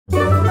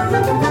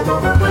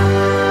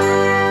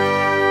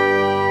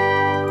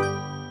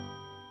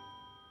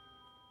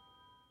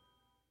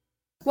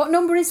What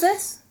number is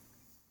this?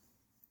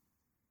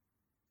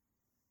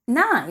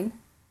 9?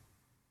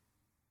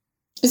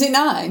 Is it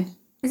 9?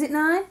 Is it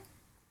 9?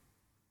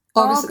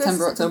 August,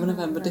 September, October,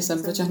 November,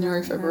 December,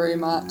 January, February,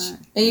 March,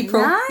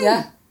 April. 9?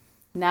 Yeah.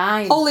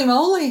 9. Holy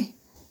moly.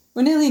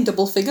 We're nearly in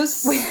double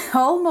figures.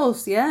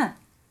 Almost, yeah.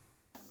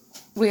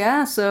 We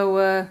are.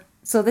 So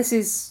this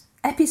is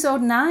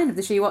episode 9 of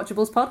the She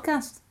Watchables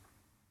podcast.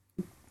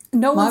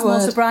 No one's more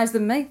surprised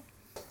than me.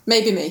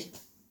 Maybe me.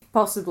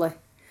 Possibly.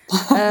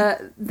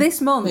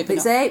 This month,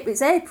 it's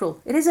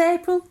April. It is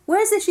April.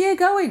 Where's this year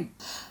going?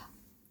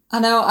 I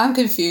know, I'm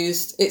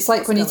confused. It's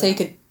like when you take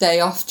a day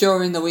off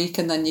during the week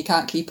and then you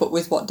can't keep up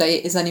with what day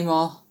it is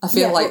anymore. I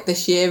feel like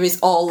this year is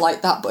all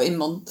like that, but in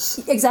months.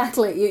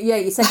 Exactly.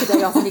 You take a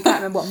day off and you can't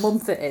remember what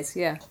month it is,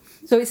 yeah.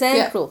 So it's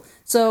April. Yeah.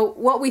 So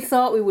what we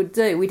thought we would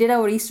do, we did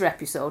our Easter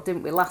episode,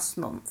 didn't we, last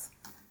month?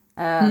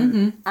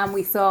 And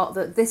we thought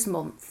that this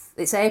month,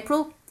 it's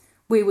April,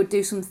 we would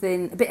do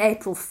something a bit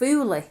April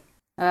Fooly,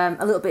 a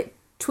little bit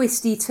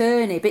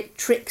twisty-turny, a bit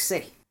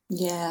tricksy.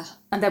 Yeah.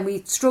 And then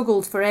we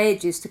struggled for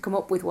ages to come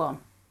up with one.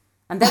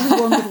 And then we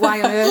wondered why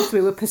on earth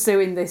we were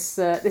pursuing this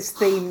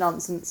theme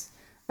nonsense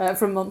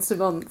from month to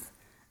month.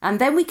 And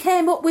then we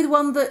came up with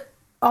one that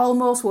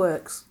almost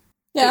works.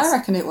 Yeah, I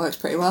reckon it works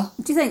pretty well.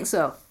 Do you think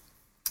so?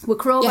 We're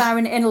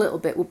crowbarring it in a little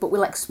bit, but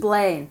we'll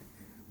explain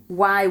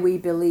why we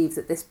believe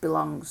that this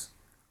belongs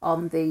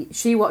on the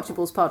She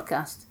Watchables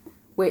podcast,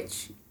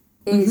 which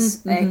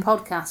is a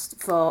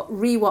podcast for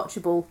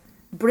rewatchable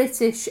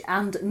British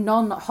and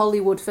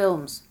non-Hollywood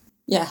films.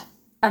 Yeah.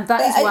 And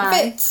that is why...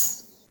 It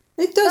fits.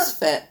 It does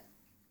fit.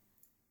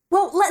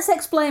 Well, let's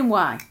explain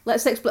why.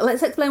 Let's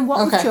explain what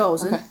we've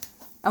chosen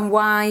and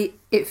why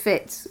it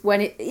fits.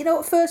 When it,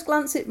 at first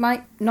glance it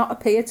might not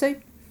appear to.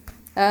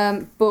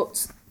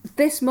 But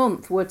this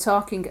month we're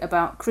talking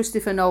about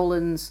Christopher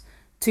Nolan's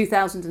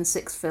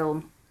 2006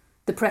 film,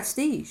 The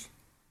Prestige.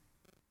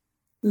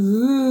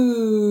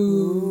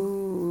 Ooh.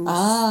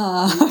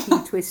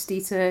 Spooky,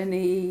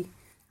 twisty-turny,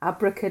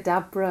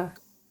 abracadabra.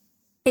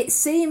 It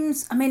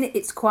seems,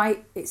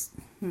 it's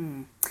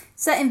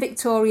set in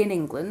Victorian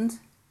England,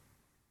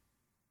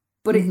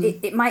 but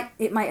it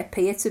might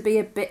appear to be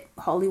a bit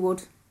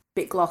Hollywood,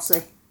 bit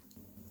glossy.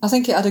 I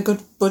think it had a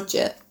good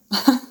budget.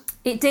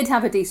 It did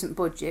have a decent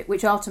budget,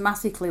 which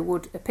automatically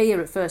would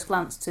appear at first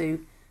glance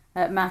to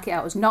mark it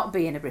out as not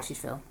being a British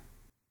film.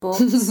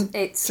 But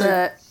it's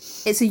a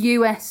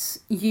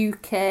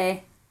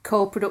US-UK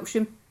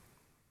co-production.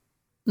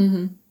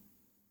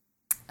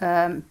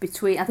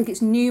 Between, I think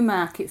it's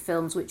Newmarket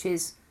Films, which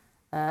is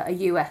a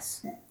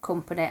US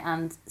company,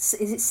 and is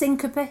it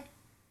Syncope?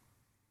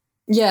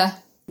 Yeah.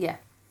 Yeah.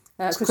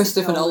 It's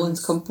Christopher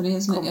Nolan's company,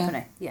 isn't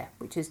it? Yeah,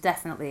 which is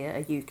definitely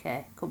a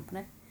UK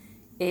company.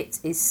 It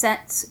is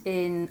set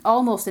in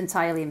almost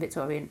entirely in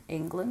Victorian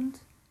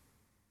England,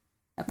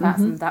 apart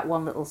from that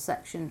one little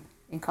section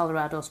in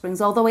Colorado Springs,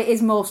 although it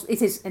is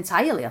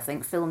entirely, I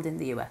think, filmed in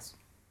the US.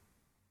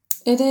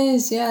 It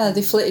is, yeah.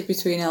 They flitted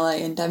between LA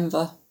and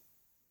Denver.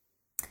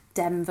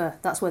 Denver,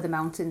 that's where the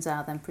mountains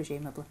are then,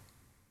 presumably.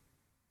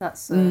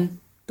 That's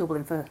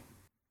doubling for...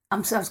 I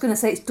was going to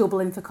say it's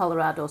doubling for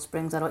Colorado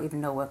Springs. I don't even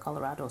know where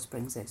Colorado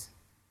Springs is.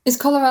 Is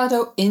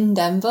Colorado in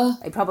Denver?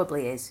 It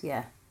probably is,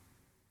 yeah.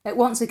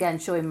 Once again,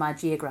 showing my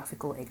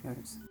geographical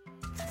ignorance.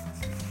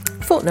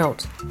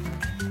 Footnote.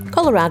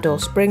 Colorado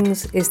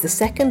Springs is the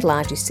second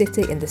largest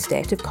city in the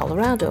state of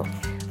Colorado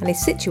and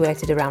is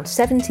situated around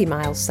 70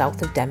 miles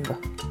south of Denver.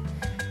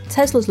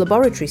 Tesla's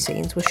laboratory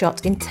scenes were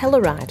shot in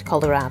Telluride,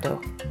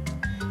 Colorado.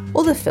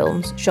 Other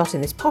films shot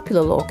in this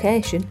popular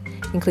location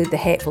include The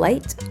Hateful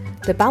Eight,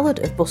 The Ballad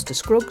of Buster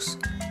Scruggs,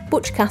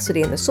 Butch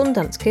Cassidy and the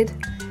Sundance Kid,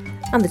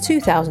 and the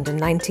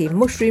 2019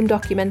 mushroom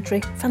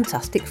documentary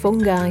Fantastic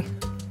Fungi.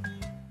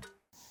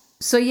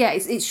 So yeah,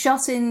 it's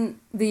shot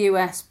in the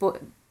US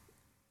but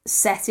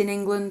set in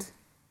England.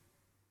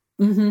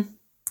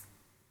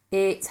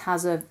 It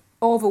has a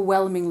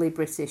overwhelmingly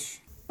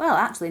British, well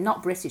actually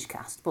not British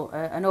cast, but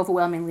an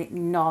overwhelmingly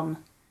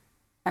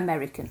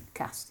non-American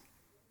cast.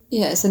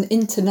 Yeah, it's an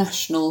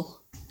international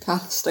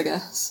cast, I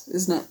guess,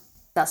 isn't it?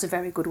 That's a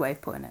very good way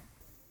of putting it.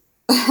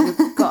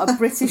 We've got a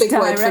British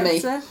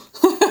director,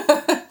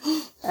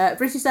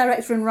 British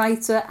director and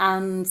writer,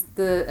 and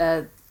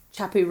the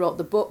chap who wrote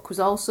the book was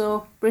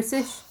also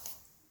British.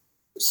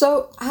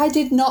 So I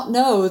did not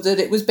know that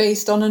it was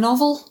based on a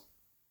novel.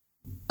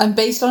 And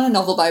based on a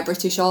novel by a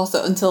British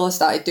author until I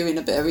started doing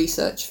a bit of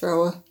research for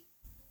our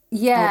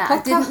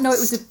I didn't know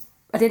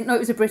it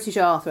was a British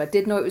author. I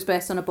did know it was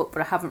based on a book,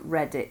 but I haven't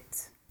read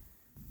it.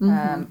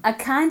 I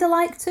kind of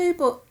like to,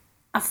 but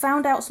I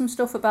found out some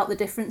stuff about the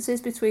differences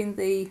between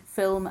the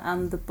film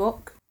and the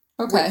book,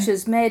 which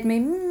has made me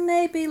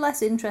maybe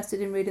less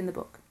interested in reading the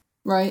book.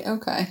 Right,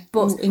 okay.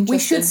 But we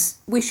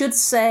should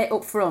say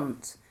up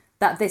front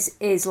that this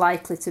is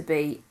likely to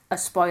be a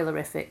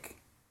spoilerific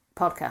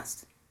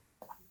podcast.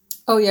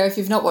 Oh yeah, if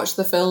you've not watched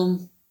the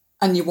film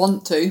and you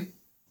want to,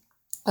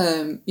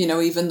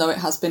 even though it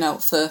has been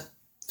out for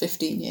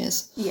 15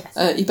 years. Yes.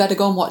 You better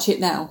go and watch it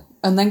now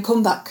and then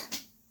come back.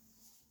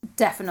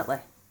 Definitely.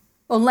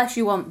 Unless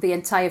you want the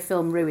entire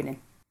film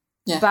ruining.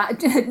 Yeah.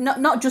 But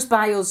not just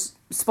by us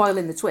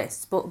spoiling the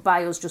twists, but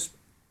by us just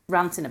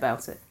ranting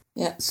about it.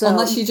 Yeah. So,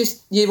 unless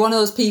you're one of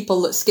those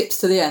people that skips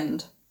to the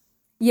end.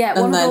 Yeah,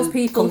 one of those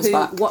people who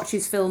back.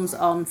 watches films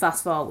on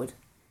fast forward.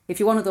 If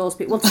you're one of those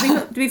people...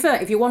 Well, to be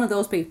fair, if you're one of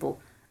those people,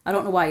 I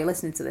don't know why you're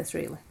listening to this,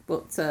 really.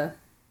 But...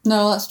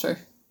 no, that's true.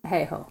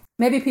 Hey-ho.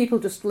 Maybe people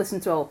just listen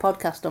to our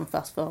podcast on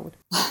fast forward.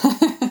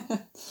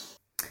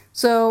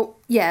 So,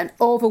 yeah, an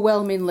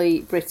overwhelmingly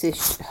British,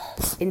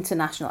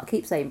 international... I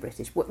keep saying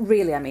British, but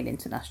really I mean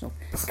international.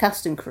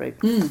 Cast and crew.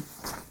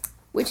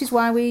 Which is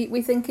why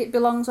we think it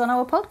belongs on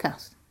our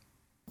podcast.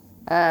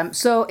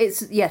 So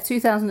it's,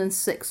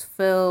 2006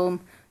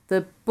 film.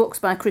 The book's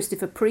by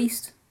Christopher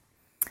Priest.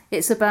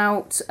 It's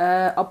about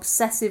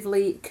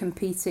obsessively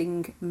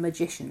competing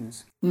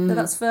magicians. So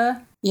that's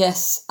fair?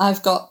 Yes,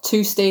 I've got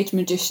two stage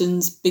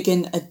magicians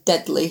begin a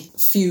deadly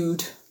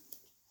feud.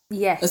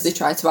 Yes. As they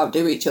try to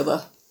outdo each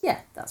other.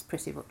 Yeah, that's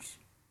pretty much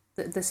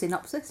the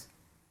synopsis.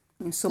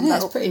 You can sum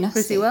that up pretty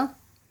nasty. pretty well.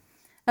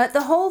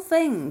 The whole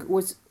thing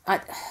was... I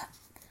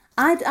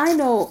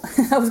know...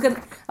 I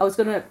was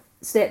gonna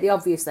state the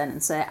obvious then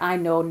and say I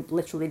know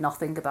literally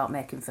nothing about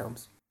making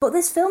films. But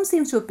this film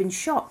seems to have been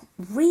shot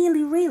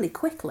really, really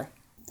quickly.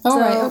 Oh,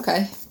 right,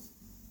 okay.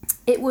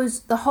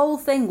 The whole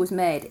thing was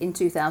made in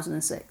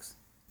 2006.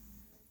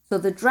 So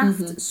the draft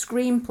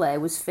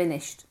screenplay was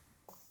finished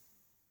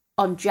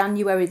on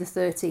January the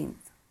 13th.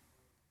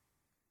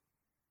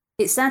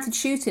 It started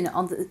shooting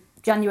on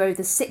January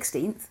the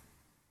 16th,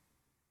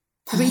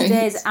 3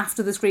 days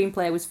after the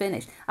screenplay was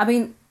finished. I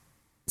mean,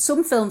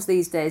 some films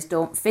these days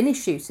don't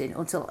finish shooting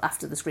until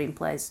after the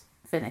screenplay's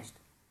finished.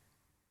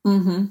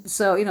 Mm-hmm.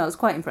 So, it's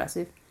quite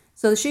impressive.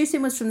 So the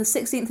shooting was from the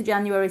 16th of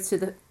January to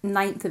the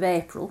 9th of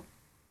April.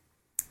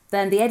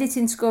 Then the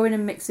editing, scoring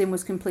and mixing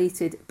was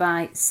completed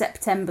by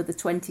September the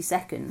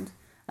 22nd.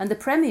 And the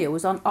premiere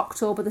was on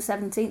October the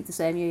 17th the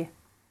same year.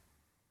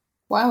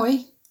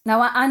 Wowie.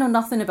 Now, I know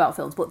nothing about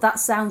films, but that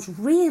sounds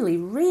really,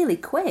 really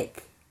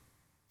quick.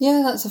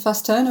 Yeah, that's a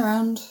fast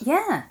turnaround.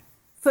 Yeah.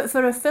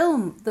 For a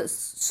film that's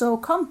so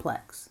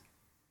complex.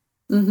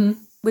 Mm-hmm.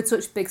 With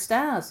such big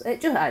stars. I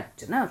don't know, I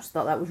just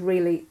thought that was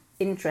really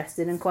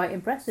interesting and quite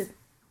impressive.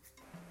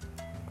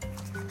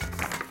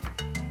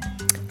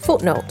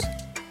 Footnote.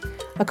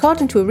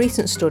 According to a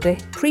recent study,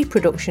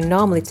 pre-production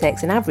normally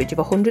takes an average of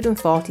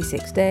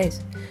 146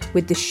 days,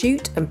 with the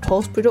shoot and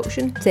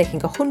post-production taking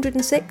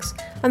 106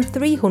 and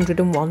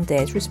 301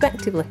 days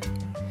respectively.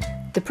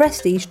 The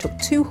Prestige took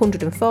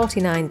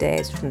 249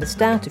 days from the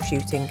start of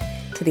shooting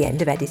to the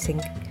end of editing,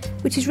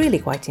 which is really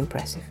quite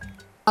impressive.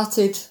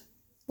 Started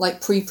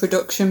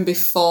pre-production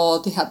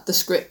before they had the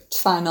script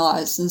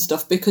finalised and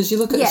stuff, because you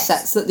look at the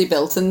sets that they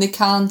built and they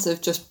can't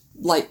have just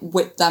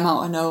whipped them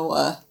out of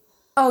nowhere.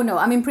 Oh no,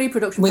 I mean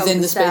pre-production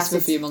within the space started,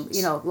 of a few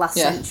months. Last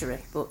century,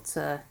 but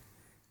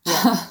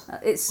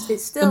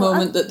it's still the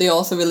moment that they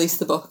also released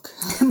the book.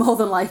 More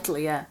than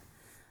likely, yeah.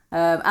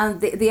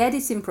 And the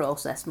editing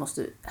process must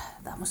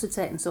have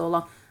taken so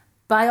long.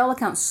 By all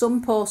accounts,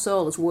 some poor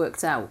soul has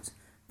worked out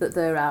that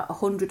there are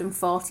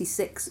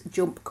 146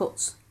 jump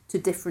cuts to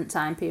different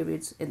time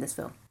periods in this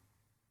film.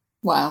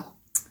 Wow.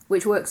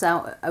 Which works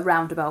out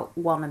around about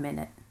 1 a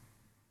minute.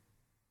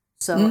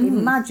 So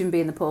imagine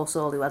being the poor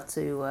soul who had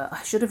to...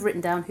 I should have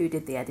written down who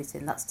did the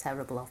editing. That's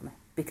terrible of me,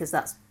 because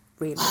that's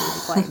really, really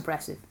quite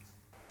impressive.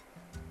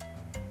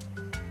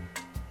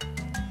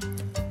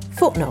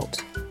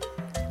 Footnote.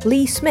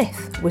 Lee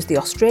Smith was the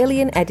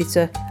Australian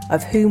editor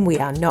of Whom We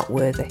Are Not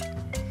Worthy.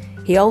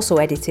 He also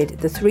edited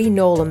the 3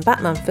 Nolan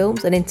Batman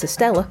films and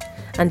Interstellar,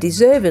 and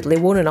deservedly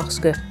won an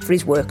Oscar for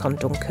his work on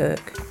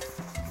Dunkirk.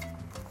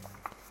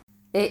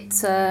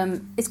 It's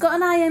got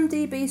an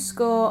IMDb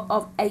score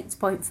of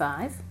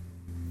 8.5,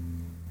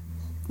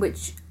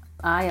 which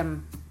I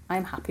am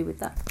happy with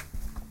that.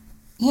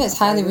 Yeah, it's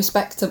highly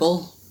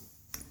respectable.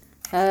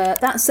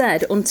 That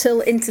said,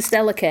 until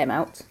Interstellar came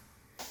out,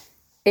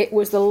 it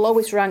was the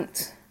lowest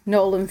ranked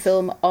Nolan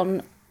film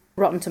on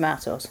Rotten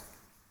Tomatoes.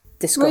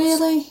 Discuss.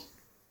 Really?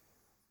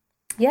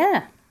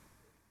 Yeah.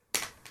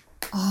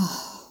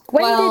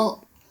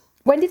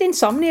 When did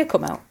Insomnia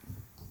come out?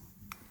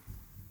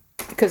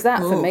 Because that,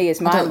 for me,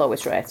 is my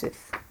lowest rated.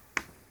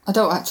 I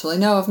don't actually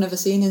know. I've never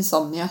seen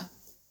Insomnia.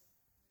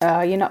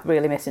 You're not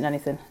really missing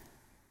anything.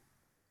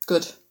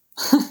 Good.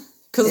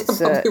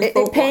 Because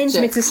it pains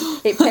me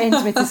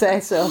to say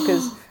so,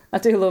 because I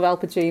do love Al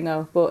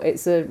Pacino, but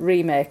it's a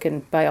remake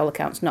and by all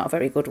accounts not a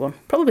very good one.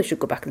 Probably should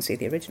go back and see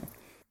the original.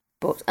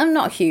 But I'm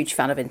not a huge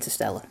fan of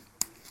Interstellar.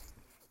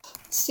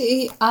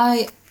 See,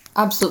 I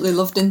absolutely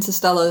loved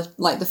Interstellar.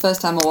 The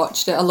first time I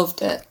watched it, I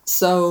loved it.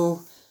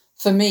 So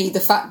for me, the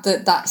fact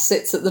that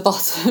sits at the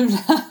bottom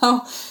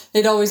now,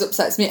 it always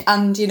upsets me.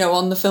 And,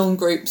 on the film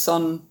groups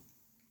on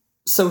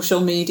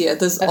social media,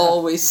 there's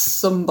always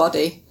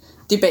somebody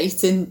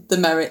debating the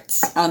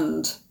merits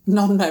and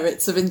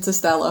non-merits of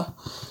Interstellar.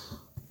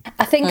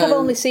 I think I've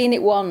only seen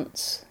it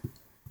once.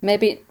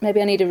 Maybe I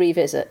need a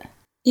revisit.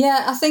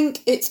 Yeah, I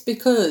think it's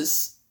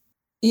because,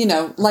 you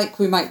know, like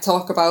we might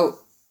talk about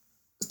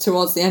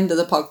towards the end of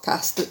the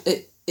podcast,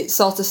 it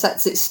sort of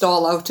sets its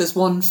stall out as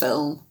one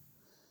film,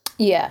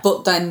 Yeah.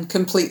 but then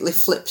completely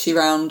flips you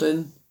around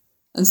and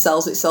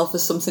sells itself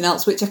as something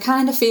else, which I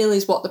kind of feel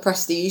is what The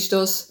Prestige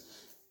does.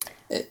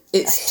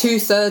 It's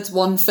 2/3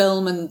 one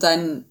film and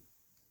then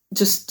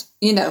just,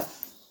 you know,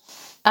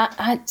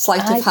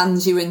 sleight of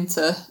hands you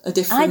into a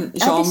different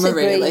genre,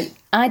 really.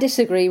 I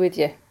disagree with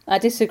you.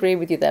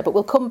 There, but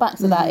we'll come back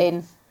to that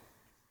in,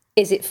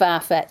 is it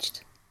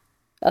far-fetched,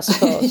 I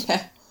suppose.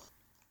 Yeah.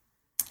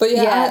 But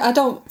yeah. I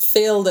don't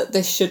feel that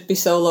this should be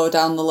so low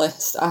down the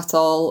list at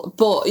all.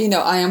 But, you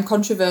know, I am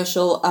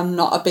controversial. I'm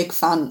not a big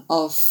fan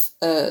of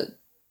the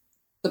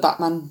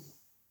Batman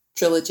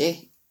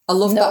trilogy. I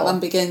love Batman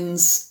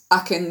Begins. I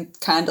can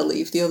kind of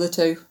leave the other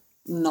two.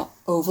 Not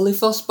overly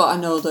fussed, but I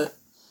know that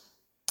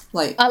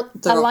they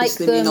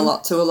obviously mean a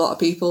lot to a lot of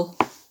people.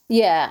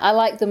 Yeah, I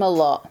like them a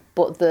lot,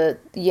 but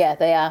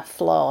they are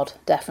flawed,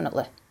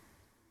 definitely,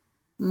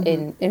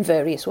 in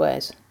various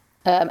ways.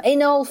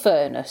 In all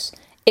fairness,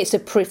 it's a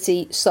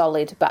pretty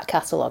solid back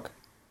catalogue.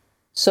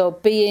 So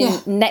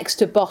being next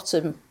to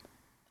bottom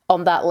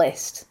on that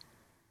list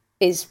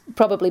is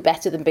probably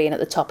better than being at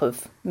the top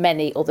of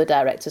many other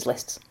directors'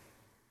 lists.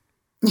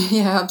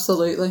 Yeah,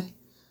 absolutely.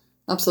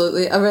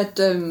 Absolutely. I read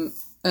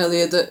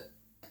earlier that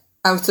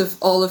out of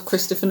all of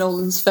Christopher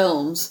Nolan's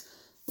films,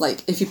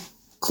 like, if you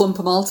clump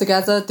them all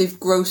together, they've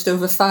grossed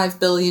over $5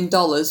 billion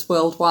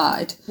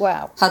worldwide.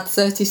 Wow. Had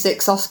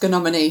 36 Oscar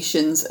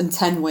nominations and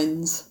 10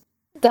 wins.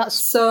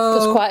 That's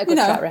quite a good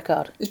track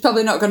record. He's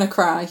probably not going to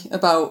cry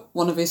about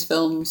one of his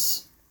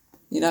films,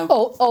 you know.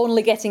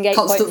 Only getting 8.5.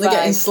 Constantly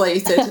getting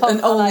slated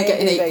and only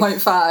getting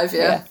 8.5,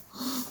 yeah.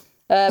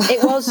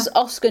 It was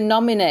Oscar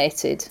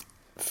nominated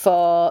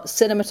for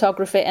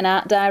cinematography and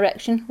art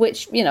direction,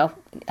 which, you know,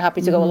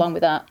 happy to go along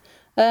with that.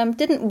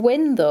 Didn't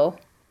win, though.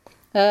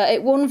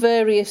 It won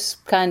various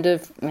kind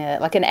of,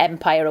 like an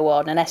Empire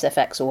Award and an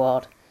SFX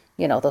Award,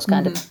 you know, those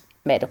kind of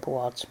made-up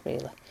awards,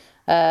 really.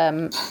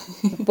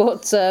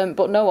 But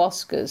no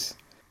Oscars.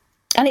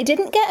 And it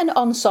didn't get an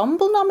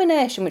ensemble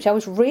nomination, which I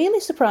was really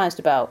surprised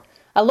about.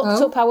 I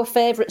looked up our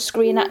favourite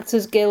Screen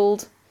Actors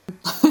Guild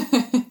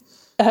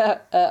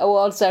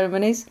award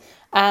ceremonies,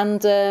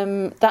 and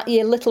that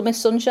year Little Miss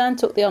Sunshine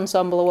took the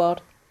ensemble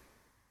award.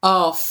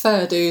 Oh,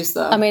 fair dues,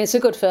 though. I mean, it's a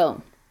good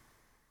film.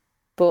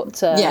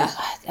 But,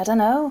 I don't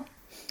know.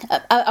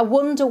 I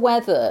wonder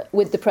whether,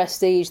 with The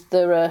Prestige,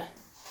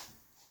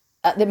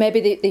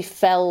 maybe they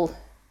fell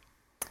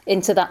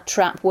into that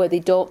trap where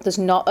there's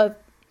not an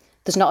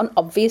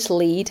obvious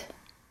lead.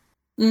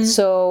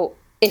 So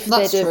if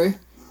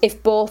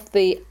if both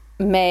the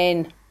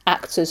main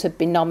actors had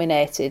been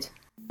nominated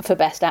for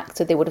Best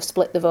Actor, they would have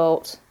split the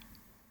vote.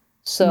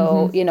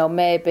 So, you know,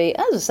 maybe,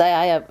 as I say,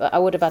 I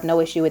would have had no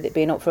issue with it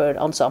being up for an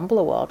ensemble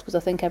award, because I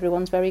think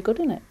everyone's very good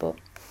in it, but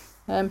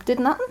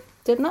didn't happen,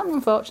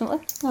 unfortunately.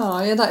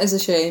 Oh, yeah, that is a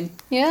shame.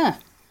 Yeah.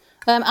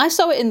 I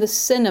saw it in the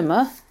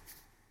cinema.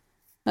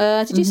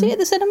 Did you see it at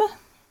the cinema?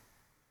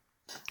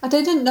 I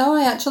didn't know.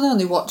 I actually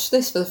only watched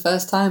this for the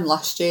first time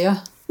last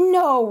year.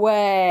 No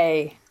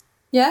way.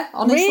 Yeah,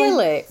 honestly.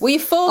 Really? Were you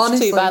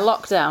forced to by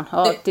lockdown,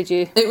 or did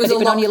you? It was a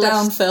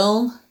lockdown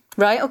film.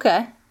 Right.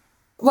 Okay.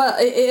 Well,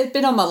 it had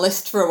been on my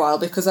list for a while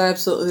because I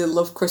absolutely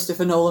love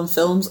Christopher Nolan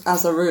films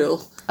as a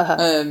rule.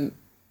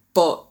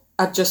 But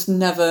I just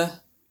never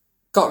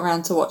got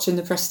around to watching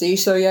The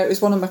Prestige. So yeah, it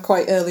was one of my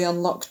quite early on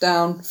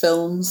lockdown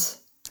films.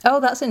 Oh,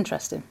 that's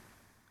interesting.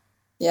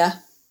 Yeah.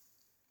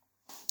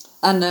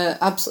 And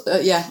I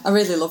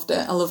really loved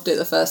it. I loved it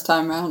the first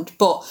time round.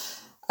 But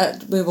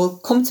we will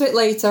come to it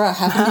later. I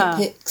have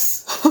any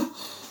picks.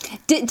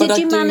 Did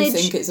you manage? I do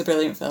think it's a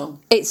brilliant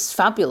film. It's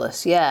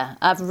fabulous, yeah.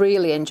 I've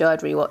really enjoyed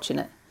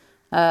rewatching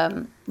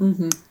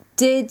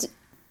it.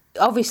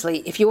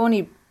 Obviously, if you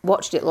only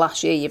watched it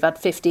last year, you've had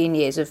 15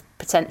 years of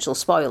potential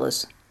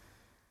spoilers.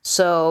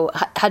 So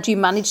had you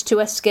managed to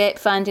escape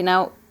finding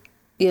out,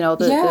 you know,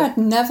 I'd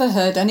never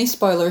heard any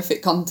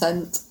spoilerific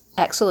content.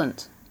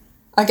 Excellent.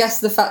 I guess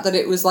the fact that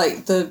it was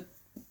like the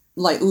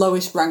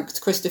lowest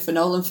ranked Christopher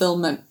Nolan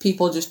film meant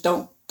people just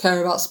don't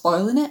care about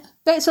spoiling it.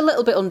 It's a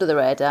little bit under the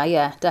radar,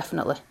 yeah,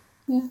 definitely.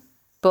 Yeah.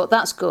 But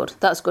that's good,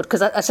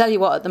 because I tell you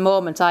what, at the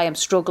moment I am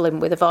struggling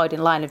with avoiding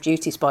Line of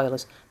Duty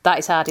spoilers. That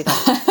is hard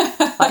enough.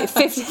 Like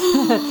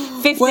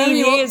 15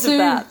 years of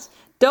that.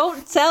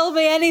 Don't tell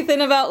me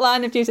anything about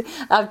Line of Duty.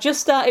 I've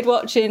just started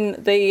watching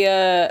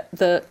the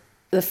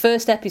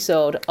first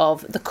episode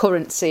of the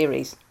current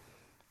series.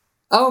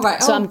 Oh,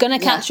 right. So I'm going to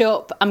catch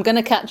up. I'm going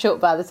to catch up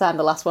by the time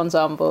the last one's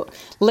on. But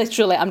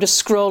literally, I'm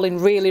just scrolling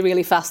really,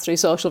 really fast through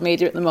social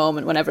media at the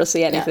moment whenever I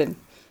see anything. Yeah.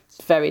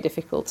 It's very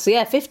difficult. So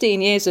yeah,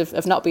 15 years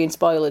of not being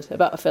spoiled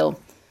about a film.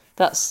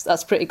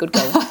 That's pretty good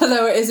going.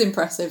 No, it is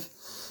impressive.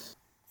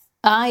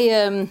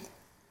 And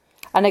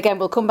again,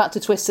 we'll come back to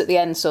twists at the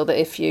end so that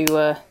if you...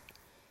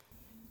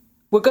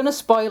 we're going to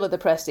spoiler The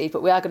Prestige,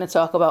 but we are going to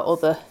talk about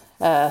other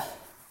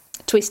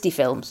twisty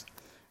films.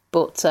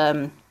 But...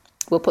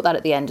 We'll put that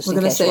at the end just in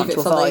case you want to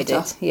avoid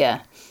it.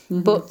 Yeah.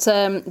 Mm-hmm. But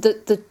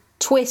the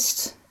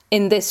twist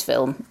in this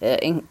film,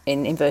 in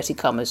inverted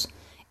commas,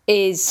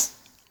 is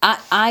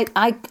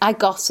I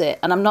got it,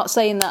 and I'm not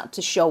saying that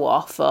to show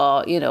off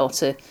or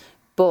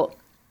but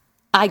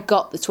I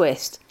got the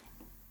twist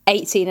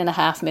 18 and a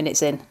half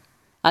minutes in.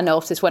 I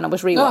noticed when I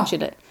was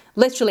rewatching it.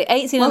 Literally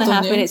 18 and a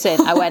half minutes in,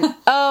 I went,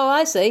 oh,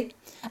 I see.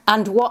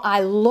 And what I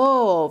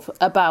love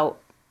about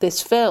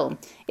this film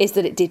is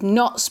that it did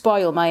not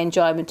spoil my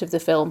enjoyment of the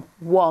film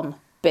one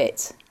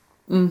bit.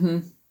 Mm-hmm.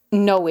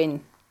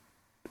 Knowing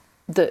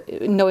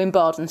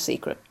Borden's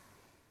secret.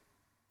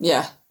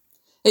 Yeah.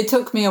 It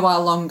took me a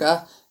while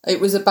longer.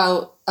 It was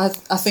about, I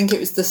think it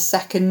was the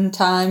second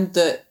time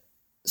that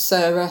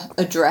Sarah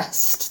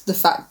addressed the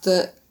fact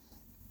that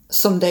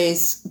some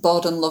days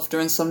Borden loved her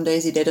and some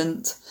days he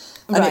didn't.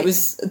 And It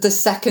was the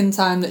second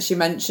time that she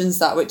mentions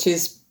that, which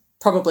is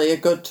probably a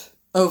good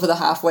over the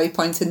halfway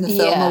point in the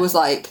film. I was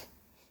like,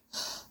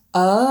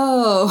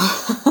 oh.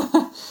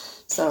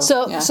 So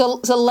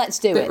let's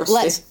do it.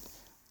 Rusty.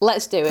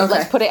 Let's do it. Okay.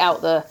 Let's put it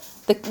out there.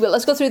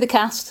 Let's go through the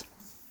cast.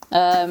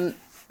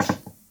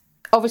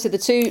 Obviously, the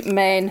two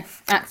main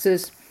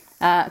actors,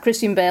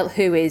 Christian Bale,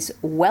 who is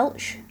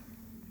Welsh,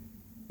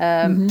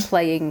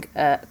 playing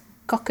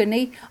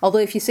Cockney. Although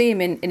if you see him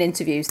in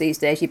interviews these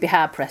days, you'd be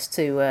hard pressed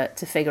to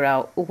figure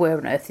out where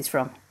on earth he's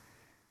from.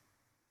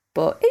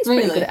 But he's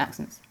pretty good at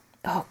accents.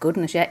 Oh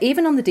goodness, yeah.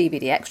 Even on the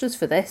DVD extras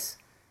for this,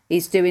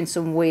 he's doing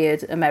some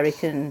weird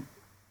American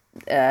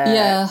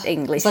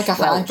English. It's like a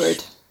Welsh.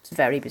 hybrid. It's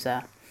very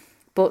bizarre.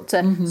 But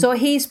so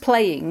he's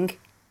playing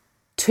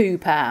two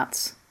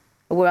parts.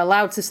 We're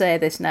allowed to say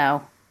this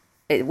now.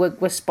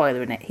 We're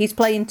spoiling it. He's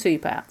playing two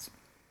parts.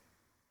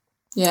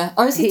 Yeah.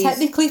 Or is he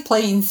technically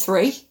playing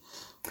three?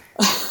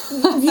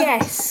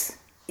 Yes.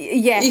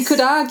 Yes. You could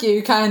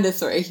argue kind of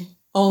three.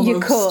 Almost. You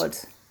could.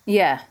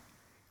 Yeah.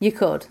 You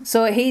could.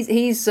 So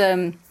he's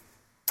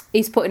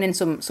putting in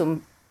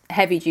some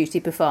heavy duty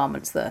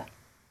performance there.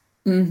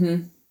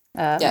 Mm-hmm.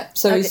 Yeah.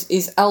 So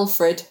he's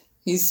Alfred.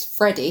 He's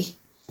Freddie.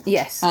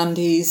 Yes. And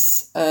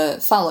he's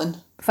Fallon.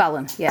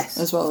 Fallon, yes.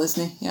 As well,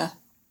 isn't he? Yeah.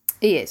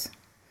 He is.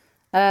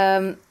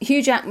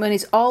 Hugh Jackman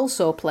is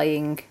also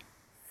playing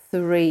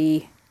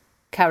three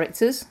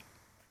characters.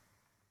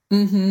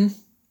 Mm-hmm.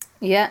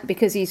 Yeah,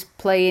 because he's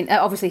playing...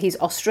 obviously, he's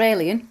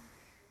Australian.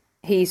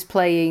 He's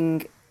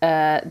playing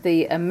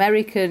the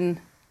American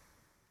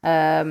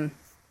Angier.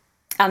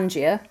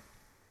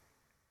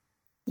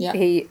 Yeah.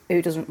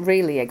 Who doesn't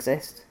really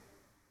exist.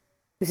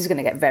 This is going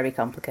to get very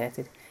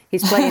complicated.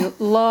 He's playing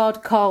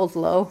Lord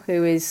Caldlow,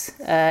 who is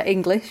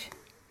English.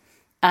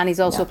 And he's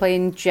also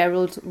playing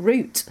Gerald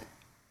Root.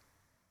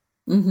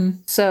 Mm-hmm.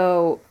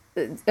 So,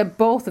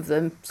 both of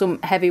them,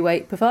 some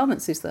heavyweight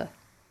performances there.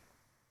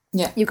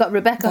 Yeah. You've got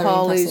Rebecca Very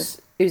Hall,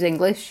 impressive. who's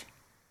English.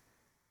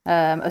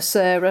 A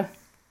Sarah.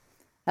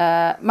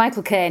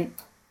 Michael Caine.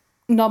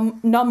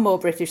 None more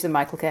British than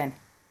Michael Caine.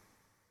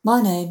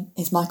 My name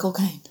is Michael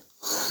Caine.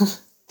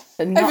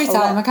 Every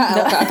time, I can't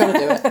help it, I've got to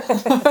do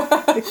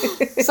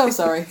it. So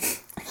sorry.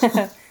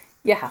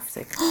 You have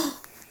to.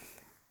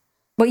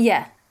 But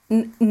yeah,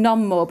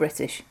 none more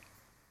British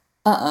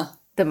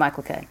than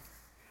Michael Caine.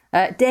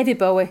 David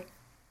Bowie,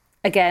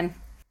 again,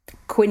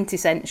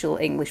 quintessential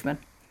Englishman.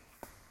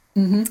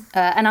 Mm-hmm.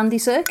 And Andy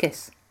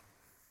Serkis.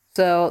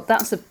 So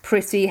that's a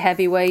pretty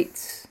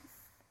heavyweight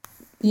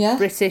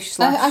British /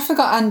 I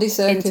forgot Andy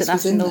Serkis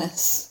was in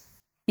this.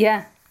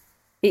 Yeah.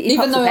 He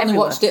even though I only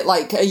watched it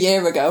like a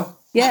year ago.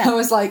 Yeah. I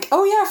was like,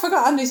 oh yeah, I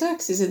forgot Andy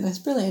Serkis is in this.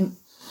 Brilliant.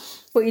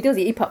 But he does.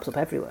 He pops up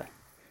everywhere.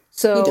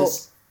 So he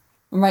does.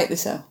 And rightly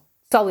so.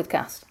 Solid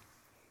cast.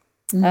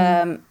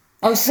 Mm-hmm.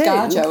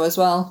 ScarJo as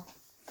well.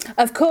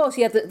 Of course,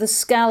 yeah, the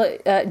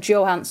Scarlett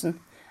Johansson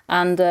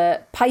and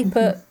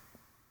Piper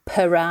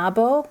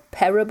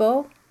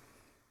Perabo.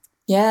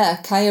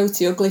 Yeah,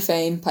 Coyote Ugly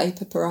fame,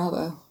 Piper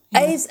Perabo.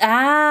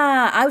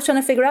 Yeah. I was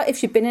trying to figure out if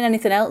she'd been in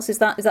anything else. Is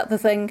that the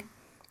thing? Is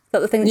that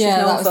the thing that she's known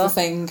for? Yeah, that was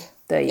the thing.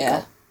 There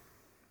you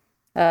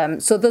go.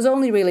 So there's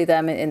only really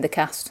them in the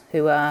cast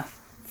who are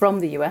from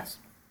the US,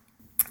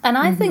 and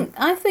I think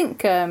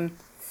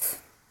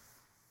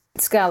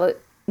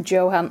Scarlett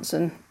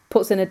Johansson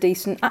puts in a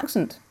decent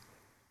accent.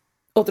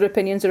 Other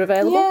opinions are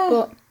available,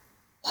 but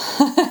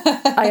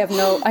I have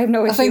no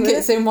issue I think with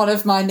it's in one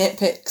of my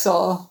nitpicks,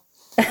 or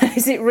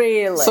is it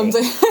really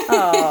something?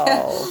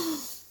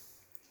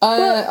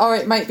 Oh, or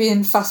it might be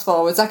in fast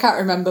forwards. I can't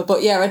remember,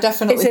 but yeah, I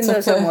definitely it's in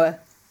there somewhere.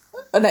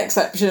 An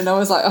exception. I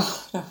was like,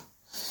 oh no.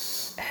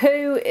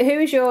 Who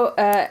is your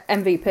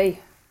MVP?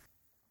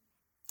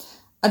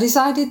 I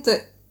decided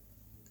that,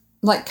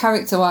 like,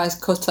 character-wise,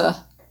 Cutter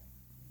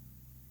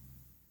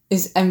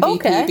is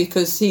MVP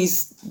because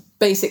he's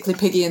basically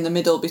Piggy in the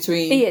middle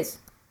between he is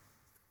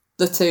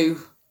the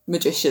two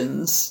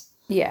magicians.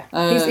 Yeah,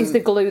 he's the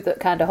glue that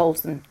kind of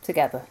holds them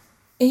together.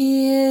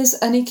 He is,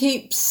 and he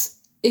keeps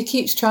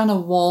trying to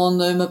warn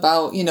them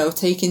about,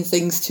 taking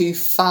things too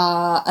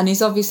far. And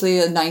he's obviously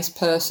a nice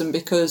person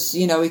because,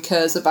 he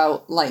cares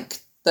about, like,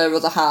 their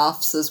other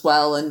halves as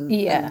well. And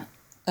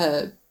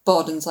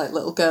Borden's like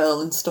little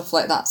girl and stuff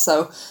like that.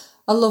 So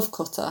I love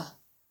Cutter,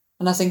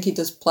 and I think he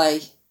does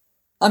play.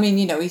 I mean,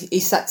 you know, he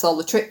sets all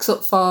the tricks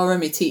up for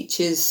him. He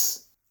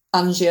teaches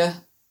Angier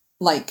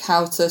like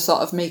how to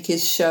sort of make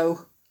his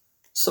show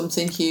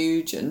something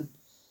huge, and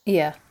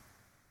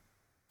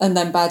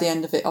then by the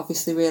end of it,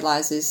 obviously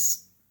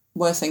realizes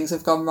where things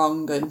have gone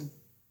wrong and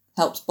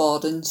helps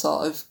Borden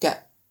sort of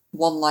get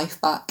one life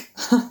back.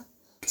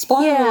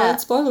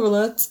 Spoiler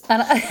alert.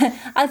 And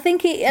I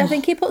think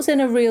he puts in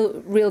a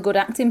real good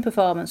acting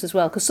performance as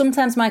well, because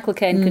sometimes Michael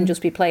Caine can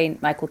just be playing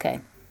Michael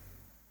Caine.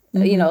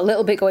 You know, a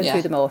little bit going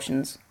through the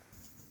motions.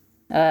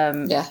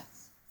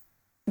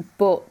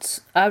 But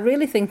I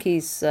really think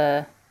he's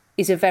a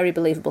very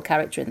believable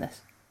character in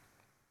this.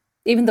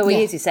 Even though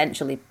he is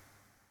essentially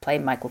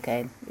playing Michael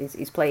Caine.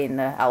 He's playing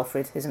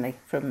Alfred, isn't he,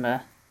 from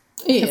The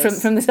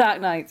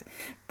Dark Knight.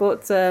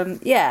 But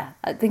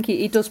I think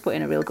he does put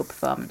in a real good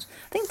performance.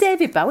 I think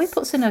David Bowie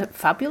puts in a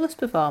fabulous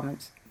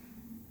performance.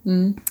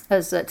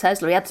 As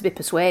Tesla. He had to be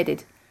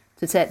persuaded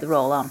to take the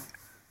role on,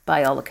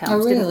 by all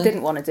accounts. Oh, really?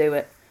 Didn't want to do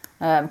it.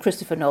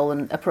 Christopher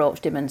Nolan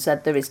approached him and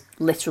said, there is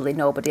literally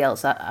nobody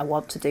else. I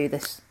want to do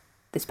this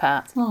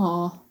part.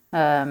 Aww.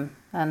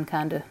 And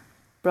kind of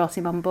brought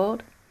him on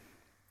board.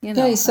 You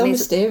know, yeah, he's so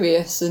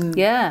mysterious, and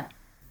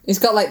he's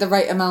got like the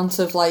right amount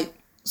of like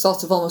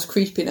sort of almost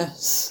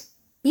creepiness.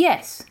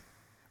 Yes,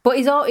 but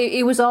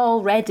he was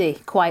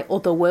already quite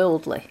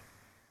otherworldly,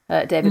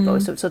 David Bowie.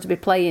 So to be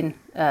playing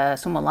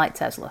someone like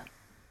Tesla,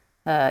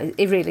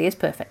 it really is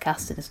perfect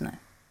casting, isn't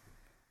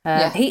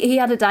it? He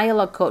had a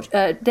dialogue coach.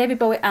 David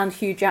Bowie and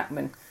Hugh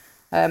Jackman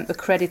are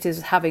credited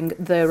as having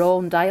their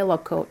own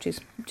dialogue coaches,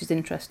 which is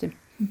interesting.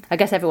 I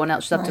guess everyone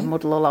else just had to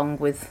muddle along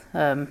with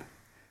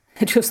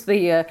just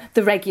the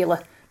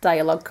regular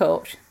dialogue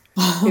coach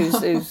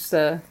who's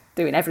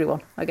doing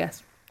everyone, I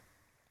guess.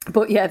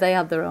 But yeah, they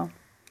had their own.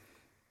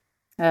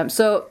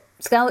 So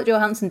Scarlett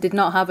Johansson did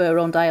not have her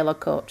own dialogue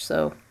coach,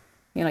 so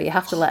you know you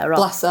have to let her off.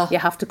 Bless her. You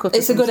have to cut.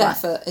 It's a good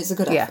effort. It's a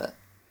good effort.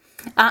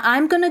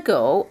 I'm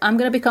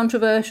gonna be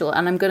controversial,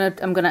 and I've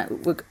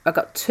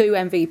got two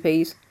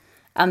MVPs,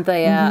 and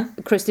they are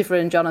Christopher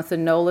and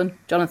Jonathan Nolan.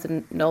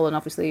 Jonathan Nolan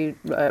obviously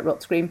wrote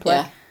the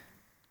screenplay,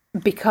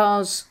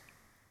 because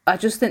I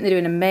just think they do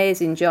an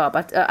amazing job.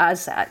 I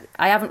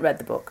haven't read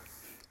the book,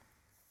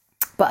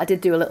 but I did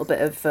do a little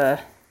bit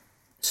of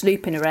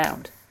snooping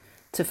around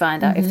to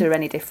find out if there are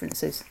any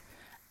differences,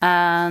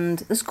 and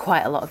there's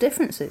quite a lot of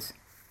differences.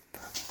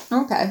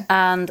 Okay.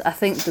 And I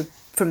think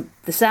from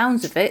the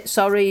sounds of it,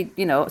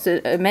 you know, it's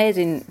an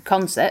amazing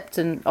concept,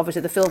 and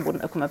obviously the film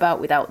wouldn't have come about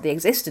without the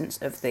existence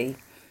of the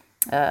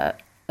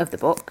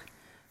book.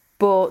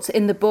 But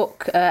in the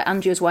book,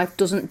 Angier's wife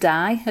doesn't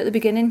die at the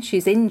beginning.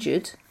 She's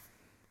injured,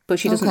 but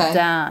she doesn't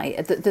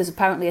die. There's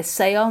apparently a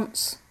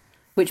séance,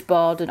 which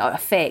Borden, or a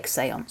fake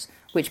séance,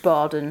 which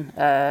Borden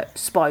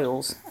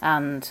spoils,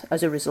 and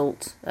as a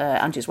result,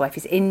 Angier's wife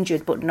is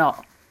injured but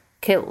not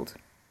killed.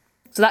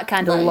 So that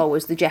kind of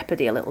lowers the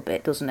jeopardy a little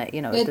bit, doesn't it?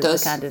 You know, it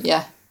does. Kind of,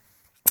 yeah.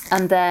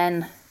 And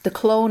then the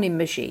cloning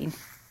machine,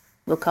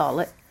 we'll call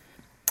it.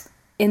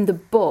 In the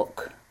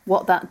book,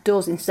 what that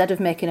does, instead of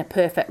making a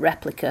perfect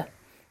replica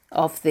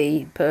of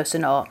the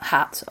person or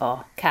hat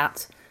or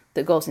cat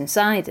that goes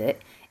inside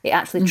it, it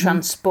actually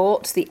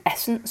transports the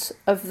essence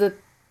of the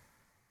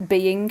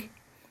being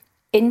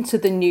into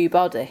the new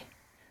body.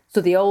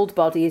 So the old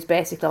body is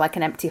basically like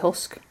an empty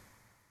husk.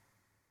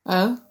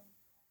 Oh.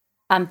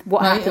 And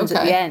what happens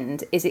at the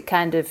end is it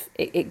kind of,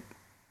 it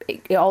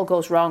all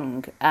goes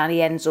wrong, and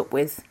he ends up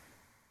with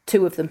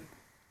two of them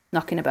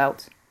knocking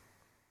about.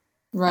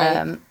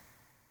 Right.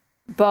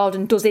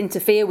 Borden does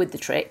interfere with the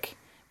trick,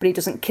 but he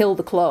doesn't kill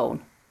the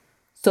clone.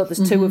 So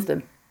there's two of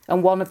them,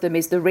 and one of them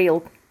is the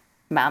real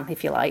man,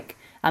 if you like,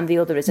 and the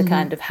other is a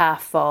kind of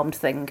half-formed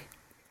thing.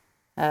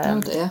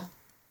 Oh dear.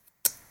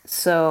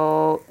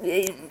 So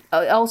it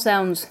all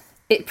sounds,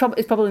 it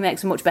probably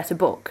makes a much better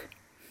book.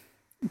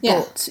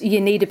 Yeah. But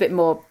you need a bit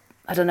more,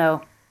 I don't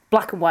know,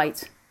 black and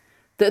white.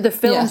 The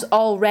film's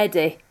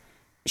already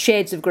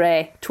shades of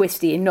grey,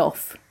 twisty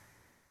enough,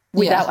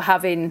 without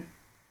having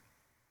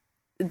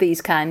these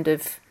kind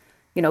of,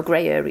 you know,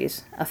 grey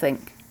areas, I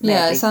think. Maybe.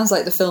 Yeah, it sounds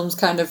like the film's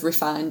kind of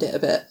refined it a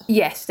bit.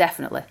 Yes,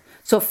 definitely.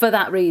 So for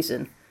that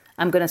reason,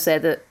 I'm going to say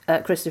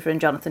that Christopher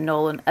and Jonathan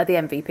Nolan are the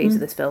MVPs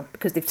of this film,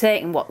 because they've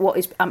taken what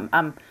is,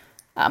 I'm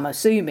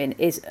assuming,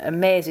 is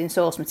amazing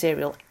source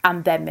material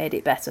and then made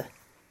it better.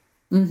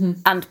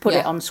 And put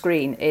it on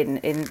screen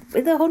in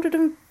with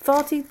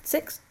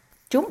 146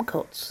 jump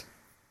cuts.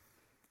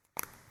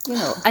 You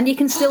know, and you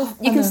can still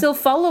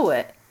follow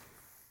it.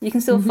 You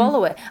can still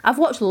follow it. I've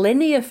watched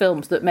linear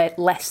films that made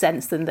less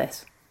sense than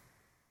this.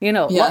 You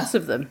know, lots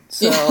of them.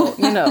 So,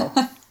 you know.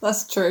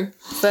 That's true.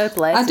 Fair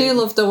play. I do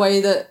love the way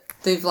that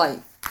they've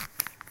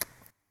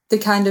they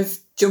kind of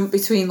jump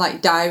between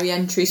diary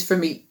entries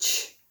from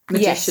each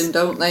magician,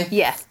 don't they?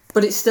 Yeah.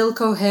 But it's still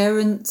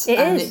coherent. It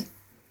is.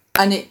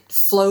 And it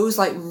flows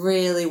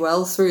really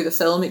well through the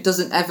film. It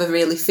doesn't ever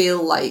really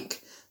feel like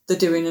they're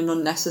doing an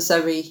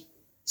unnecessary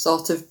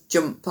sort of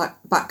jump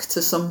back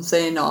to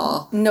something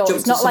or No, jump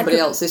it's to not like somebody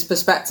else's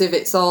perspective.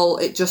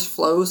 It just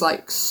flows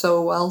like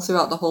so well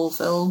throughout the whole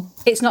film.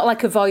 It's not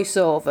like a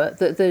voiceover.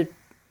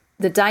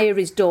 The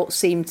diaries don't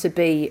seem to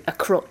be a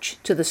crutch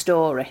to the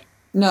story.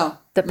 No.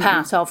 They're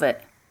part of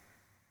it.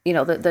 You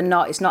know, they're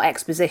not. It's not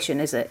exposition,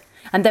 is it?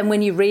 And then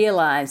when you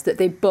realise that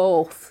they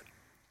both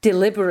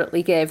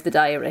deliberately gave the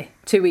diary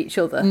to each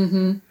other,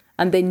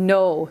 and they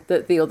know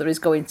that the other is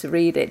going to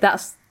read it,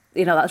 that's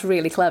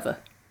really clever.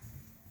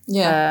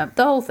 Yeah.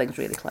 The whole thing's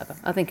really clever.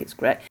 I think it's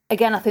great.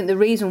 Again, I think the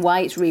reason why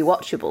it's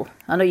rewatchable,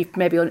 I know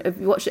have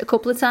you watched it a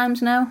couple of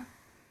times now?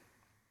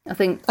 I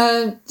think...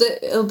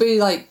 It'll be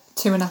like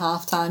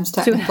 2.5 times,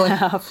 technically.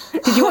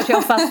 2.5. Did you watch it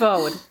on fast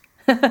forward?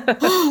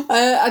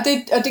 I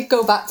did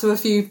go back to a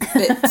few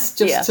bits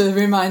just to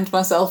remind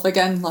myself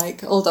again,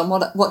 like, hold on,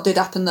 what did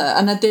happen there?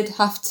 And I did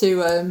have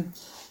to,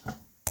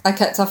 I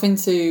kept having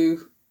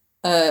to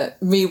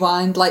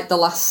rewind like the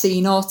last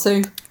scene or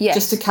two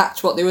just to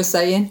catch what they were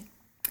saying.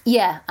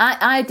 Yeah,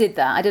 I did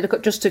that. I did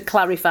just to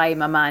clarify in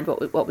my mind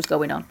what was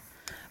going on.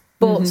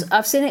 But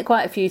I've seen it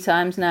quite a few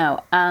times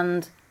now,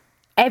 and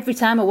every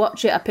time I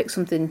watch it, I pick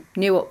something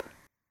new up.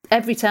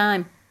 Every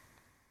time.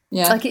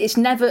 Yeah. Like it's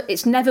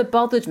never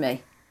bothered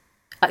me.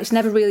 It's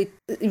never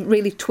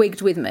really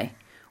twigged with me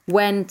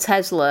when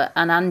Tesla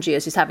and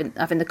Angiers is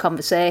having the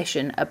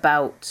conversation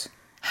about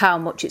how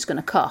much it's going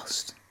to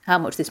cost, how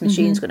much this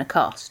machine's going to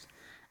cost,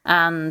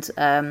 and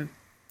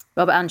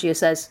Robert Angier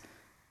says,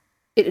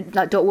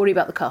 "Don't worry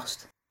about the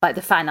cost, like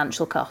the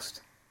financial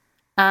cost."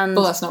 And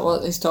well, that's not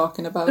what he's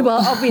talking about. Well,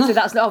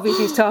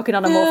 obviously he's talking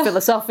on a more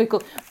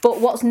philosophical.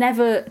 But what's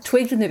never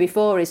twigged with me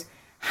before is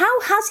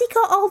how has he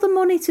got all the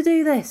money to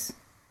do this?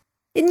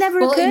 It never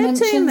occurred to me. Well,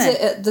 he mentions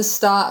it at the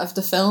start of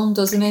the film,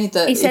 doesn't he?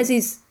 That he says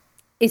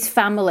his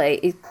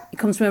family, he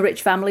comes from a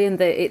rich family, and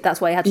that's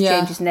why he had to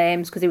change his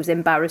names, because he was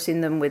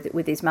embarrassing them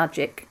with his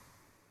magic.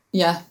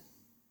 Yeah.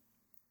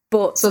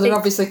 But so they're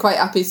obviously quite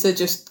happy to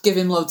just give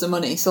him loads of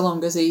money so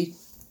long as he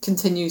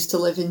continues to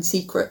live in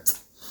secret.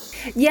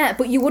 Yeah,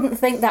 but you wouldn't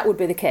think that would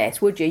be the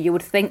case, would you? You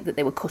would think that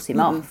they would cut him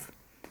off.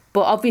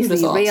 But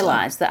obviously you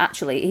realise that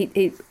actually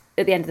he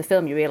at the end of the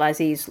film, you realise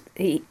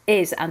he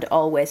is and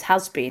always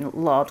has been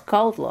Lord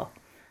Caldlaw,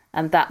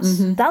 and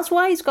that's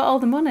why he's got all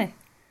the money.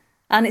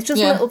 And it's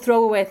just little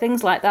throwaway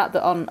things like that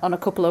on a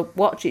couple of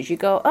watches you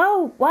go,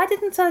 oh, why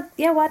didn't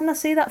I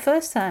see that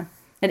first time?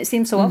 And it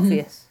seems so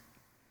obvious.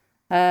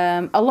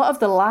 A lot of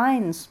the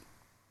lines.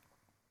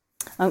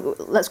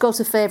 Let's go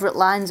to favourite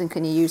lines, and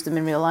can you use them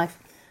in real life?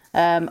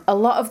 A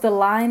lot of the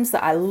lines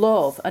that I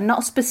love are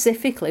not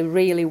specifically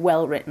really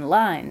well written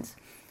lines,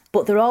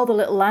 but they're all the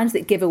little lines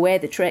that give away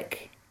the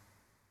trick.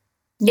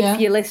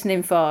 If you're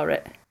listening for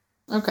it.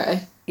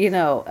 Okay. You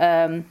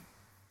know,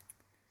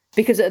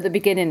 because at the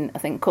beginning, I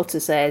think Cutter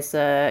says,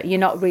 you're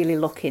not really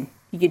looking.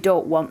 You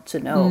don't want to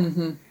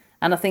know.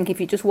 And I think if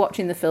you're just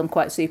watching the film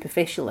quite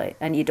superficially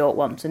and you don't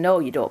want to know,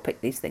 you don't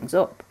pick these things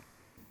up.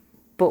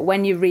 But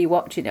when you're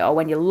rewatching it or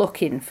when you're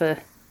looking for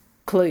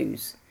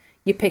clues,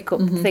 you pick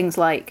up things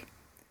like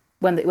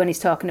when he's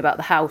talking about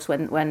the house,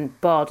 when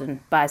Borden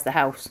buys the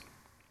house.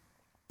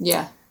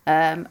 Yeah.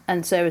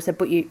 And Sarah said,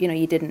 but we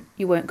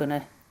weren't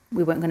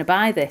gonna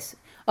buy this.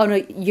 Oh no,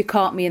 you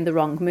caught me in the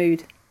wrong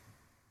mood.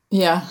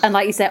 Yeah. And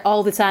like you said,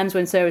 all the times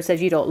when Sarah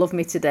says, you don't love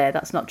me today,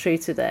 that's not true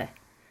today.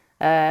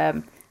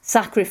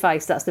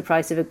 Sacrifice, that's the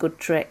price of a good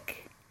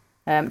trick.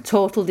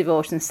 Total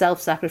devotion,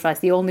 self-sacrifice,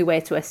 the only way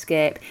to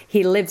escape.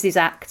 He lives his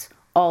act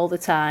all the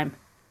time.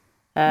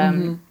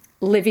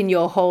 Living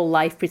your whole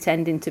life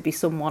pretending to be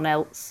someone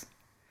else.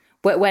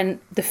 But when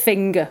the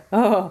finger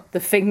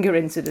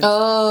incident.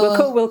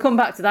 We'll come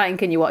back to that and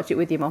can you watch it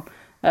with your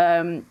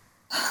mum?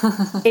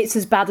 It's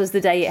as bad as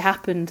the day it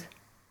happened.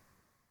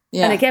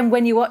 Yeah. And again,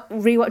 when you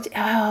rewatch it,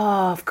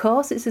 of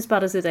course it's as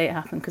bad as the day it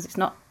happened, because it's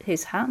not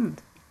his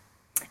hand.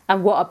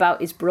 And what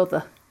about his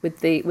brother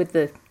with the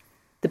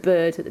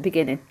bird at the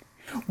beginning?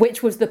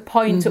 Which was the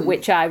point at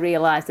which I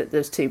realised that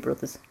there's two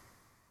brothers.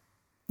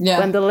 Yeah.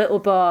 When the little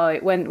boy,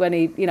 when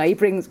he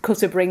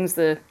Cutter brings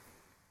the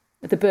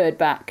bird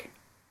back.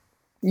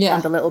 Yeah.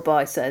 And the little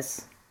boy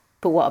says,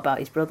 but what about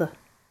his brother?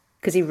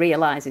 Because he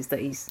realises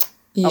that he's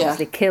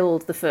obviously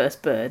killed the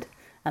first bird,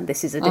 and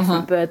this is a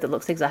different bird that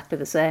looks exactly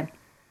the same.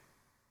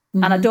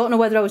 And I don't know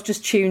whether I was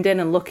just tuned in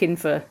and looking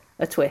for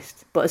a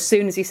twist, but as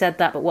soon as he said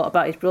that, but what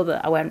about his brother?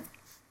 I went,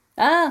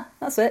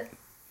 that's it.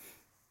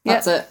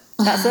 Yep,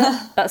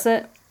 that's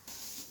it.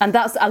 And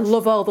I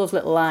love all those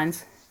little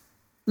lines.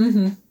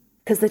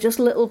 Because they're just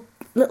little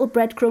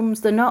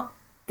breadcrumbs.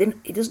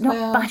 It does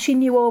not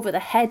bashing you over the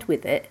head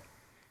with it,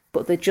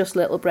 but they're just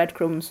little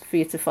breadcrumbs for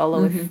you to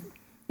follow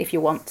if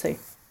you want to.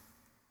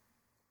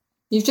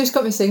 You've just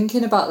got me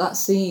thinking about that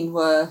scene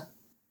where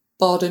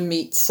Borden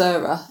meets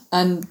Sarah,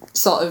 and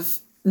sort of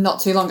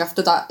not too long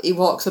after that, he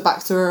walks her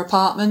back to her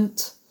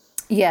apartment.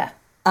 Yeah.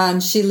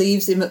 And she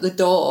leaves him at the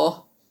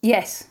door.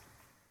 Yes.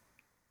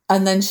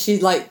 And then she,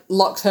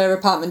 locks her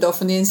apartment door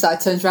from the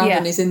inside, turns around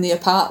and he's in the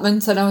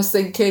apartment. And I was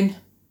thinking,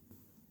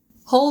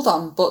 hold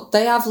on, but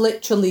they have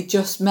literally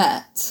just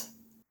met.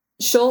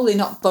 surely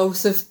not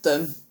both of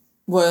them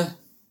were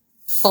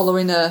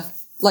following her.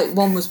 Like,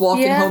 one was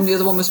walking home, the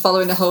other one was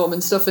following her home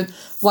and stuff. And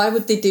why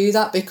would they do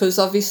that? Because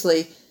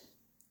obviously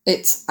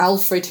it's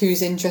Alfred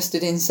who's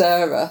interested in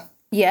Sarah.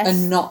 Yes.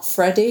 And not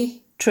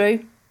Freddie.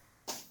 True.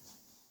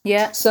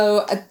 Yeah.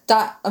 So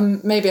that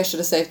maybe I should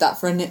have saved that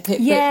for a nitpick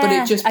bit, but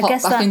it just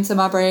popped back into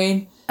my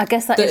brain. I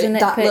guess that is a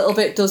nitpick. That little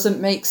bit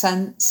doesn't make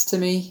sense to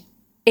me.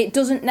 It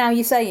doesn't now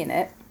you're saying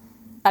it.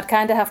 I'd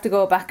kind of have to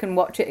go back and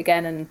watch it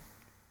again and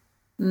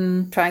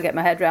try and get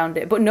my head around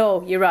it. But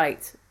no, you're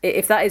right.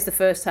 If that is the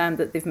first time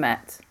that they've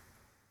met,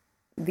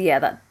 yeah,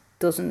 that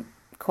doesn't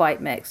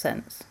quite make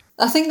sense.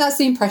 I think that's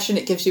the impression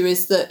it gives you,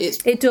 is that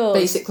it does,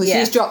 basically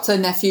she's dropped her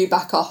nephew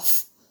back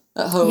off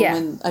at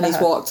home and he's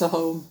walked her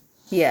home.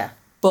 Yeah.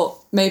 But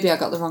maybe I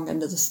got the wrong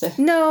end of the stick.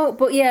 No,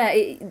 but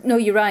yeah, no,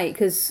 you're right,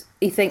 because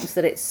he thinks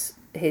that it's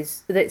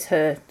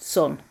her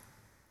son.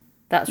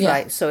 That's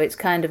right. So it's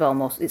kind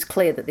of it's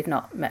clear that they've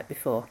not met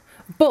before.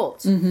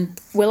 But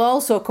we'll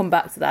also come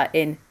back to that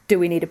in, do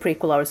we need a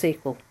prequel or a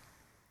sequel?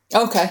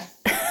 Okay.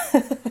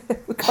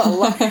 We've got a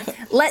lot.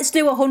 Let's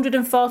do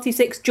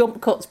 146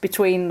 jump cuts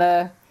between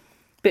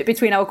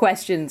our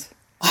questions.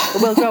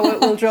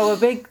 We'll draw a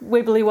big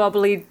wibbly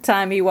wobbly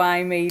timey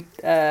wimey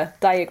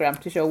diagram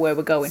to show where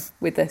we're going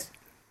with this.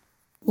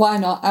 Why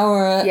not?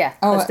 Our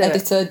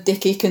editor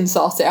Dickie can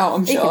sort it out.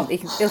 I'm sure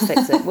he'll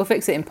fix it. We'll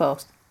fix it in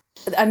post.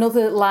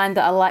 Another line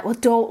that I like,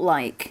 don't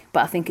like,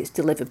 but I think it's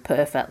delivered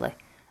perfectly.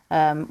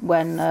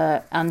 When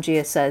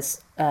Angier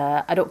says,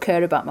 "I don't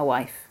care about my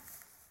wife.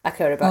 I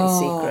care about his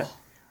secret."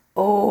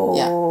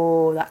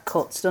 That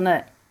cuts, doesn't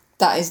it?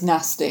 That is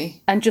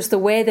nasty. And just the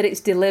way that it's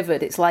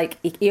delivered, it's like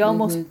he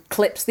almost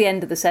clips the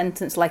end of the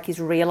sentence, like he's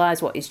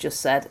realised what he's just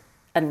said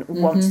and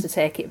wants to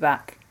take it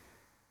back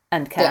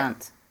and can't.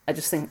 Yeah. I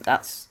just think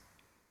that's...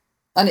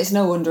 And it's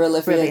no wonder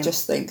Olivia brilliant.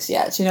 Just thinks, do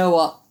you know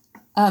what?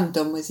 I'm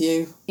done with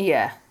you.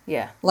 Yeah,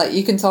 yeah. Like,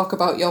 you can talk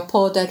about your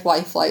poor dead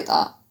wife like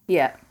that.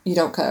 Yeah. You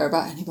don't care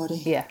about anybody.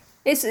 Yeah.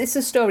 It's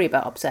a story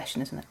about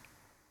obsession, isn't it?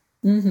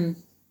 Mm-hmm.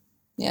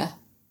 Yeah.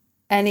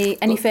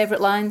 Any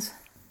favourite lines?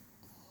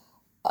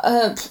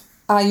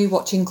 Are you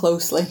watching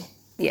closely?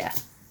 Yeah.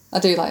 I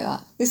do like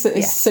that.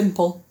 It's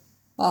simple.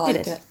 I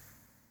like it.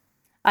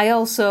 I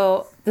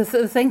also... The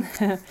thing...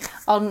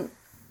 on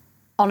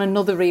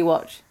another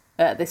rewatch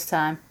this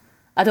time,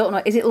 I don't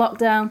know, is it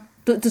lockdown?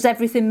 Does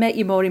everything make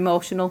you more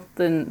emotional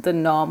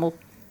than normal?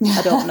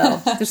 I don't know.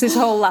 Just this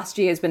whole last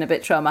year has been a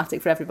bit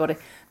traumatic for everybody.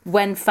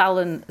 When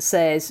Fallon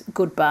says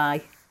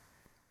goodbye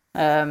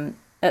at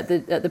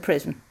the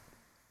prison,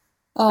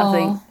 I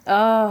think,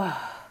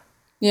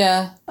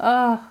 yeah,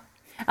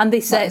 and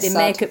they say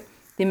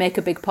they make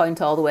a big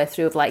point all the way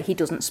through of like he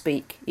doesn't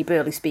speak, he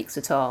barely speaks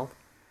at all,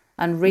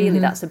 and really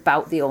that's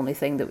about the only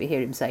thing that we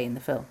hear him say in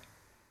the film,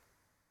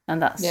 and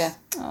that's that's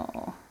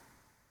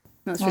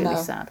really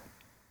sad.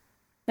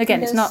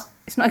 Again, it's not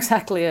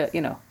exactly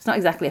it's not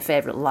exactly a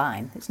favourite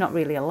line. It's not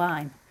really a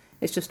line.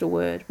 It's just a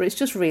word, but it's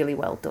just really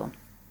well done.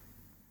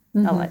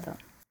 I like that.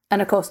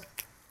 And of course,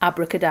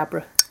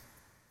 abracadabra.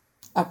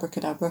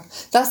 Abracadabra.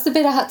 That's the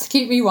bit I had to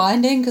keep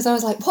rewinding because I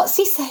was like, what's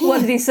he saying?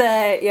 What did he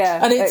say? Yeah.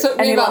 And it took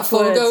me about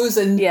 4 goes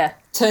and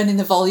turning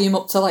the volume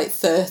up to like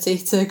 30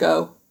 to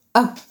go,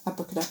 oh,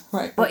 abracadabra.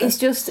 Right. But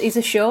he's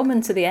a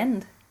showman to the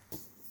end.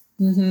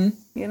 Mm-hmm.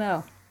 You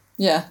know.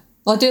 Yeah.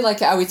 Well, I do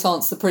like it how he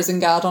taunts the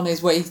prison guard on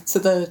his way to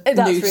the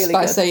noose really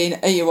by saying,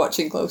 are you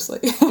watching closely?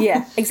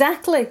 Yeah,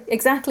 exactly.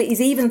 He's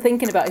even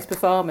thinking about his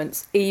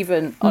performance,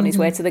 even on his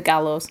way to the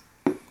gallows.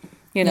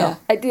 You know,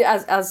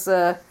 as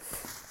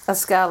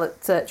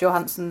Scarlett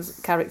Johansson's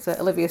character,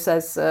 Olivia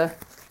says,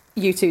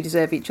 you two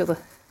deserve each other.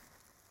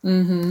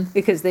 Mm-hmm.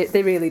 Because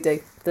they really do.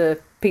 The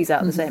peas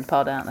out of the same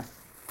pod, aren't they?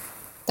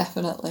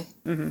 Definitely.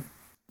 Mm-hmm.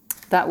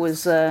 That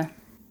was...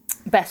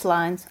 best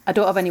lines. I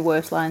don't have any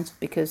worst lines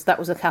because that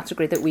was a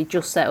category that we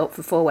just set up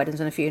for 4 weddings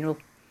and a funeral.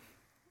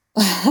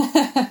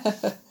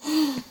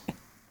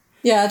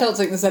 Yeah, I don't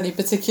think there's any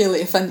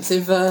particularly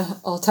offensive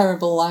or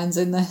terrible lines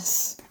in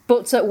this.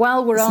 But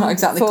while we're it's not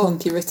exactly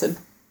clunky written.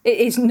 It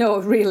is, no,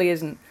 it really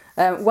isn't.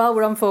 While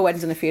we're on 4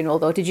 weddings and a funeral,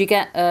 though, did you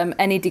get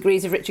any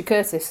degrees of Richard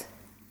Curtis?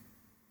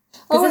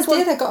 Oh, I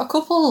did. I got a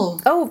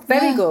couple. Oh,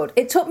 very good.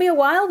 It took me a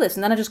while, this,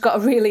 and then I just got a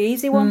really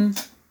easy one.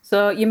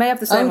 So you may have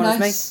the same one as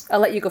me. I'll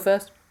let you go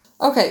first.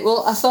 Okay,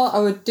 well, I thought I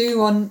would do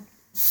one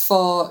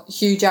for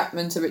Hugh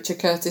Jackman to Richard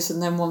Curtis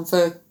and then one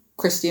for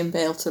Christian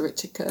Bale to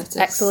Richard Curtis.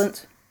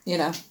 Excellent. You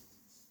know.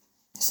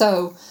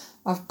 So,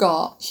 I've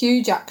got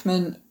Hugh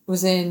Jackman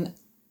was in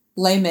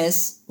Les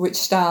Mis, which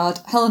starred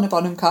Helena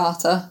Bonham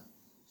Carter,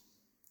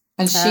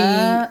 and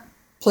she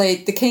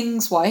played the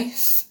King's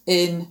wife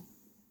in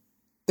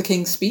The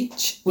King's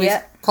Speech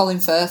with Colin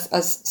Firth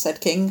as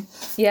said King,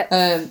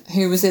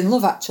 who was in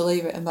Love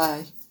Actually, written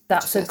by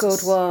That's a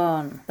good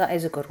one. That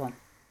is a good one.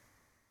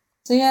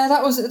 So yeah,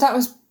 that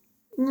was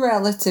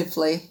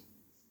relatively...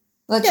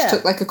 I just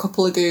took like a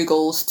couple of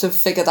Googles to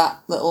figure that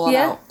little one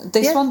out.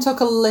 This one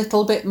took a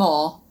little bit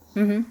more,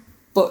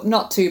 but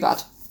not too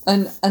bad.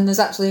 And there's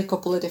actually a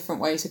couple of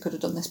different ways I could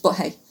have done this. But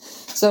hey,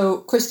 so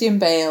Christian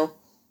Bale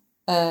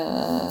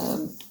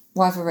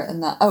Why have I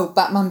written that? Oh,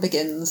 Batman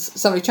Begins.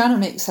 Sorry, trying to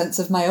make sense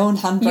of my own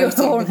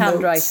handwriting. Your own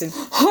handwriting.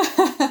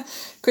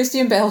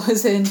 Christian Bale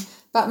was in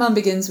Batman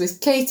Begins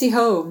with Katie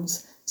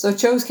Holmes. So I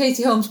chose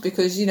Katie Holmes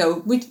because,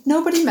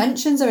 nobody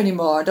mentions her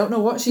anymore. I don't know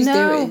what she's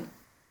doing.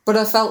 But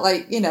I felt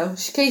like,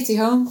 she's Katie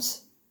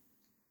Holmes.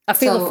 I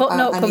feel a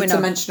footnote coming on. I need to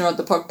mention her on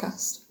the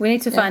podcast. We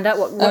need to find out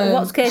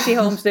what's Katie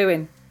Holmes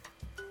doing.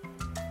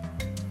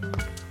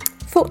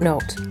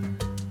 Footnote.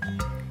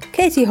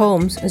 Katie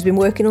Holmes has been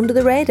working under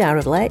the radar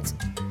of late.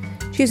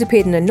 She has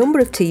appeared in a number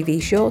of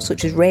TV shows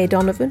such as Ray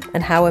Donovan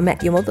and How I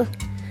Met Your Mother,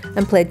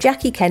 and played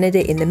Jackie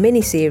Kennedy in the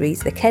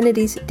miniseries The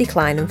Kennedys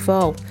Decline and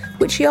Fall,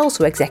 which she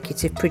also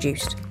executive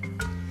produced.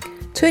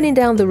 Turning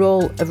down the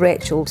role of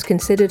Rachel is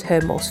considered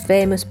her most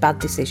famous bad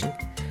decision,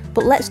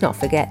 but let's not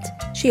forget,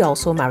 she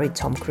also married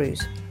Tom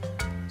Cruise.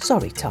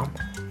 Sorry, Tom.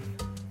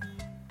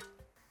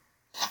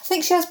 I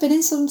think she has been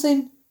in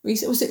something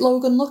recent. Was it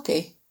Logan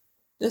Lucky?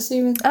 Did I see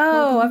her in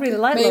I really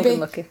like Logan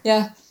Lucky.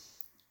 Yeah.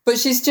 But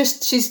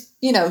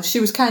she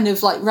was kind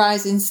of like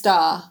rising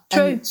star.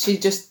 True. And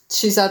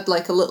she's had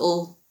like a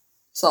little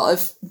sort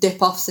of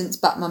dip off since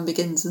Batman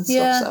Begins and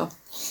stuff.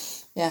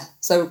 So, yeah.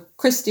 So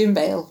Christian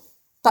Bale,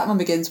 Batman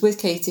Begins with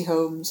Katie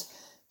Holmes,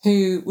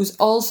 who was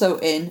also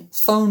in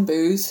Phone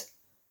Booth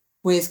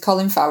with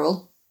Colin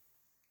Farrell.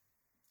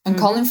 And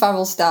Colin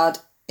Farrell starred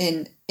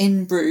in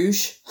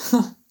Bruges.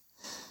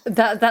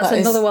 That's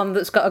another one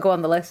that's got to go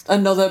on the list.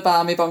 Another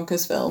balmy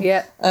bonkers film.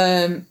 Yeah.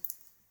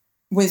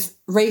 With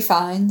Ray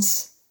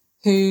Fiennes,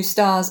 who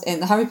stars in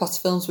the Harry Potter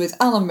films with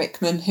Alan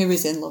Rickman, who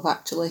is in Love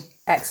Actually.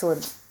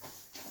 Excellent.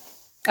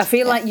 I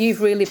feel like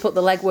you've really put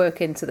the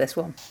legwork into this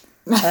one.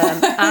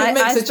 It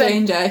makes a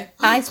change, eh?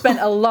 I spent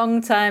a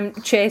long time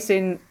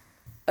chasing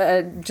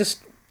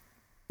just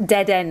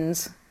dead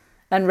ends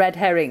and red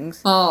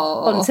herrings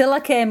until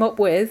I came up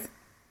with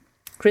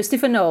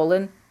Christopher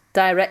Nolan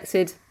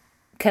directed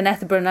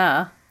Kenneth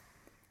Branagh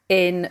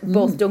in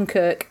both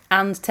Dunkirk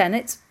and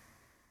Tenet.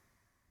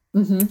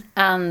 Mm-hmm.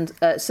 And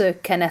Sir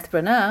Kenneth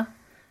Branagh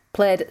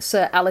played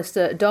Sir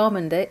Alistair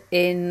Dormandy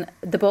in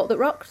The Boat That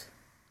Rocked.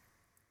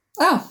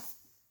 Oh.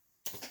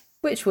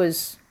 Which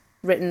was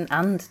written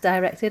and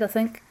directed, I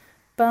think,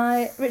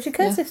 by Richard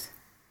Curtis.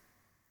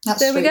 Yeah.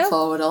 That's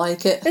straightforward, I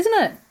like it.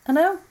 Isn't it? I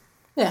know.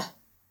 Yeah.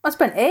 I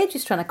spent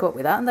ages trying to come up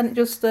with that, and then it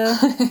just...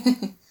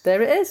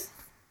 there it is.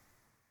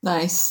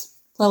 Nice.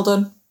 Well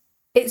done.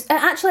 It's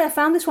actually, I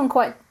found this one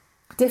quite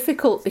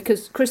difficult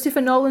because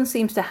Christopher Nolan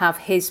seems to have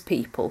his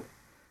people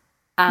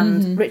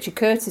and Richard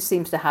Curtis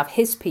seems to have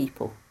his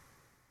people,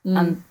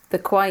 and they're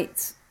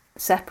quite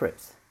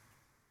separate.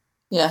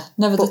 Yeah,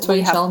 never the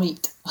twain shall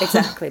meet.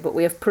 Exactly, but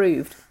we have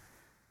proved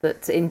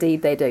that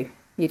indeed they do.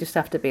 You just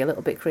have to be a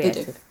little bit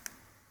creative.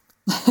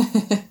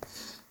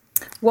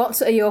 What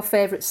are your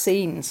favourite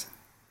scenes?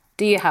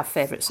 Do you have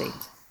favourite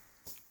scenes?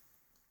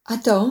 I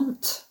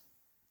don't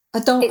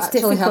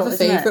actually have a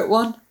favourite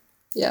one.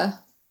 Yeah.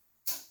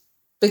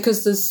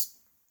 Because there's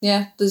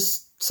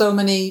so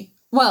many...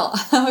 Well,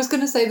 I was going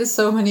to say there's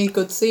so many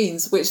good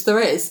scenes, which there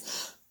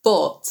is,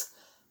 but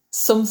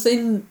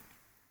something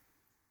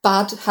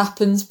bad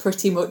happens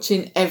pretty much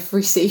in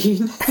every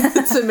scene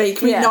to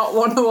make me not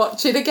want to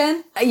watch it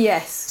again.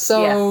 Yes.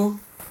 So,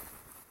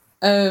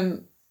 I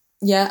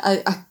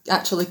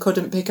actually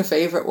couldn't pick a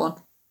favourite one.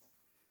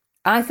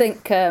 I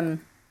think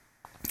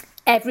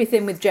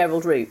everything with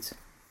Gerald Root,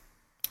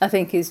 I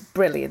think, is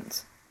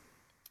brilliant.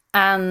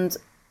 And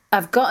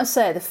I've got to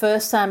say, the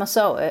first time I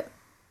saw it,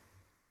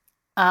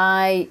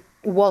 I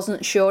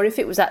wasn't sure if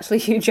it was actually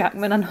Hugh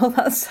Jackman. I know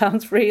that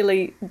sounds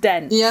really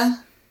dense. Yeah.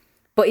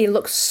 But he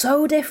looks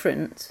so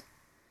different.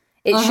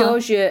 It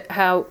shows you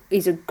how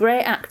he's a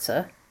great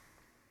actor.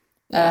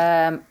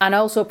 Yeah. And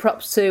also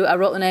props to, I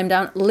wrote the name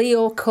down,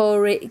 Leo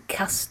Corey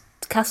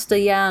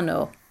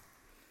Castellano,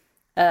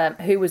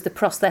 who was the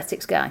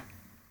prosthetics guy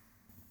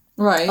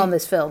on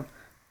this film.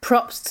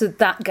 Props to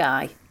that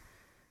guy.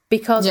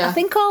 Because I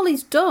think all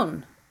he's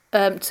done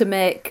to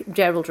make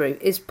Gerald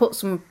Root is put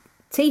some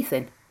teeth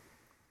in.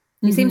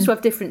 He seems to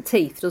have different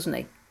teeth, doesn't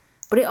he?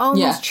 But it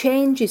almost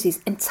changes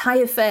his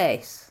entire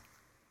face.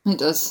 It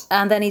does.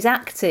 And then he's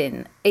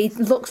acting. He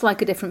looks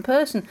like a different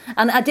person.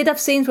 And I did have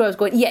scenes where I was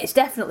going, yeah, it's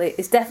definitely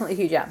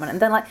Hugh Jackman. And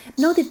then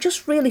no, they've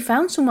just really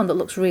found someone that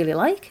looks really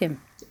like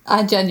him.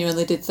 I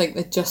genuinely did think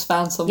they'd just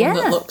found someone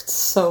that looked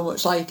so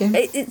much like him.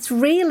 It's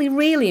really,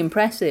 really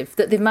impressive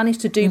that they've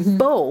managed to do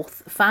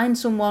both. Find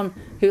someone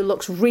who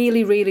looks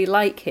really, really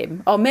like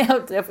him, or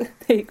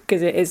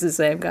because it is the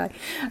same guy.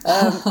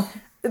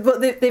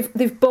 But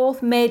they've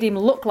both made him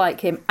look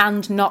like him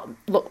and not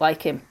look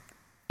like him.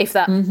 If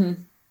that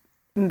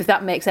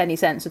makes any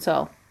sense at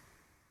all.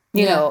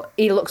 You know,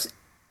 he looks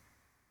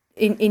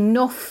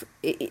enough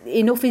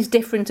is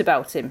different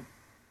about him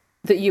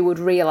that you would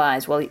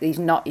realise, well, he's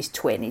not his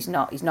twin, he's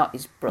not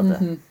his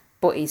brother,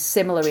 but he's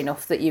similar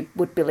enough that you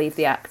would believe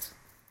the act.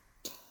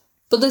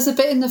 But there's a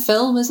bit in the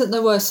film, isn't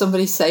there, where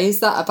somebody says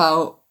that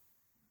about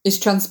his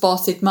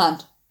transported man?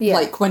 Yeah.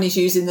 Like when he's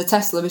using the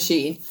Tesla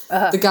machine,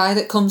 the guy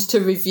that comes to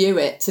review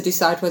it to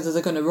decide whether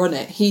they're going to run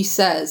it, he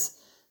says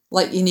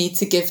like you need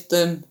to give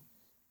them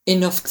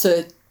enough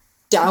to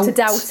doubt it,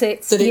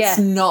 that it's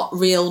not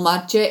real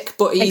magic,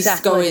 but he's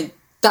going,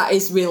 that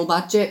is real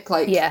magic,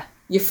 like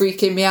you're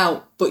freaking me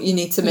out, but you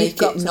need to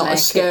make it not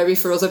as scary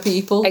for other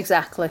people.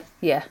 Exactly.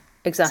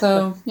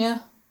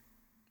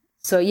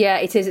 So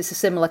it is. It's a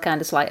similar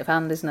kind of sleight of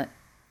hand, isn't it?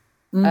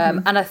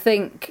 And I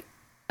think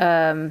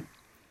Borden's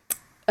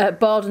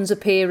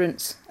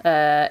appearance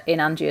in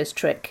Angier's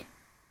trick,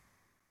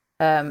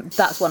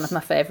 that's one of my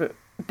favourite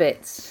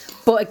bits.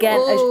 But again,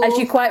 as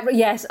you quite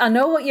I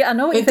know what you're thinking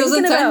about. It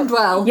doesn't end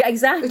well. Yeah,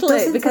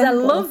 exactly. Because I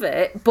love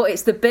it, but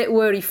it's the bit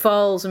where he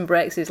falls and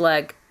breaks his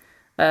leg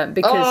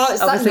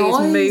because obviously he's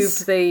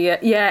moved the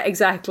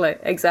exactly.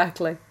 He's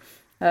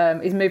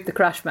moved the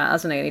crash mat,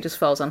 hasn't he? And he just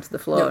falls onto the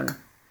floor. And,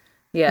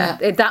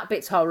 that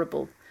bit's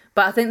horrible.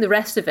 But I think the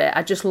rest of it,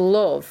 I just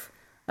love.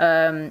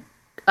 I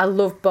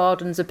love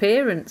Borden's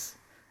appearance,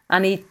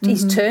 and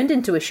he's turned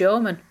into a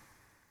showman.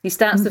 He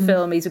starts the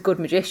film, he's a good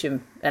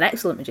magician, an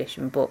excellent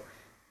magician, but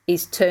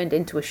he's turned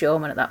into a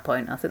showman at that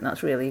point. I think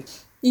that's really...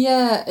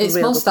 Yeah, it's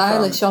more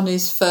stylish on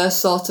his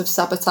first sort of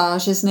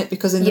sabotage, isn't it?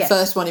 Because in the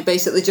first one, he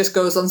basically just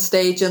goes on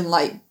stage and,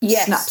 like,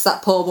 snaps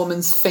that poor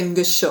woman's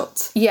fingers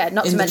shut. Yeah,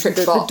 not to mention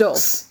the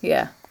dove.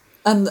 Yeah.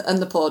 And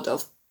the poor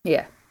dove.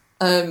 Yeah.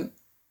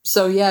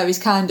 So, yeah,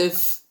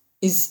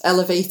 he's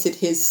elevated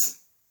his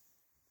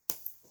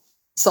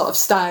sort of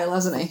style,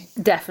 hasn't he?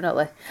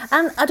 Definitely.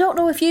 And I don't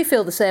know if you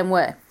feel the same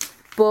way,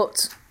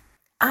 but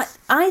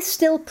I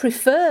still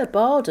prefer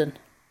Borden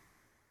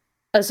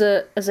as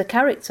a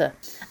character,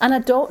 and I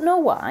don't know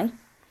why,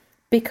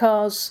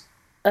 because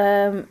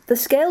the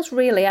scales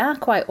really are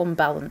quite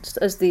unbalanced,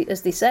 as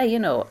they say. You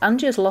know,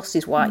 Angier's lost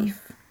his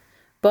wife,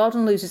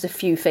 Borden loses a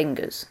few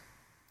fingers.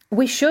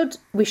 We should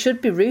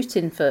be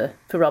rooting for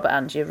Robert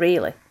Angier,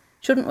 really,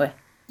 shouldn't we?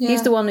 Yeah.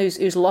 He's the one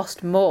who's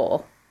lost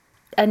more,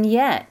 and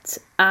yet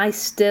I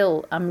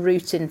still am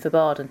rooting for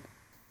Borden,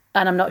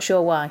 and I'm not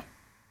sure why.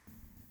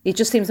 He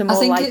just seems a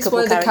more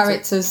likeable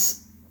character.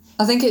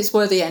 I think it's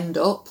where they end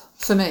up,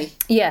 for me.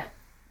 Yeah.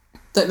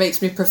 That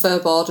makes me prefer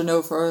Borden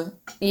over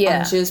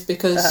Angier's,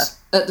 because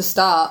at the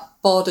start,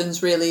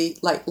 Borden's really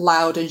like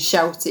loud and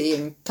shouty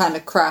and kind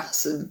of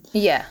crass and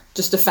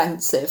just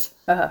offensive.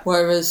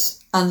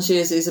 Whereas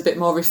Angier's is a bit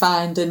more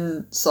refined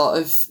and sort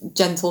of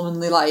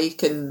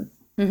gentlemanly-like, and,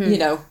 you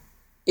know,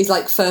 he's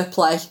like fair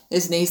play,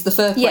 isn't he? He's the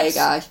fair play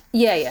guy.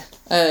 Yeah.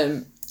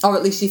 Or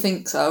at least you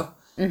think so.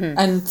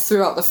 And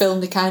throughout the film,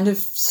 they kind of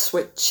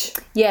switch.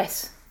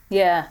 Yes,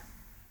 yeah.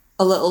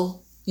 A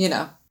little, you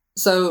know.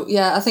 So,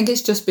 yeah, I think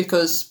it's just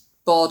because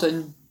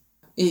Borden,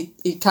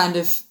 he kind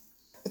of,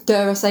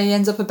 dare I say, he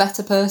ends up a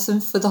better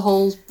person for the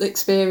whole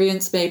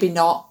experience. Maybe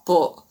not,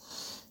 but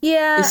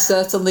he's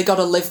certainly got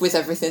to live with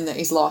everything that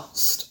he's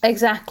lost.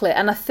 Exactly,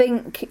 and I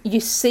think you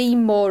see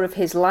more of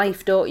his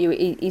life, don't you?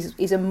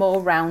 He's a more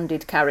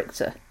rounded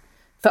character.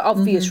 For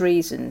obvious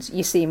reasons,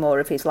 you see more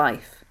of his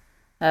life,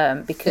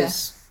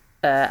 because...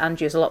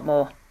 Angier's a lot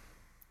more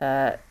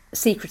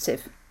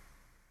secretive,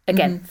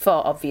 again,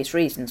 for obvious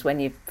reasons,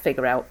 when you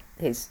figure out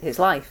his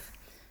life.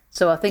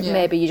 So I think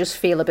maybe you just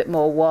feel a bit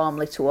more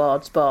warmly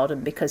towards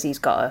Borden because he's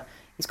got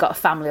a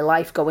family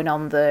life going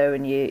on there,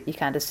 and you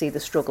kind of see the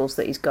struggles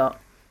that he's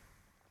got.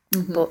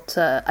 But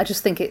I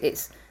just think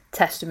it's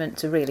testament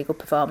to really good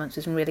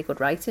performances and really good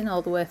writing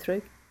all the way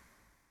through.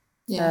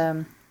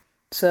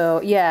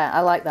 So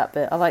I like that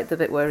bit. I like the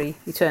bit where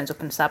he turns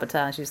up and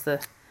sabotages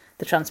the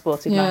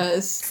transported man. It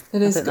is I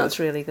think good. That's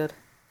really good.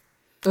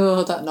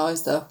 Oh, that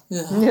noise though.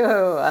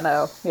 No, I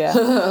know.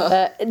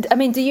 Yeah. I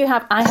mean,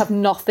 I have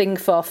nothing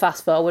for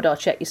fast forward or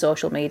check your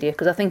social media,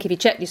 because I think if you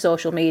check your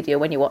social media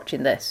when you're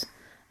watching this,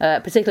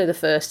 particularly the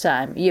first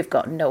time, you've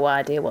got no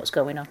idea what's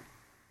going on.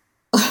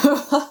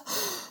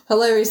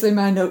 Hilariously,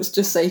 my notes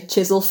just say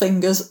chisel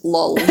fingers,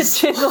 lols.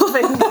 Chisel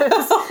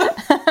fingers.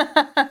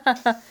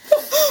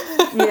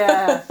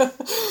 Yeah.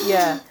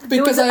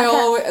 Because I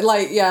always,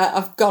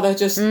 I've got to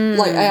just,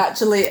 I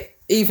actually,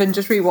 even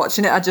just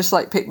rewatching it, I just,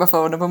 picked my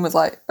phone up and was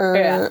like,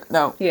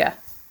 no. Yeah.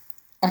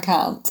 I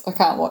can't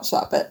watch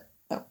that bit.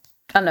 No.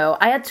 I know.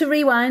 I had to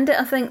rewind it,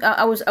 I think.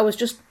 I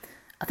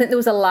think there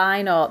was a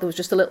line, or there was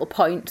just a little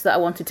point that I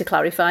wanted to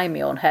clarify in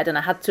my own head, and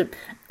I had to,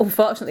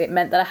 unfortunately, it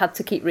meant that I had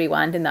to keep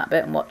rewinding that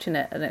bit and watching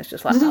it, and it was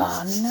just like,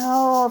 oh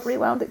no, I've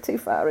rewound it too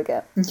far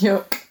again.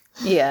 Yuck.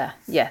 Yeah,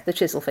 the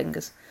chisel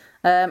fingers.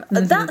 Other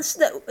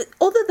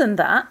than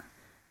that,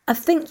 I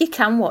think you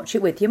can watch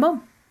it with your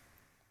mum.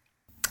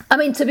 I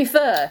mean, to be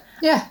fair,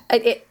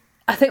 I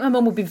think my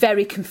mum would be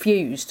very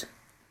confused.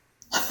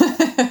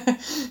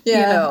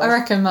 I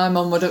reckon my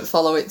mum wouldn't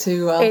follow it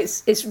too well.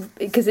 It's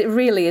because it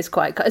really is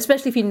quite,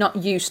 especially if you're not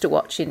used to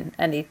watching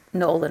any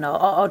Nolan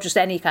or just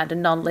any kind of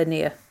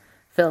non-linear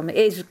film. It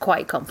is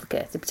quite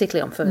complicated,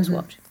 particularly on first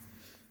watch.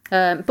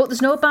 But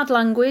there's no bad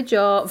language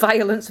or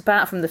violence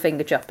apart from the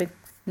finger chopping.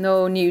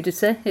 No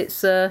nudity.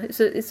 It's a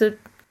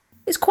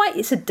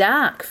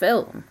dark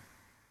film,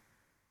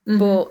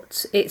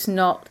 but it's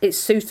not. It's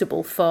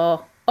suitable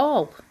for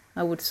all,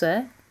 I would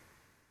say.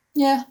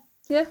 Yeah.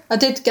 I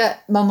did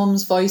get my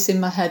mum's voice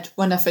in my head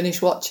when I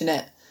finished watching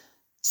it,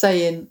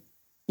 saying,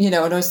 and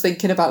I was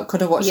thinking about,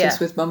 could I watch this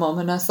with my mum?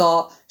 And I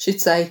thought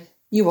she'd say,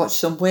 you watch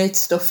some weird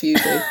stuff, you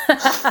do.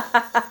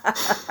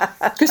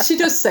 Because she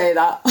does say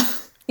that.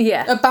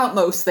 Yeah. About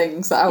most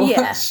things that I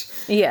watch.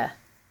 Yeah.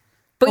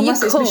 But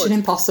unless it's Mission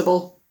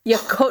Impossible. You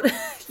could.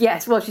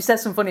 Yes, well, she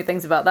says some funny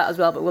things about that as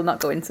well, but we'll not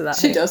go into that.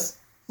 She does.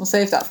 We'll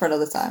save that for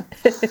another time.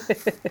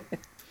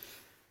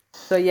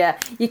 So, yeah,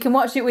 you can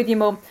watch it with your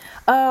mum.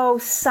 Oh,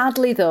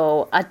 sadly,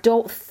 though, I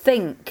don't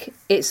think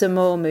it's a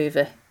Moore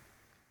movie.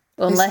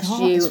 Unless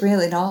It's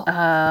really not.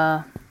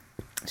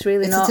 It's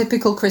really not. It's a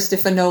typical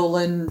Christopher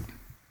Nolan,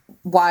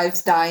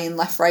 wives dying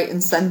left, right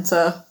and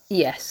centre.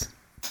 Yes.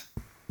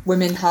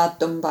 Women hard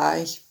done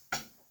by.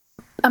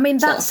 I mean,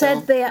 that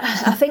said,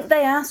 I think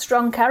they are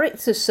strong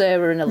characters,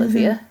 Sarah and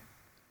Olivia. Mm-hmm.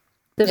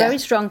 They're very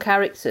strong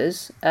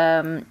characters.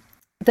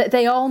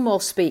 They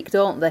almost speak,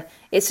 don't they?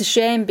 It's a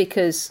shame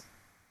because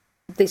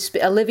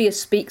Olivia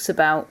speaks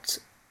about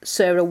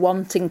Sarah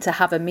wanting to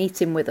have a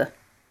meeting with her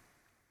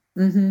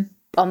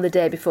on the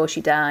day before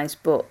she dies,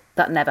 but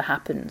that never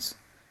happens.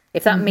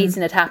 If that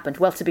meeting had happened,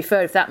 well, to be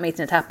fair, if that meeting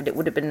had happened, it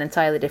would have been an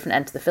entirely different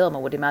end to the film, I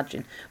would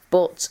imagine.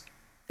 But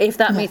if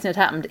that meeting had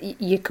happened,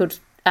 you could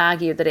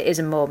argue that it is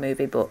a Moore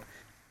movie, but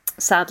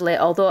sadly,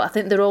 although I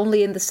think they're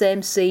only in the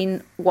same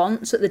scene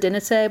once at the dinner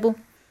table.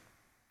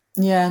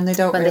 Yeah, and they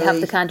don't when they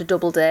have the kind of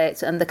double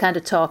date and they're kind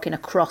of talking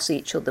across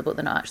each other, but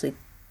they're not actually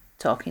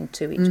talking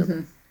to each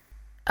other.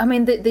 I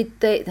mean,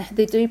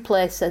 they do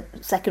play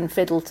second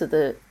fiddle to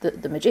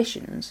the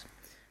magicians,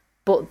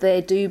 but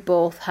they do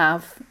both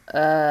have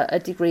a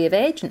degree of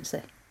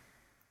agency,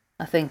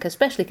 I think,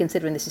 especially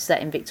considering this is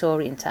set in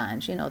Victorian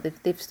times.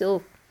 They've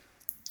still...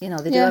 they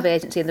do have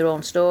agency in their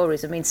own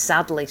stories. I mean,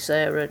 sadly,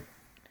 Sarah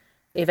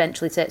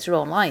eventually takes her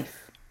own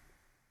life.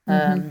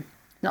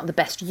 Not the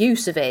best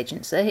use of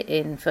agency,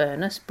 in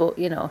fairness, but,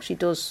 she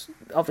does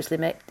obviously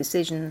make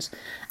decisions.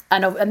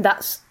 And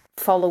that's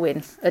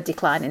following a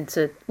decline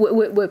into...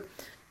 We're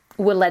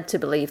led to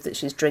believe that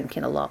she's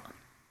drinking a lot.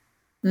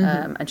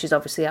 And she's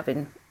obviously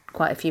having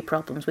quite a few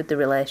problems with the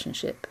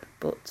relationship.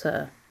 But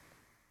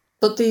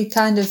they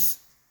kind of...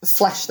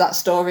 flesh that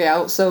story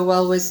out so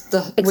well with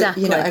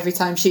exactly. Every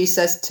time she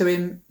says to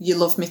him, you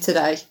love me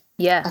today,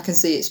 I can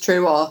see it's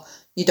true, or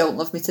you don't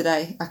love me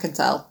today, I can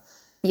tell.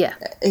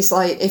 It's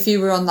like if you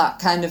were on that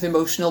kind of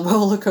emotional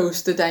roller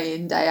coaster day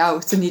in, day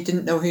out, and you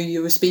didn't know who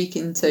you were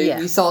speaking to,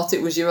 you thought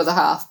it was your other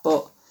half,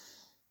 but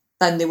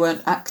then they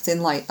weren't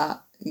acting like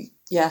that.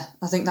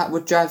 I think that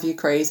would drive you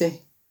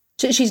crazy.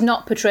 She's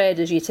not portrayed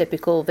as your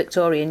typical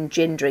Victorian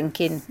gin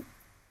drinking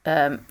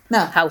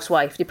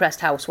housewife,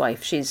 depressed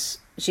housewife. She's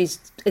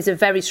a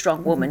very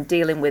strong woman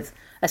dealing with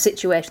a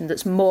situation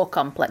that's more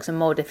complex and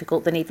more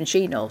difficult than even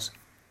she knows.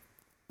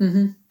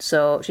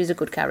 So she's a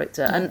good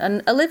character.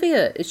 And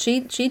Olivia,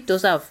 she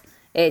does have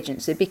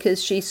agency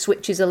because she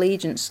switches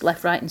allegiance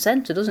left, right and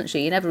centre, doesn't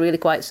she? You're never really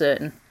quite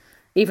certain,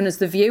 even as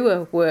the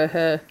viewer, where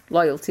her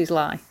loyalties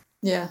lie.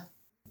 Yeah.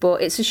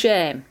 But it's a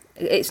shame.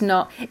 It's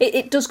not...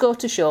 It does go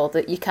to show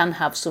that you can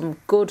have some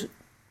good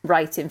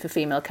writing for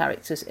female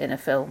characters in a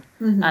film,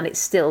 and it's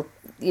still...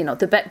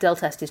 the Bechdel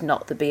test is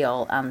not the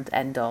be-all and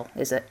end-all,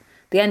 is it?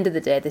 At the end of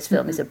the day, this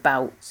film is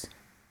about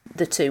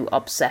the two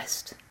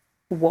obsessed,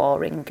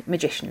 warring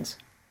magicians.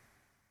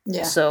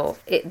 Yeah. So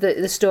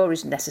the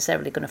story's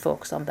necessarily going to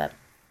focus on them.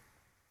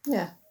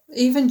 Yeah.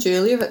 Even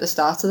Julia at the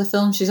start of the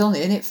film, she's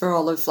only in it for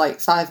all of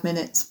 5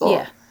 minutes,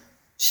 but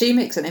she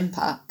makes an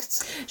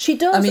impact. She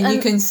does. I mean,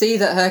 you can see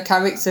that her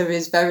character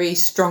is very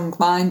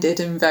strong-minded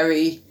and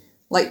very...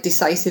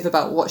 decisive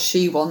about what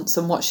she wants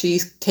and what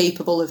she's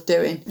capable of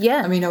doing.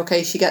 Yeah. I mean,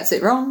 okay, she gets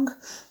it wrong,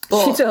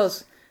 but... She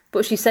does,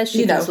 but she says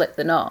she can slip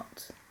the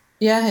knot.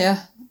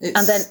 Yeah.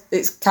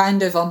 It's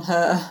kind of on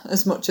her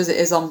as much as it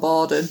is on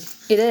Borden.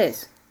 It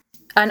is.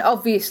 And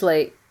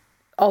obviously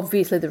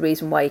the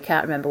reason why you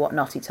can't remember what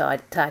knot he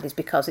tied is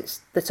because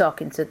they're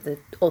talking to the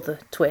other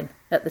twin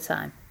at the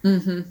time.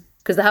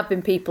 Because there have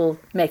been people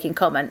making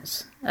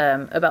comments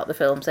about the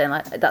film saying,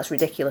 that's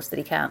ridiculous that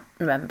he can't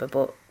remember,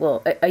 but,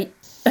 well,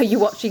 are you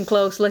watching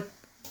closely?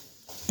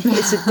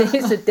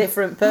 It's a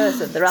different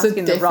person. They're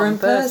asking the wrong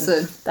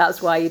person.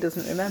 That's why he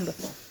doesn't remember.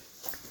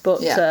 But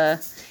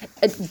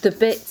the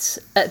bits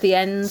at the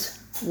end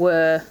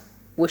were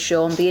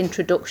shown, the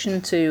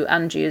introduction to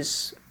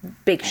Angier's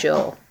big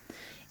show.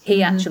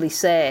 He actually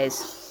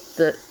says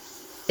that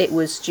it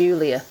was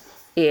Julia.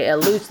 He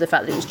alludes to the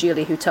fact that it was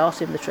Julia who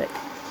taught him the trick.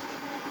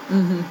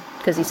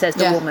 Because he says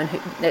the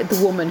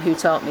woman who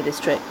taught me this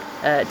trick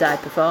died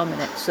performing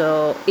it.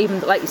 So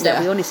even like you said,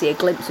 we only see a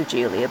glimpse of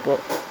Julia,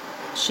 but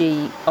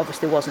she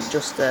obviously wasn't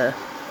just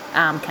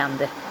arm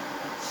candy,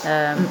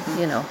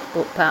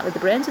 but partly the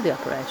brains of the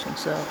operation.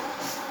 So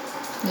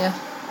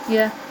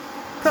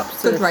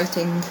props to good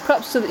writing.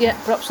 Props to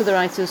the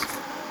writers.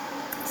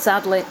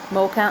 Sadly,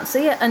 Mo can't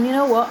see it, and you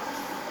know what?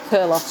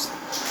 Her loss.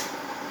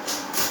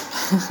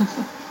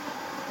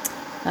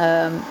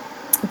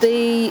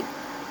 The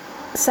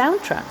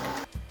soundtrack.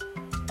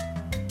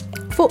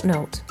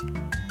 Footnote.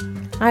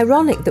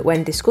 Ironic that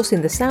when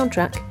discussing the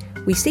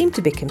soundtrack, we seem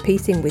to be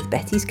competing with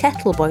Betty's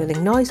kettle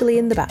boiling noisily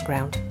in the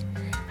background.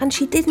 And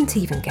she didn't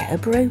even get a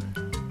brew.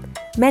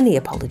 Many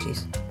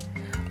apologies.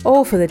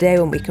 All for the day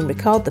when we can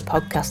record the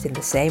podcast in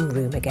the same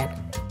room again.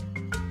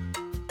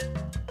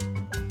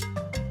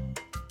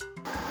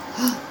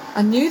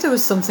 I knew there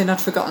was something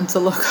I'd forgotten to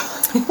look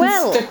up.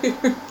 Well,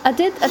 I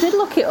did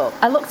look it up.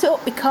 I looked it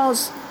up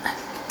because,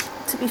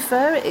 to be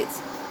fair,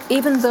 it's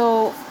even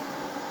though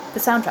the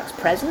soundtrack's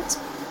present,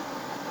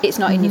 it's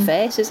not in your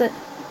face, is it?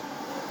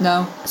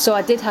 No. So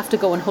I did have to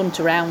go and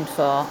hunt around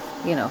for,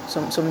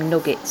 some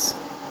nuggets.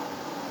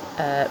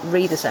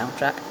 Read the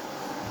soundtrack.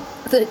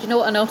 Do you know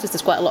what I noticed?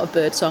 There's quite a lot of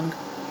birdsong,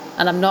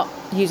 and I'm not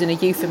using a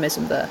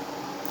euphemism there.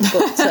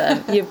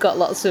 But you've got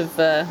lots of...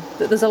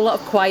 there's a lot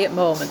of quiet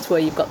moments where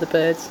you've got the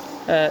birds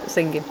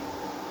singing.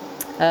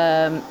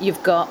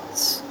 You've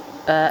got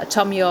a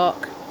Tom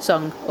York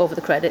song over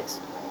the credits,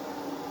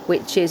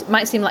 which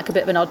might seem like a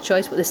bit of an odd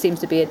choice, but this seems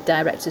to be a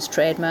director's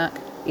trademark.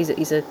 He's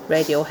a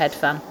Radiohead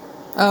fan.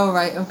 Oh,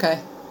 right, okay.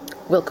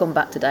 We'll come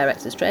back to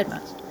director's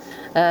trademarks.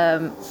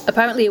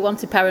 Apparently he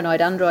wanted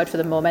Paranoid Android for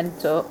the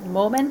Memento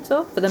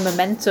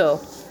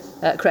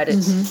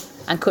credits,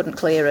 and couldn't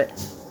clear it.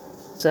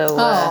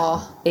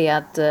 So he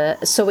had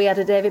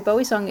a David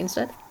Bowie song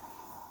instead.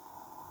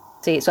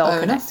 See, it's all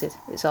connected.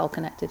 Enough. It's all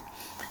connected.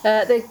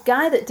 The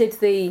guy that did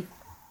the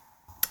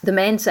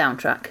main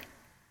soundtrack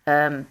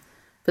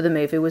for the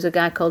movie was a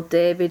guy called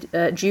David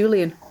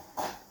Julian,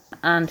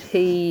 and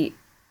he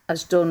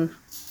has done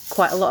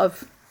quite a lot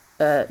of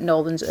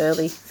Nolan's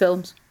early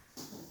films.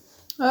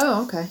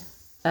 Oh, okay.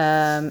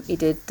 He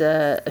did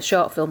a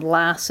short film,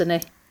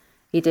 Larceny.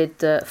 He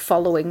did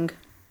Following.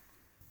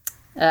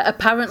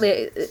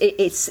 Apparently,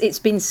 it's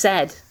been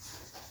said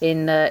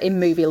in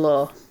movie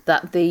lore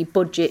that the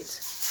budget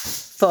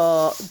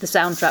for the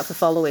soundtrack for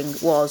Following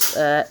was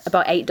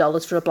about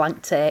 $8 for a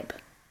blank tape.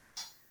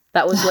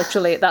 That was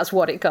literally that's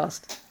what it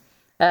cost.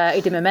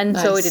 He did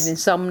Memento. Nice. He did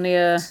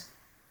Insomnia.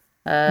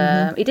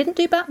 He didn't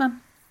do Batman.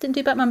 Didn't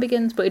do Batman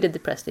Begins, but he did The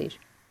Prestige.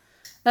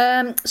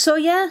 So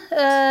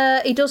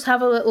yeah, he does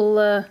have a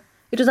little.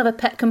 He does have a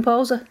pet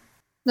composer.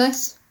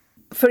 Nice.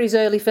 For his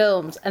early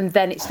films, and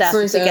then it starts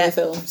for his to early get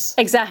films.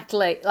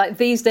 Exactly. Like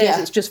these days,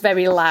 it's just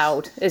very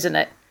loud, isn't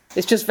it?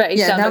 It's just very.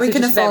 Yeah, now we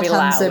can afford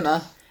Hans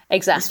Zimmer.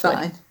 Exactly. It's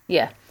fine.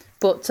 Yeah,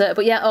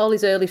 but yeah, all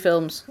his early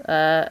films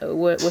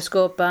were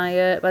scored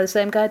by the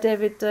same guy,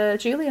 David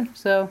Julian.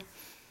 So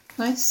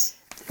nice.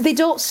 They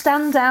don't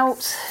stand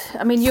out.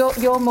 I mean,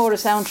 you're more a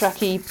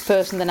soundtracky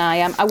person than I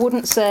am. I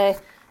wouldn't say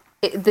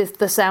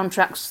the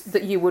soundtracks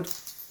that you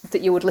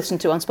would listen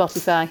to on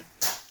Spotify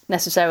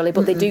necessarily,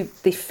 but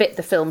they fit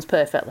the films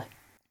perfectly.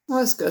 Well,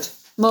 that's good.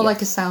 More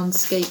like a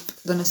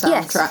soundscape than a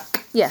soundtrack.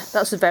 Yes. Yeah,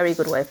 that's a very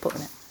good way of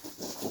putting it.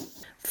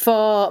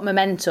 For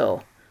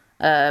Memento,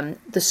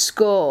 the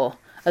score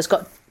has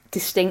got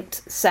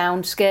distinct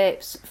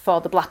soundscapes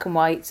for the black and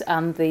white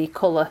and the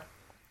colour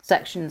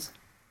sections.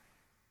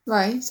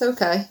 Right,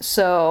 okay.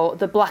 So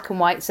the black and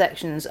white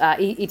sections,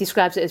 he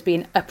describes it as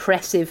being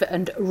oppressive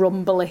and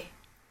rumbly,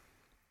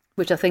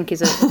 which I think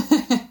is a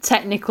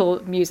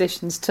technical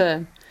musician's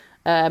term.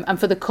 And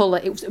for the colour,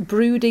 it was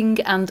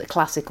brooding and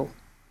classical.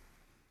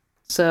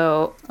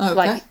 So,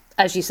 like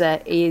as you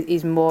say,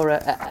 he's more,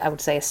 I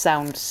would say, a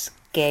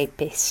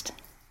soundscapist.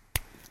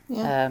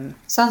 Yeah.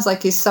 Sounds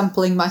like he's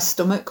sampling my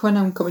stomach when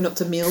I'm coming up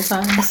to meal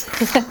times.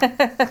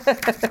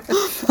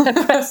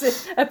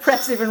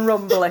 oppressive and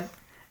rumbly.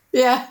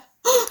 Yeah.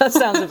 That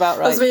sounds about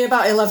right. That's me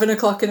about 11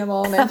 o'clock in the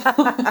morning.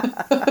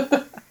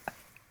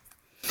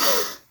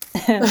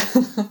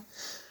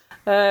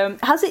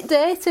 Has it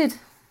dated,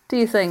 do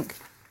you think?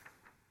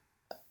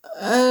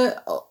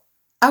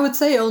 I would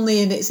say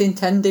only in its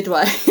intended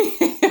way.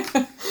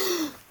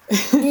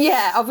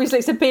 Yeah, obviously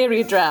it's a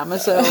period drama,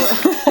 so...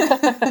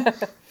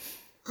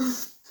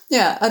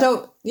 Yeah, I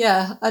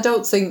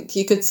don't think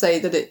you could say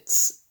that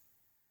it's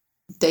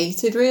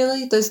dated,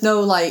 really. There's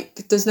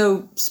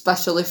no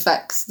special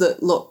effects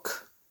that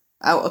look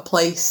out of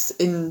place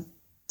in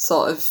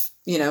sort of,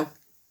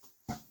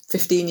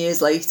 15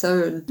 years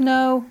later. And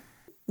no.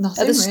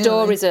 Nothing, the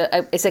story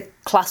really. is a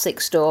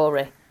classic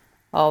story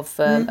of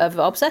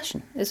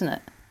obsession, isn't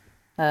it?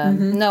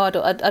 No, I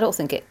don't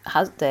think it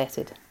has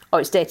dated. Or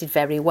it's dated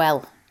very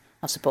well,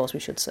 I suppose we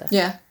should say.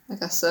 Yeah, I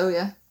guess so,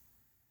 yeah.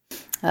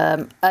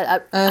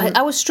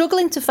 I was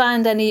struggling to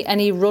find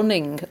any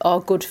running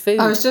or good food.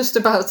 I was just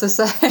about to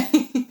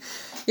say,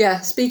 yeah.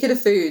 Speaking of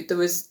food, there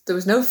was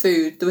no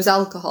food. There was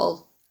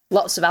alcohol.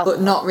 Lots of alcohol,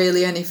 but not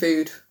really any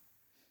food.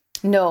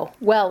 No.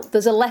 Well,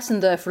 there's a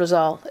lesson there for us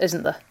all,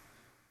 isn't there?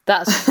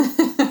 That's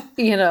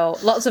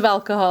lots of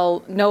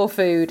alcohol, no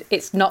food.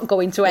 It's not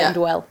going to end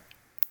well.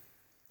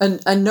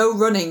 And no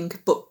running,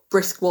 but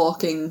brisk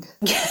walking.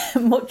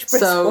 Much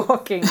brisk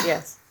walking.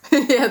 Yes.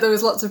 Yeah, there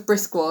was lots of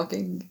brisk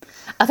walking.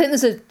 I think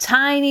there's a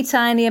tiny,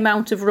 tiny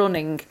amount of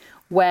running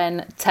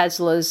when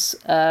Tesla's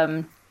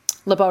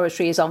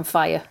laboratory is on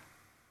fire.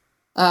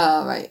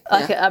 Ah, right.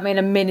 I mean,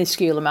 a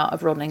minuscule amount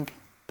of running,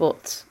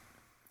 but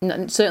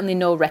certainly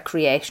no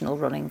recreational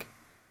running.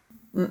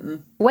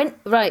 Mm-mm.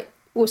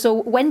 So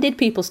when did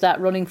people start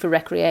running for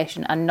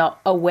recreation and not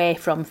away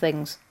from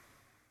things?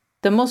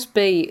 There must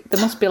be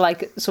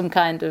like some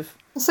kind of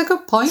That's a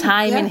good point.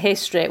 time in yeah.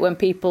 history when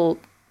people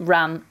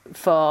ran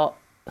for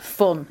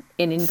fun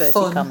in inverted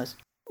Fun. commas.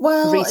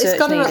 Well, it's Research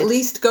got to at needed.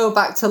 least go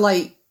back to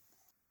like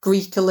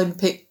Greek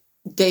Olympic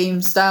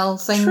game style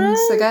things,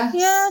 I guess.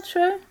 Yeah,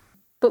 true.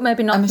 But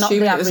maybe not. I'm not the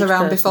assuming it was average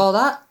around person. before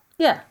that.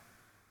 Yeah,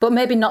 but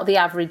maybe not the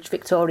average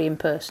Victorian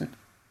person.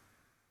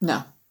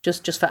 No.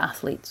 Just for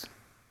athletes.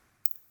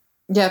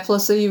 Yeah,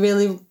 plus are you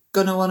really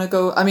going to want to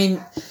go... I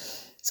mean,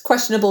 it's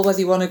questionable whether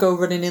you want to go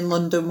running in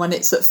London when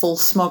it's at full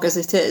smog as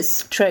it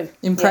is. True.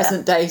 In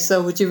present day,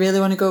 so would you really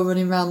want to go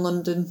running around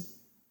London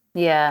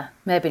Yeah,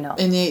 maybe not.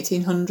 in the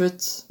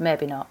 1800s?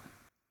 Maybe not.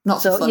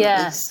 Not for fun,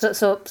 at least.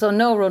 So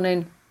no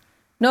running,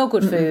 no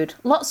good food,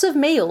 lots of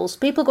meals.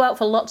 People go out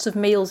for lots of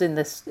meals in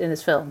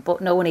this film, but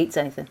no one eats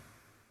anything.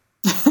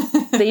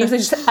 They usually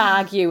just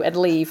argue and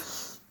leave.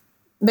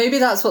 Maybe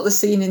that's what the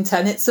scene in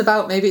Tenet's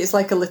about. Maybe it's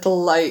like a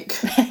little, like,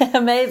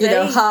 Maybe.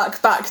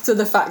 hark back to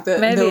the fact that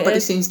Maybe it nobody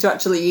is. seems to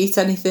actually eat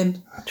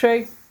anything.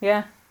 True.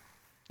 Yeah.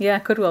 Yeah,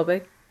 could well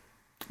be.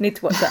 Need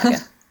to watch that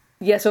again.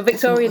 Yeah, so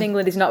Victorian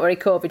England is not very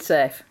COVID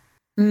safe.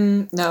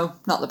 No,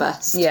 not the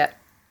best. Yeah.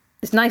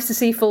 It's nice to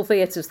see full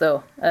theatres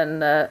though, and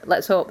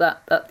let's hope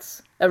that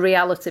that's a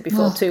reality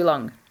before too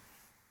long.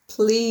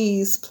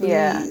 Please.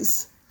 Yeah.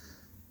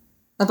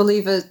 I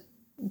believe a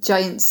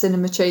giant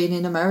cinema chain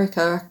in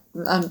America,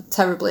 and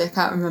terribly, I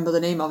can't remember the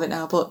name of it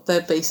now, but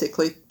they're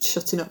basically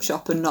shutting up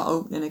shop and not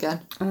opening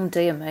again. Oh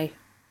dear me.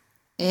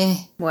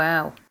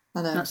 Wow.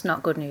 I know. That's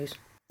not good news.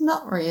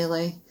 Not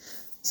really.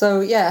 So,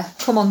 yeah,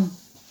 come on,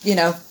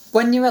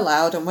 when you're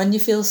allowed and when you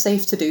feel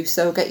safe to do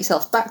so, get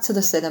yourself back to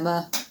the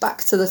cinema, back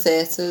to the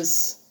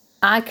theatres,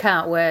 I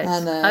can't wait.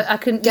 and I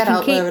can get you can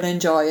out keep, there and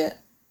enjoy it.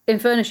 in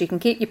fairness, you can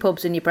keep your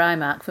pubs in your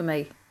Primark for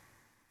me.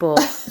 But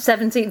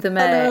 17th of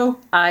May, know.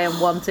 I am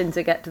wanting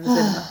to get to the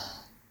cinema.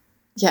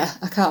 Yeah,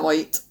 I can't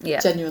wait. Yeah.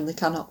 Genuinely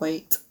cannot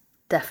wait.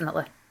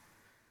 Definitely.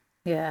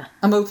 Yeah.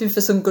 I'm hoping for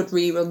some good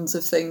reruns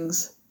of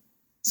things.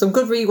 Some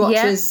good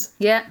rewatches.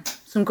 Yeah.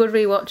 Some good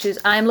rewatches.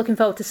 I am looking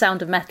forward to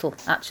Sound of Metal,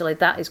 actually.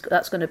 That's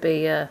going to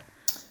be...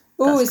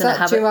 Oh, is gonna that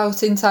have due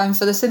out in time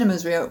for the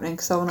cinemas reopening?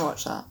 Because I want to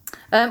watch that.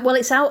 well,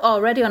 it's out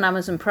already on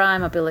Amazon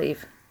Prime, I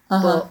believe.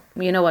 But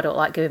I don't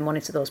like giving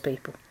money to those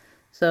people.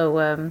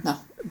 So, No.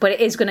 But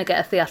it is going to get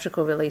a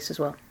theatrical release as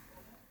well.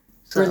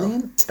 So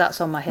Brilliant. That's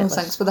on my hit Well, list.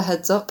 thanks for the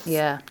heads up.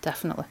 Yeah,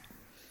 definitely.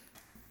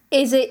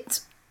 Is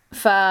it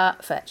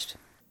far-fetched?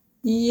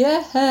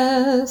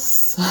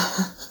 Yes.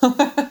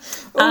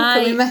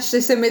 Can we mesh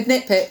this in with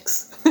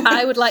nitpicks?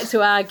 I would like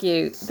to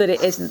argue that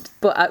it isn't,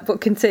 but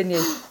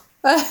continue.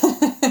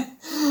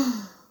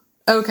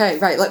 Okay,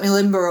 right, let me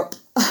limber up.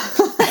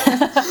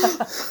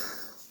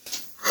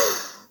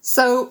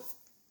 So,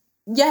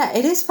 yeah,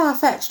 it is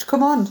far-fetched,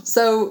 come on.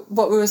 So,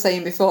 what we were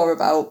saying before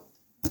about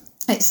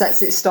it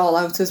sets its stall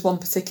out as one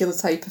particular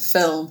type of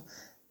film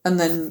and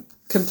then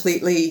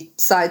completely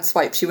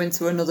sideswipes you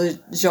into another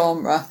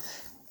genre.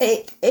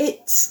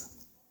 It's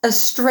a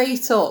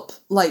straight-up,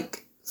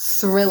 like,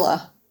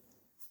 thriller.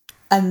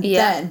 And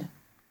then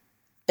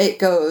it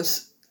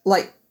goes,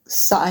 like,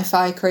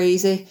 sci-fi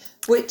crazy,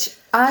 which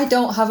I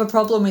don't have a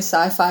problem with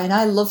sci-fi, and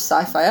I love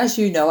sci-fi. As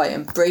you know, I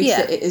embrace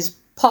it. It is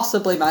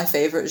possibly my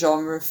favourite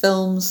genre of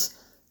films,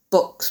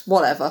 books,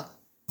 whatever.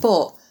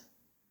 But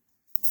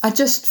I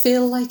just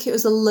feel like it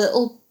was a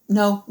lot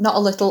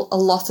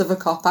of a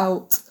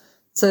cop-out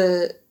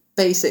to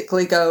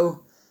basically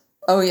go,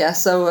 oh yeah,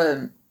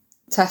 so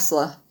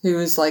Tesla, who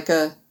was like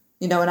an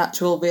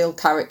actual real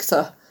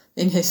character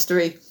in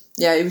history,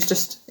 yeah,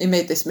 he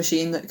made this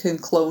machine that can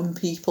clone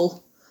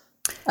people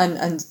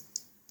and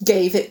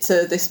gave it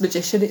to this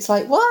magician. It's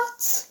like,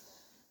 what?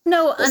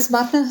 No, That's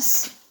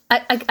madness.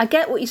 I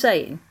get what you're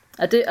saying.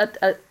 I do.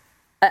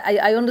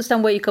 I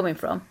understand where you're coming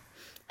from.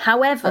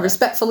 However, I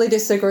respectfully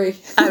disagree.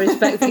 I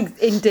respect,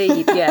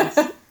 indeed, yes,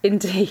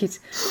 indeed.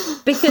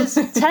 Because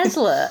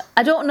Tesla,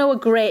 I don't know a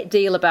great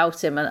deal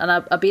about him, and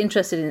I'd be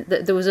interested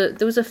in. There was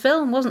a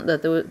film, wasn't there?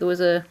 There was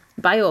a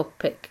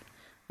biopic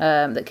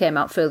that came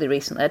out fairly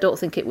recently. I don't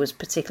think it was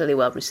particularly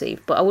well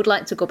received, but I would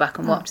like to go back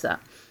and watch that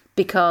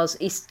because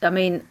he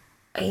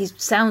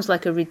sounds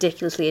like a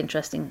ridiculously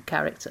interesting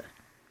character,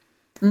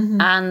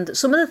 and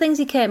some of the things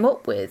he came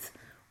up with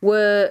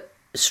were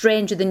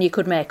stranger than you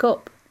could make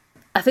up.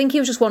 I think he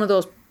was just one of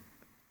those,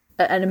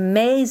 an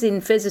amazing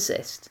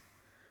physicist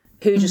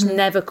who just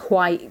never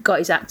quite got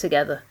his act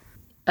together.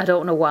 I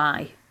don't know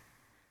why.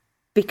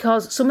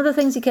 Because some of the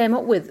things he came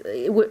up with,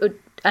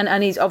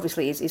 and he's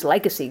obviously his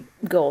legacy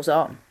goes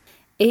on.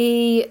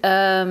 He,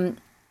 when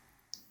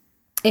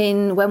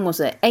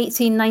was it?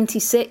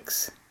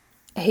 1896,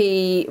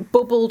 he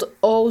bubbled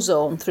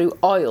ozone through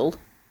oil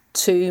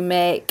to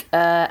make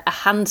a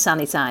hand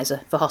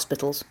sanitizer for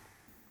hospitals.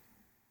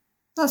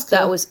 That's cool.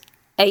 That was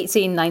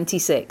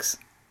 1896.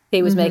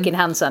 He was making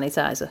hand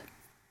sanitizer.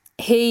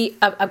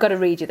 I've got to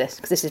read you this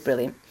because this is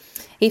brilliant.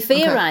 He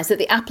theorised that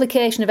the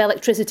application of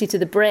electricity to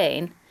the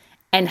brain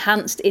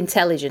enhanced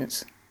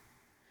intelligence.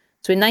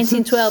 So in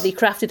 1912, he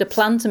crafted a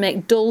plan to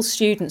make dull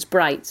students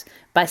bright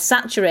by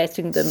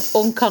saturating them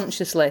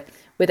unconsciously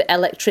with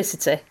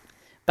electricity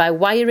by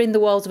wiring the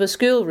walls of a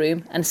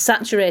schoolroom and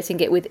saturating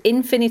it with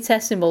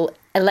infinitesimal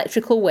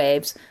electrical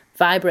waves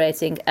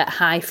vibrating at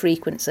high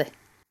frequency.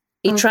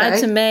 He tried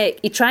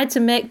to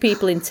make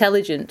people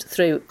intelligent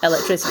through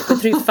electricity,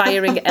 through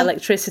firing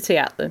electricity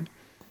at them.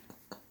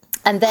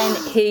 And then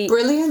he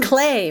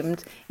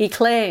claimed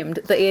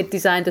that he had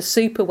designed a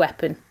super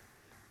weapon,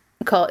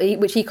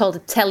 which he called a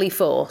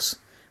teleforce,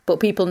 but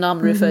people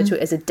normally refer to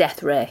it as a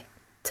death ray.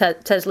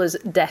 Tesla's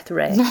death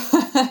ray.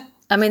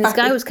 I mean, this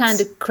guy was kind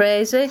of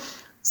crazy.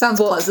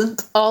 Sounds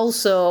pleasant.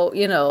 Also,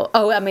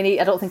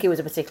 I don't think he was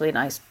a particularly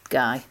nice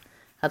guy.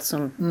 Had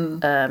some,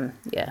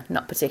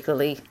 not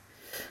particularly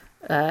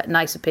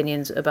nice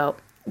opinions about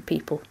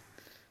people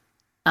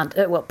and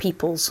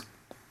peoples.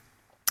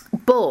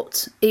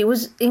 But it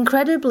was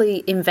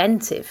incredibly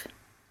inventive.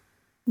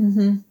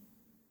 Mm-hmm.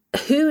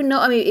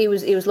 He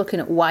was looking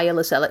at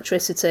wireless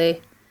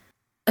electricity.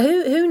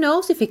 Who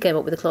knows if he came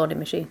up with a cloning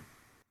machine?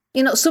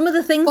 Some of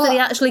the things that he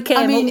actually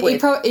came up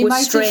with were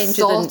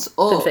stranger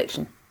than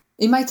fiction.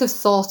 He might have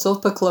thought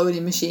up a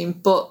cloning machine,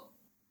 but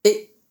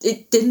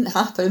it didn't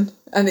happen,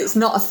 and it's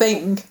not a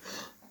thing.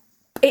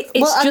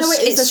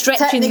 It's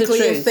stretching the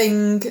truth. A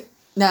thing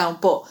now,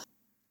 but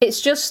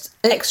it's just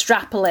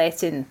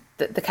extrapolating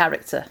the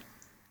character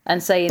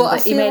and saying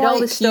that he made all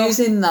this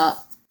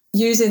stuff.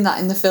 Using that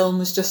in the film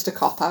was just a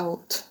cop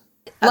out.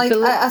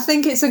 I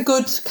think it's a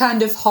good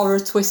kind of horror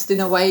twist in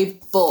a way,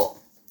 but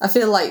I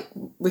feel like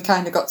we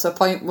kind of got to a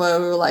point where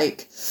we were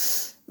like,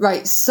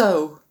 right,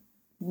 so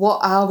what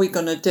are we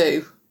going to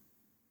do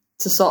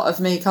to sort of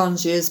make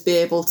Angiers be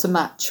able to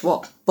match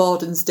what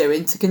Borden's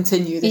doing to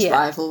continue this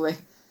rivalry?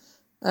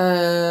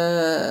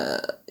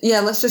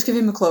 Let's just give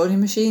him a cloning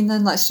machine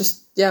then.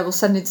 We'll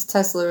send it to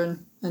Tesla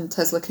and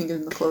Tesla can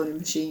give him a cloning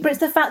machine. But it's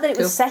the fact that it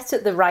was set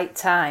at the right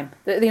time.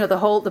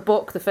 The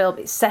book, the film,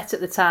 it's set at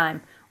the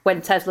time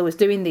when Tesla was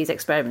doing these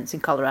experiments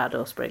in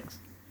Colorado Springs.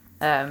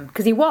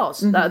 Because he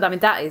was. Mm-hmm.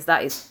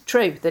 That is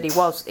true, that he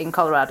was in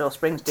Colorado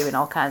Springs doing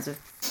all kinds of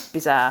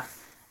bizarre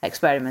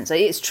experiments.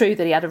 It's true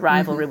that he had a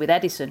rivalry with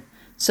Edison.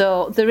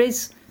 So there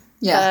is,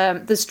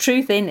 there's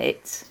truth in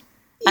it.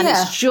 And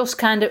it's just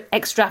kind of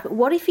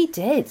what if he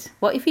did?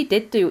 What if he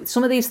did do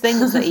some of these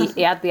things that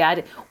he had the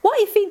idea? What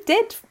if he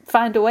did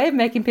find a way of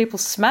making people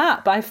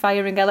smart by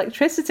firing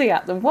electricity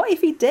at them? What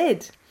if he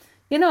did?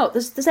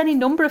 There's any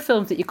number of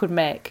films that you could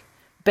make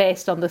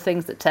based on the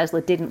things that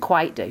Tesla didn't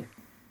quite do.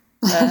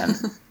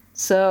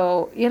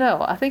 So,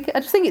 I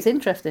just think it's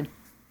interesting.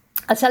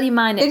 I'll tell you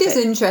mine. It is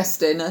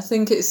interesting. I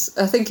think it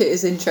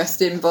is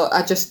interesting, but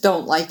I just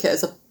don't like it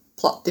as a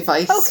plot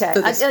device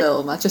for this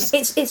film.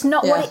 It's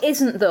not what it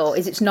isn't though.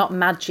 Is it's not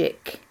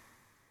magic.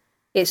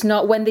 It's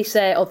not when they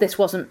say,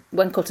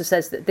 when Cutter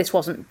says that this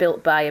wasn't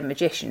built by a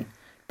magician,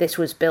 this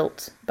was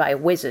built by a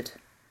wizard.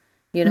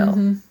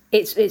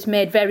 It's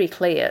made very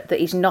clear that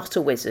he's not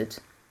a wizard.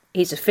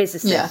 He's a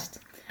physicist,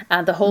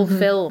 and the whole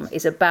film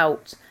is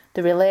about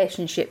the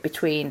relationship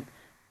between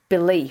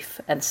belief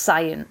and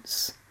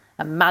science,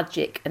 and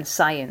magic and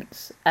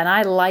science. And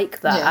I like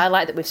that. Yeah. I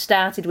like that we've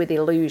started with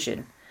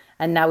illusion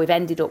and now we've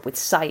ended up with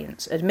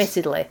science.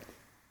 Admittedly,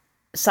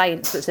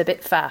 science that's a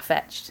bit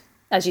far-fetched.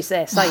 As you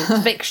say,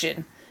 science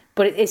fiction,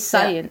 but it is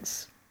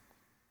science.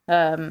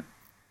 And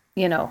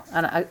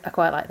I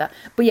quite like that.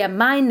 But yeah,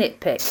 my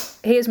nitpick.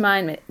 Here's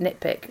my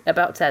nitpick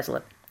about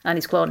Tesla and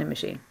his cloning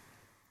machine.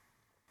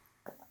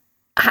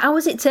 How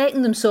has it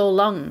taken them so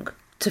long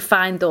to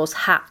find those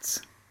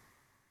hats?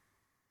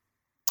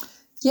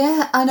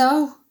 Yeah, I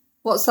know.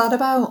 What's that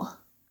about?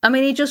 I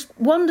mean, he just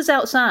wanders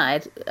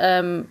outside,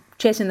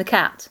 chasing the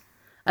cat,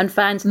 and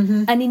finds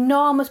an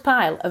enormous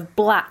pile of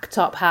black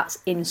top hats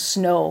in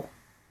snow.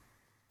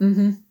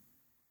 Mm-hmm.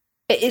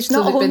 It's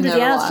not 100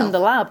 yards from the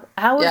lab.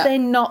 How have they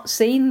not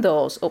seen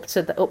those up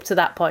to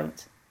that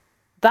point?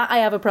 That I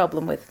have a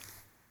problem with.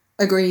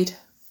 Agreed.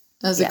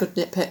 That's a good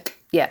nitpick.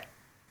 Yeah.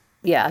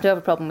 Yeah, I do have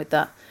a problem with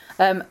that.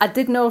 I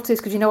did notice,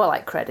 because I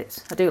like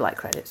credits. I do like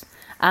credits.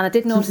 And I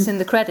did notice in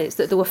the credits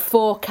that there were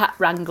 4 cat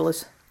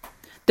wranglers.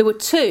 There were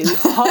 2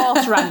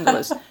 horse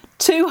wranglers.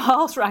 2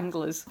 horse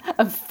wranglers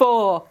and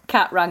 4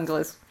 cat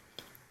wranglers.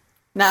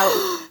 Now,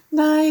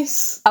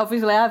 nice.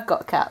 Obviously, I've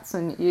got cats,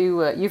 and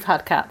you've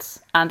had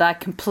cats, and I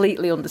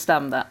completely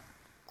understand that.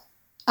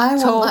 I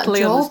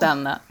totally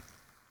understand that.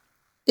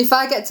 If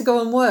I get to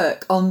go and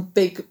work on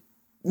big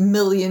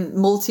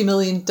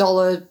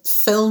multi-million-dollar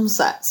film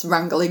sets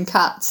wrangling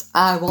cats,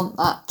 I want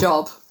that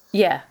job.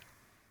 Yeah,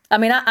 I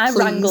mean, I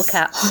wrangle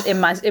cats in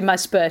my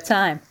spare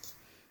time.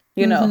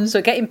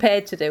 So getting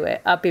paid to do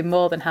it, I'd be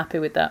more than happy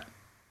with that.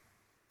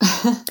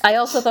 I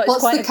also thought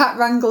what's the cat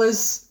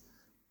wrangler's?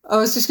 I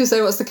was just going to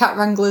say, what's the cat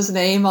wrangler's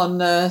name on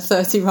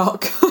 30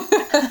 Rock?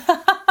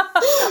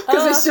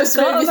 Because it's just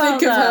made me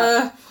think of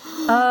her.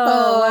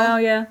 Oh, wow,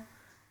 yeah.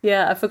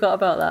 Yeah, I forgot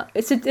about that.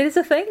 It is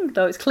a thing,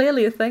 though. It's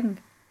clearly a thing.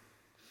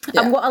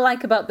 Yeah. And what I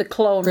like about the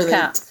cloned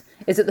cat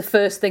is that the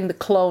first thing the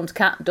cloned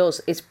cat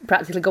does is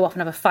practically go off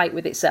and have a fight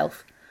with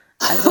itself.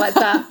 And it's like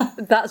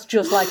that. That's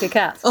just like a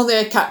cat. Only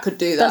a cat could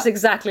do that. That's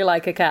exactly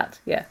like a cat,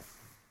 yeah.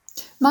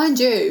 Mind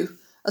you,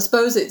 I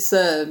suppose it's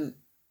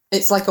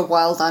it's like a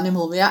wild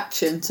animal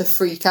reaction to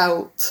freak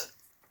out,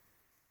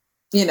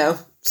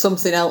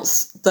 something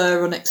else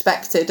there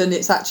unexpected. And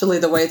it's actually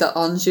the way that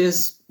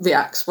Angiers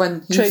reacts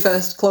when he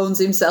first clones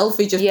himself.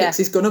 He just picks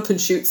his gun up and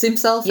shoots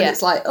himself. And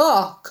it's like,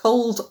 oh,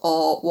 cold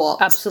or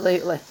what?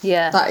 Absolutely,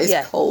 yeah. That is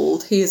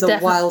cold. He is a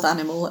wild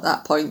animal at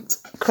that point.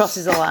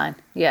 Crosses the line.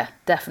 Yeah,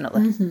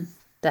 definitely.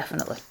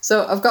 Definitely.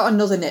 So I've got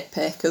another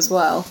nitpick as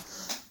well.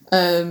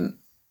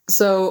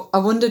 So I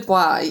wondered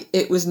why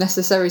it was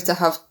necessary to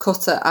have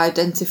Cutter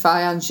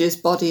identify Angier's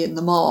body in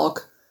the morgue.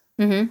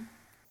 Mm-hmm.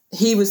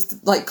 He was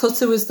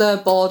Cutter was there,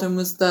 Borden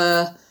was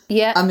there.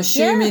 Yeah. I'm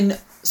assuming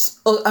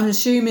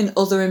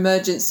other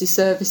emergency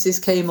services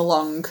came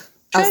along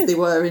as they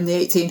were in the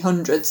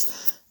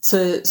 1800s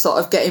to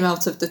sort of get him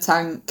out of the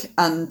tank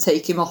and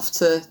take him off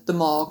to the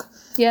morgue.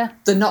 Yeah.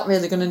 They're not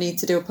really going to need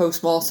to do a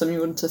post-mortem. You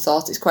wouldn't have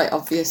thought. It's quite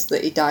obvious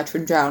that he died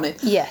from drowning.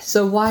 Yes.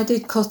 So why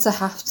did Cutter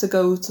have to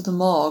go to the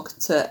morgue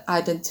to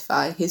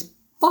identify his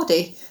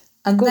body?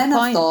 And Good then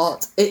point. I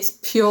thought it's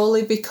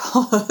purely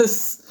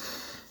because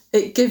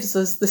it gives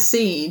us the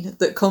scene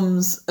that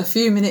comes a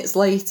few minutes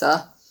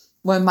later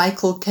where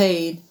Michael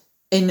Caine,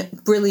 in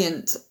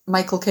brilliant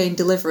Michael Caine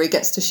delivery,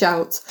 gets to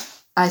shout,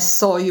 "I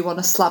saw you on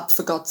a slab,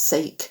 for God's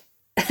sake."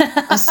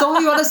 I saw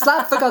you on a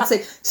slab, for God's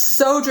sake.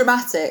 So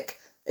dramatic.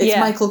 It's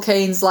Michael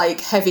Caine's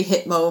heavy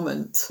hit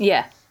moment.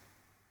 Yeah.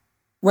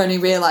 When he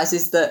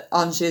realises that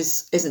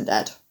Angiers isn't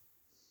dead.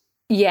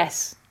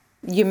 Yes.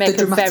 You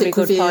make a very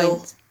good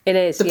point. It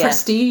is, the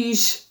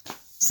prestige.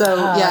 So,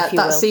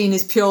 that scene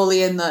is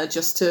purely in there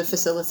just to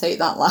facilitate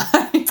that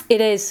line.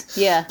 It is,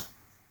 yeah.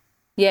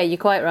 Yeah, you're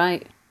quite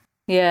right.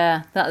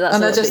 Yeah, that's.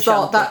 And I just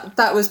thought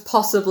that was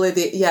possibly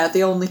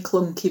the only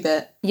clunky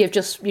bit. You've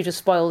just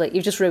spoiled it.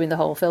 You've just ruined the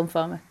whole film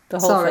for me.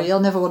 Sorry, you'll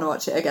never want to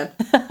watch it again.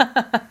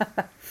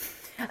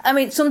 I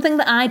mean, something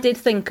that I did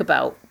think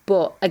about,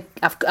 but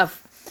I've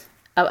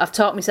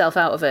talked myself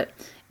out of it,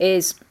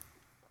 is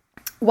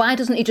why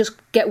doesn't he just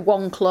get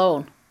one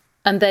clone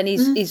and then he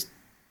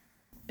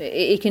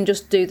can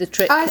just do the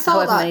trick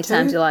however many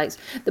times he likes.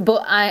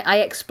 But I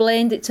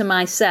explained it to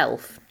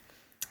myself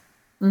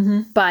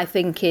by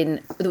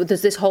thinking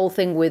there's this whole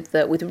thing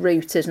with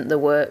Root, isn't there,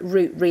 where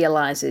Root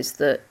realises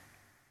that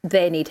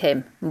they need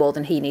him more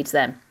than he needs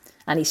them,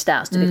 and he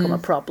starts to become a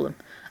problem.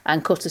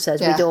 And Cutter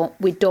says,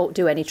 we don't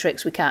do any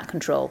tricks we can't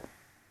control.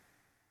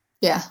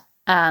 Yeah.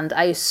 And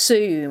I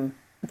assume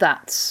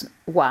that's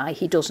why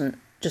he doesn't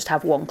just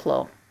have one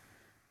clone,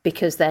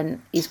 because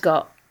then he's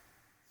got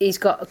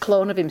a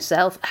clone of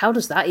himself. How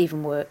does that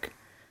even work?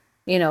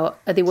 Are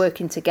they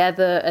working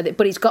together?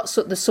 But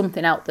there's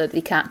something out there that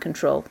he can't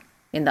control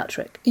in that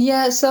trick.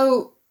 Yeah,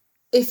 so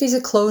if he's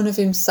a clone of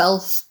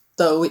himself,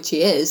 though, which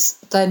he is,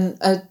 then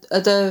are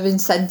their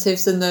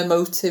incentives and their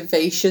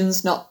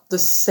motivations not the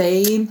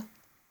same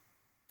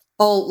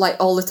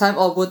all the time?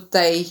 Or would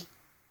they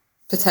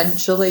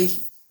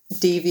potentially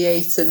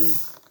deviate and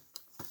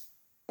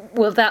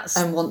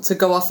want to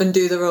go off and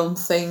do their own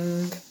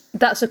thing?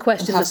 That's a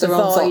question that's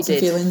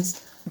avoided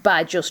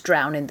by just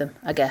drowning them,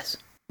 I guess.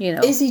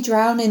 Is he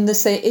drowning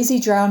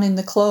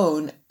the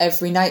clone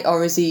every night,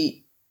 or is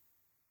he?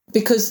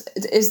 Because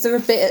is there a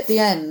bit at the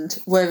end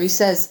where he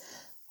says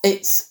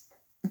does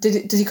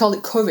he call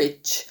it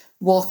courage,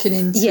 walking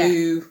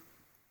into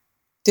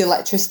the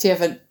electricity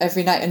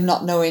every night and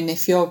not knowing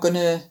if you're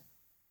gonna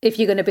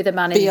be the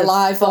man in the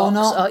alive box, or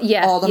not,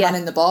 or the man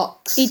in the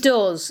box? He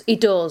does.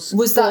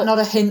 Was that not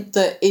a hint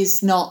that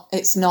it's not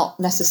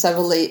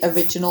necessarily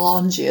original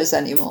Angiers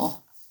anymore?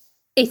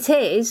 It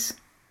is,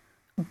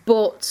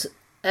 but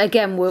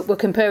again, we're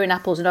comparing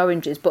apples and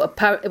oranges. But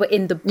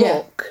in the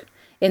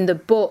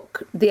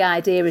book, the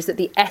idea is that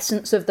the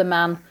essence of the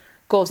man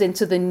goes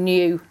into the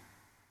new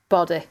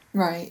body,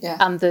 right? Yeah,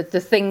 and the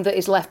thing that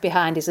is left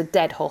behind is a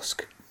dead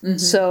husk. Mm-hmm.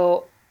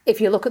 So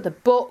if you look at the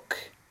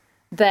book,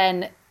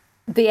 then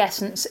the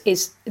essence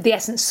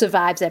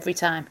survives every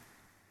time.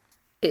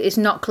 It's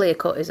not clear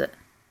cut, is it?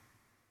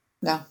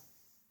 No.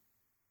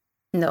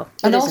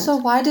 And also,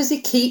 why does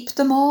he keep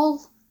them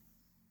all?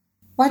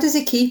 Why does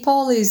he keep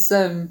all these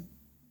little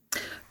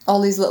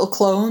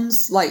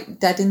clones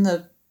dead in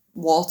the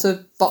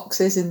water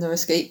boxes, in their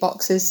escape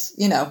boxes?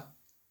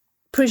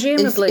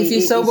 Presumably, if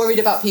you're so worried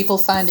about people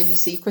finding your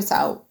secret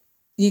out,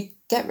 you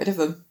get rid of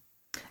them.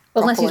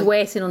 Unless he's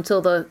waiting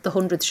until the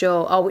 100th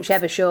show, or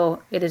whichever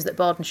show it is that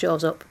Borden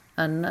shows up,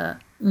 and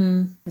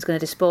he's going to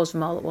dispose of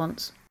them all at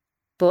once.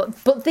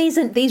 But these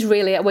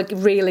really, we're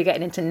really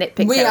getting into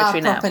nitpick territory now. We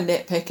are proper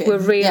nitpicking. We're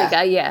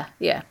really, yeah.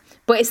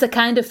 But it's the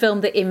kind of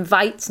film that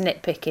invites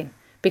nitpicking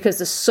because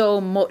there's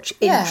so much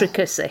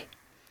intricacy.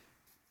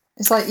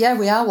 It's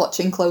we are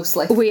watching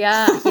closely. We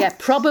are,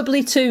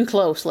 probably too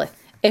closely,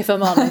 if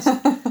I'm honest.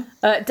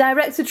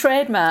 Director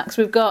trademarks,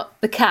 we've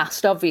got the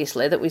cast,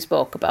 obviously, that we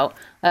spoke about.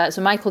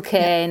 So Michael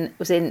Caine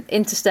was in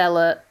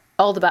Interstellar,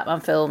 all the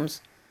Batman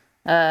films.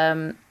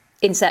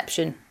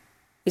 Inception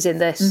is in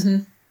this.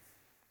 Mm-hmm.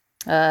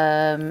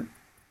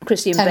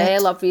 Christian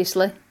Bale,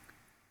 obviously.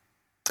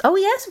 Oh,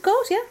 yes, of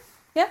course,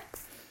 yeah.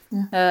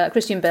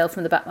 Christian Bale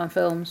from the Batman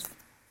films.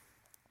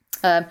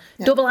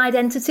 Double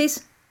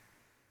Identities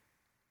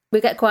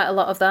We get quite a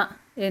lot of that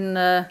in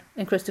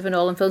Christopher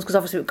Nolan films, because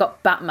obviously we've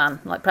got Batman.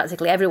 Like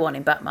practically everyone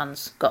in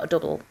Batman's got a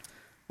double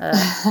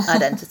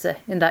identity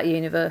in that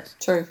universe.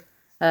 True.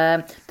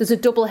 There's a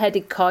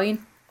double-headed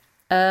coin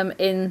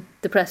in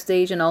The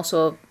Prestige and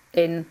also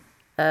in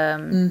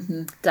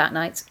Dark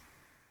Knight.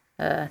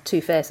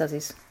 Two-Face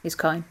has his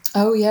coin.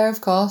 Oh yeah,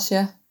 of course,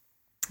 yeah.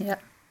 Yeah.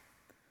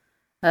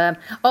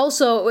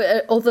 Also,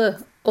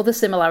 other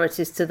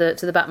similarities to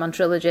the Batman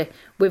trilogy.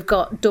 We've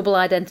got double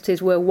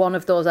identities where one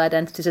of those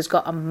identities has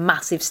got a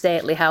massive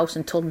stately house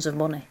and tons of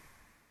money.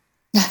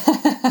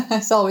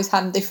 It's always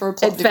handy for a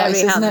plot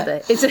device, isn't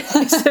it? It's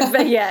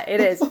yeah,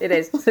 it is.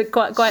 It's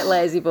quite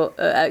lazy, but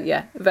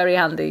yeah, very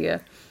handy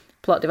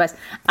plot device.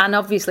 And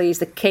obviously, he's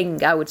the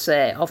king, I would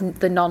say, of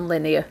the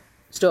non-linear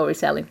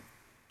storytelling.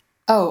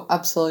 Oh,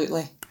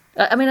 absolutely.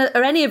 I mean,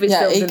 are any of his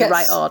films in the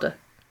right order?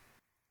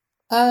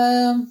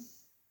 I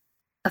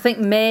think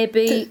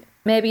maybe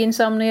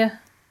Insomnia.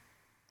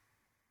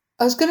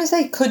 I was going to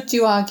say, could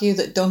you argue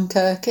that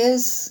Dunkirk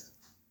is?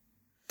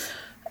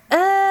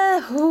 I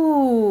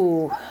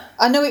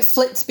know it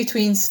flits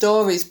between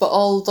stories, but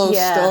all those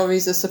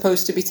stories are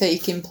supposed to be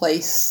taking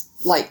place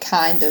like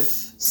kind of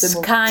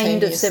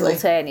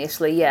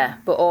simultaneously, yeah,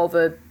 but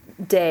over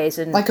days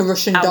and like a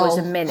Russian hours doll.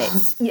 and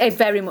minutes. Yeah,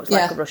 very much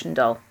like a Russian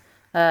doll.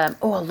 I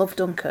love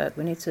Dunkirk.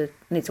 We need to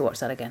watch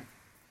that again.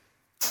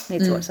 I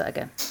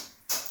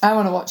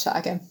want to watch that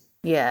again.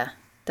 Yeah,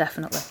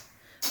 definitely.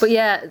 But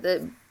yeah,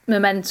 the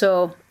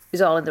Memento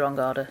is all in the wrong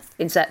order.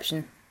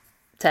 Inception,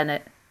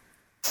 Tenet,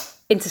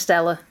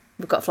 Interstellar.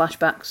 We've got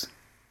flashbacks.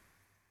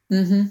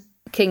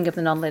 King of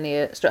the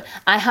non-linear story.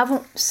 I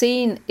haven't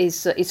seen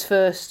his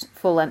first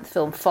full-length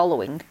film,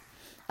 Following.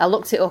 I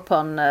looked it up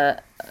on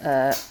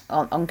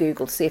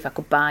Google to see if I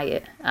could buy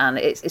it, and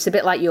it's a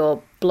bit like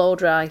your Blow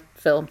Dry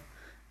film.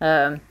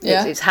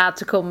 It's hard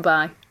to come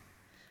by,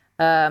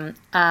 and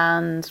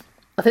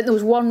I think there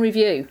was one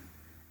review,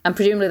 and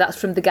presumably that's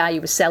from the guy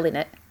who was selling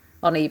it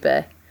on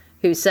eBay,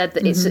 who said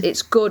that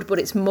it's good, but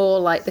it's more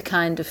like the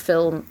kind of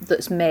film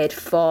that's made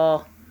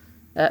for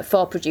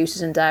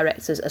producers and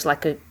directors as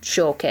like a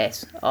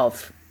showcase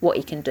of what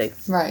he can do.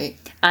 Right.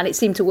 And it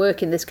seemed to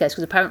work in this case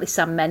because apparently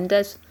Sam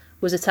Mendes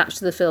was attached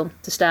to the film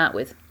to start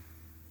with.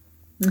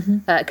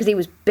 Because he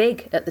was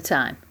big at the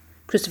time.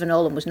 Christopher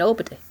Nolan was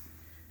nobody.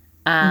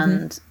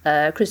 And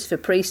Christopher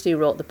Priest, who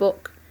wrote the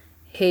book,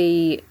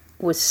 he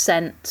was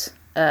sent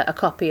a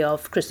copy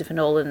of Christopher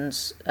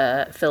Nolan's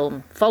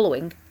film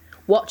Following,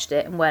 watched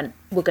it and went,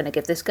 we're going to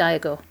give this guy a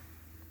go.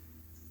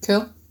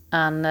 Cool.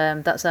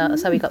 And that's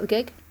how he got the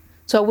gig.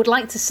 So I would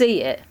like to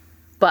see it,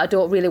 but I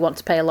don't really want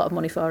to pay a lot of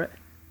money for it.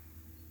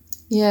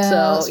 Yeah,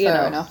 that's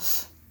fair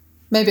enough.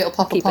 Maybe it'll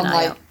pop up on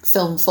like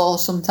Film 4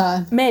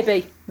 sometime.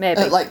 Maybe.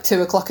 At like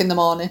 2:00 in the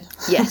morning.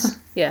 Yes,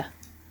 yeah.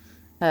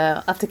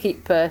 I have to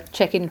keep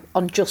checking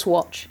on Just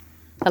Watch.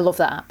 I love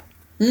that app.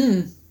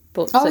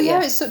 But,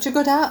 it's such a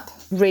good app.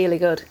 Really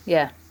good,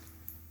 yeah.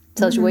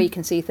 Tells you where you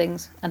can see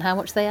things and how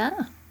much they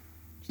are,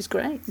 which is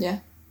great. Yeah.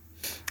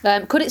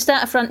 Could it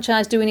start a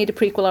franchise? Do we need a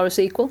prequel or a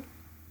sequel?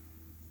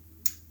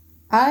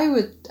 I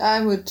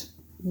would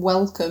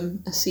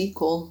welcome a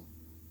sequel,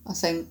 I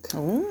think.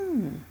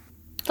 Ooh.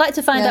 I'd like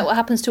to find out what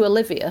happens to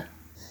Olivia.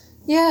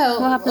 Yeah,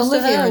 what happens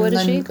Olivia to her? Where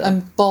does she go?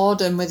 And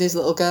Borden with his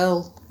little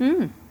girl.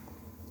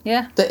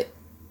 Yeah.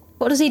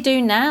 What does he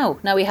do now?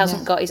 Now he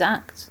hasn't got his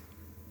act.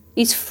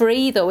 He's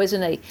free though,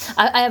 isn't he?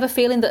 I have a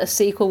feeling that a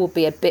sequel would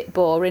be a bit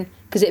boring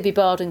because it'd be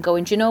Borden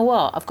going, do you know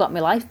what? I've got my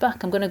life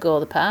back. I'm going to go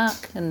to the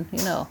park, and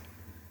you know.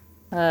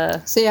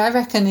 See, I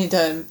reckon he'd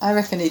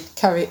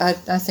carry. I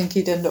think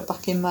he'd end up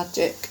back in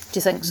magic. Do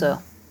you think so?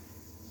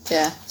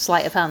 Yeah.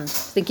 Sleight of hand. I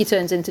think he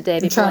turns into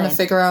Davy I'm trying Blaine. to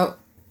figure out.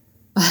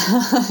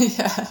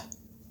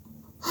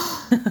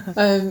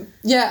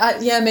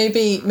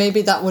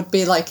 Maybe that would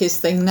be like his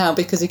thing now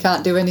because he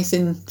can't do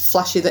anything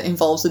flashy that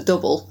involves a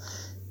double.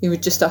 He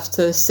would just have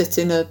to sit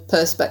in a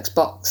perspex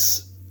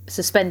box,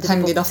 suspended,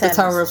 hanging off the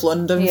Tower of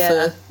London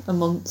for a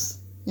month.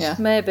 Yeah,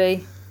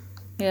 maybe.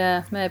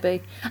 Yeah,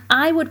 maybe.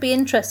 I would be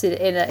interested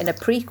in a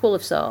prequel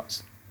of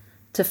sorts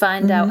to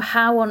find out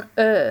how on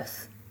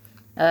earth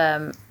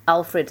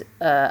Alfred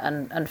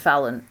and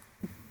Fallon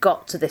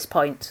got to this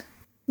point.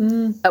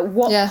 At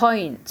what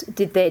point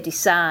did they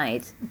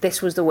decide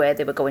this was the way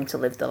they were going to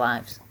live their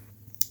lives?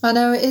 I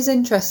know, it is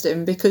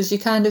interesting because you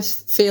kind of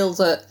feel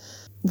that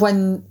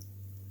when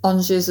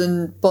Anges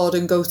and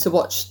Borden go to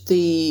watch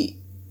the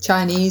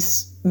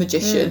Chinese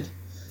magician...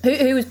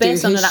 Who was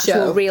based on an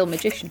actual real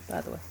magician,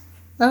 by the way.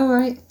 Oh,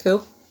 right,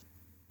 cool.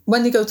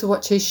 When they go to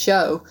watch his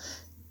show,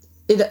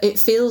 it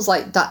feels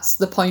like that's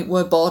the point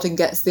where Borden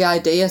gets the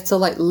idea to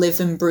like live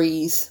and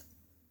breathe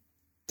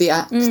the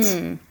act.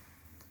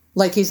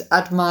 Like he's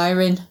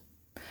admiring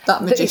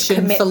that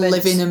magician for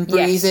living and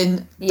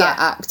breathing that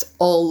act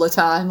all the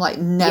time, like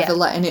never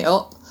letting it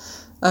up.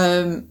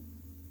 But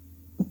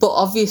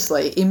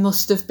obviously he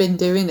must have been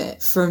doing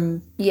it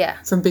from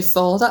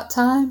before that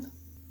time.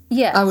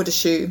 Yeah, I would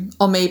assume,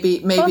 or maybe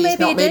he's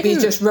not. Maybe he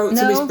just wrote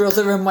to his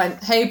brother and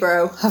went, "Hey,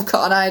 bro, I've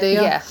got an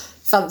idea.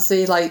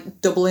 fancy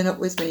like doubling up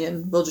with me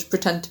and we'll just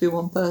pretend to be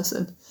one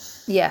person.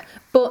 Yeah,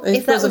 but His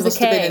if that brother was the must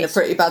have been in a case,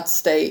 pretty bad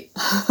state.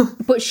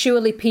 but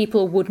surely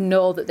people would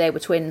know that they were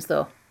twins,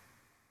 though.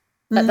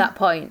 At that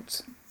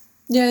point,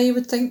 Yeah, you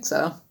would think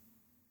so.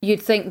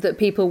 you'd think that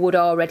people would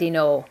already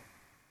know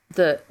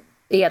that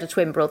he had a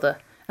twin brother,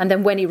 and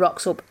then when he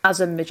rocks up as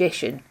a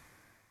magician,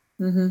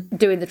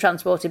 doing the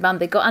transporting man,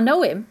 they go, "I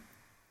know him.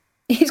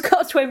 He's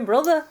got a twin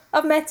brother.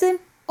 I've met him."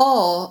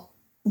 Or,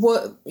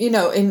 what, you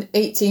know, in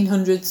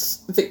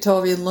 1800s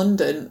Victorian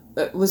London,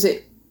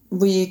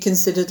 were you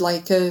considered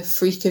like a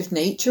freak of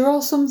nature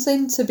or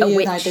something to be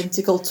witch. an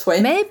identical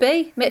twin?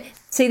 Maybe.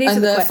 See, these are And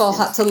the therefore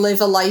questions. had to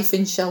live a life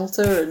in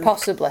shelter and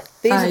Possibly.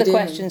 These are the hiding.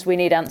 questions we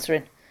need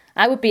answering.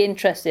 I would be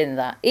interested in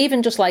that.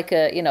 Even just like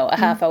a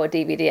half-hour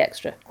DVD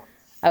extra.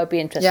 I would be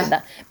interested in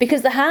that.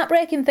 Because the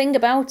heartbreaking thing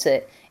about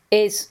it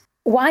is,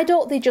 why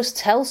don't they just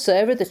tell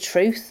Sarah the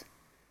truth?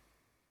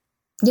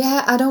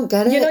 Yeah, I don't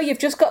get it. You know, you've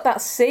just got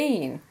that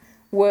scene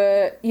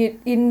where you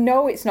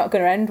know it's not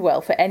going to end well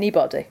for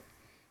anybody.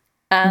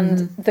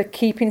 And they're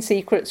keeping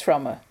secrets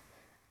from her.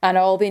 And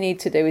all they need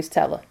to do is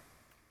tell her.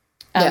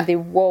 And they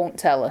won't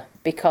tell her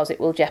because it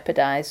will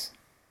jeopardise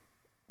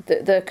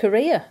their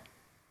career.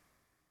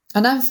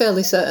 And I'm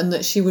fairly certain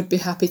that she would be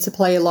happy to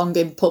play along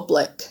in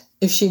public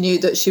if she knew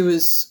that she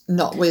was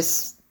not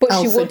with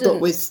Alfred but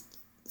with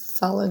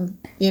Fallon,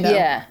 you know.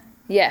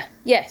 Yeah,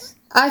 yes.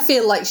 I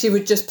feel like she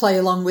would just play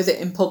along with it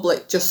in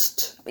public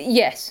just,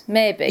 Yes,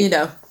 maybe. you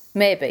know,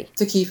 Maybe.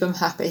 to keep him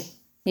happy.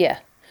 Yeah.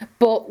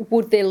 But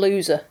would they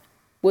lose her?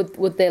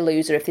 Would they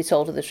lose her if they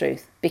told her the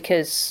truth?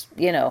 Because,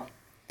 you know,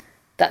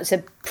 that's a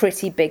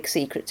pretty big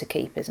secret to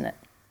keep, isn't it?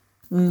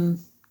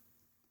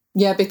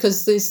 Yeah,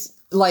 because there's,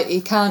 like, he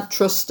can't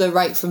trust her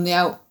right from the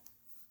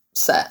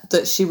outset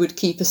that she would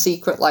keep a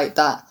secret like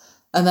that.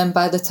 And then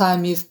by the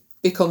time you've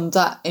become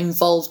that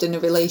involved in a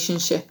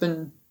relationship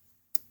and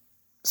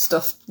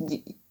stuff,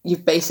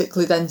 you've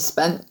basically then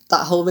spent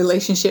that whole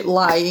relationship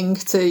lying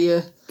to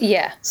your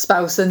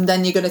spouse, and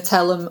then you're going to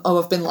tell them,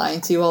 "Oh, I've been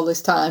lying to you all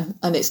this time,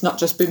 and it's not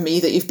just been me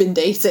that you've been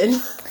dating."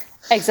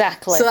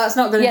 Exactly. So that's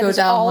not going to go there's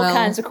down all well.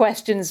 kinds of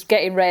questions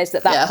getting raised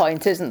at that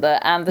point, isn't there?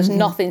 And there's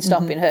nothing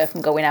stopping her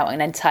from going out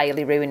and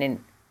entirely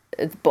ruining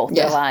both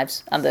their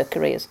lives and their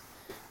careers.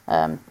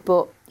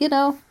 But you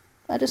know,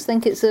 I just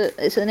think it's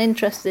an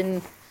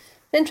interesting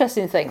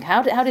thing.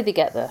 How did they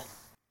get there?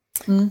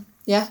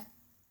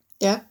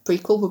 Yeah,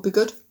 prequel would be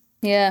good.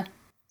 Yeah.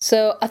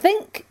 So I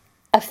think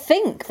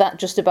that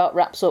just about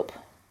wraps up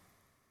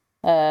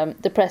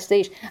the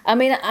Prestige. I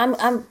mean, I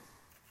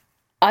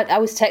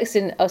was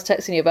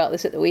texting you about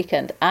this at the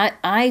weekend.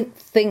 I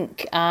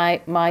think I'm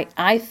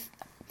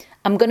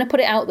going to put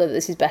it out there that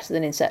this is better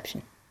than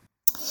Inception.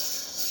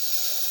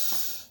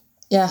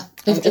 Yeah,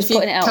 if you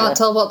can't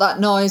tell what that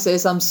noise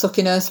is, I'm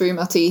sucking her through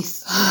my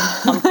teeth.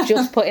 I'm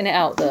just putting it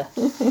out there.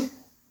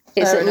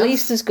 It's at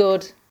least as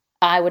good.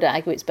 I would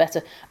argue it's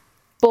better.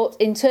 But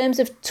in terms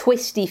of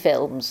twisty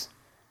films,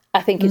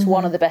 I think it's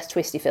one of the best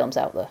twisty films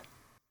out there.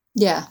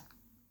 Yeah.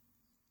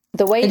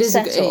 The way it's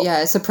set up.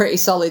 Yeah, it's a pretty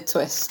solid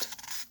twist.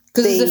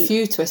 Because there's a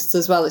few twists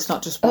as well, it's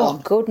not just one. Oh,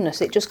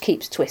 goodness, it just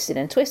keeps twisting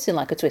and twisting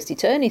like a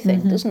twisty-turny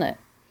thing, doesn't it?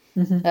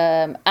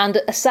 And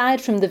aside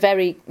from the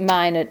very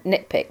minor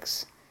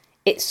nitpicks,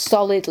 it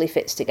solidly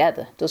fits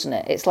together, doesn't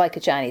it? It's like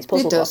a Chinese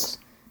puzzle box.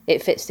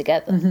 It fits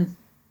together.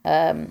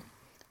 And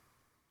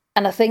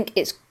I think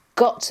it's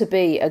got to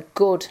be a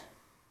good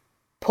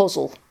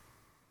puzzle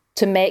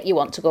to make you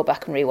want to go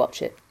back and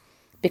rewatch it.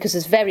 Because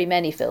there's very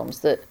many films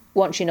that,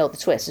 once you know the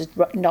twist, there's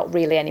not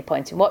really any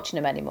point in watching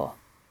them anymore.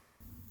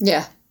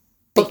 Yeah.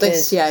 But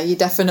this, you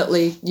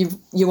definitely,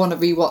 you want to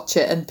rewatch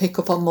it and pick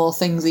up on more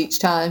things each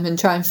time and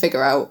try and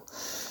figure out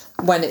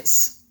when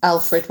it's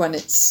Alfred, when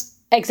it's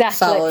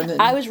Exactly.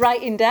 I was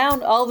writing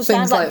down all the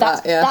time, like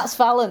that's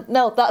Fallon.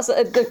 No, that's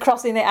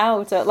crossing it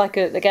out, like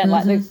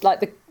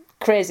the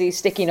crazy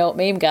sticky note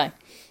meme guy.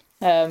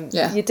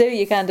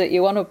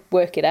 You want to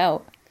work it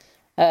out.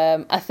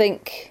 I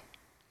think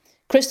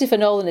Christopher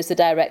Nolan is the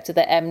director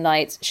that M.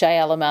 Night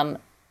Shyamalan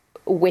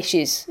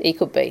wishes he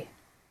could be.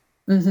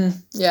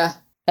 Yeah.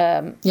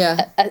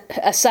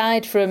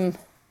 Aside from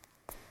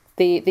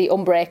the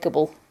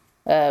Unbreakable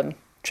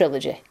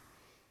trilogy,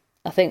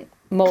 I think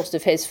most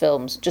of his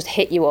films just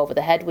hit you over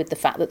the head with the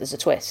fact that there's a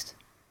twist.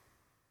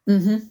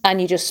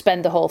 And you just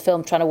spend the whole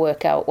film trying to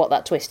work out what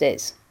that twist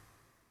is.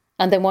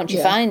 And then once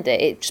you find it,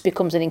 it just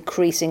becomes an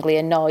increasingly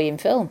annoying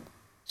film.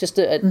 Just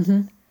a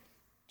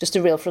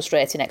real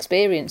frustrating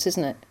experience,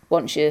 isn't it?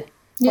 Once you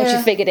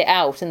figured it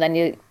out, and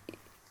then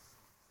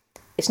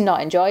it's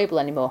not enjoyable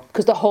anymore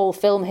because the whole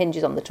film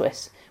hinges on the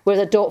twist. Whereas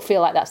I don't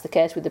feel like that's the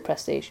case with The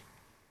Prestige.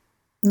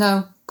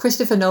 No,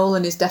 Christopher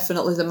Nolan is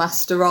definitely the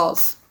master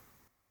of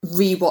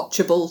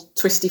rewatchable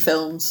twisty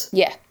films.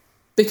 Yeah.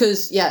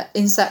 Because,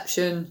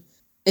 Inception,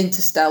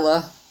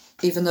 Interstellar,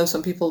 even though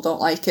some people don't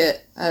like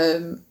it,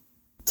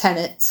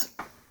 Tenet,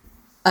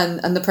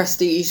 and The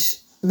Prestige,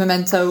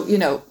 Memento, you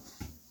know,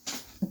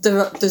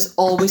 there's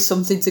always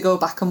something to go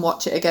back and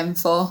watch it again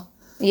for.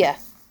 Yeah.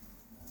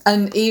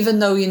 And even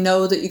though you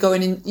know that you're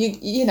going in,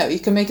 you know, you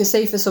can make a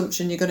safe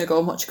assumption you're going to go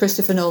and watch a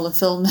Christopher Nolan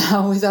film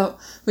now, with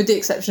the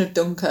exception of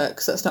Dunkirk,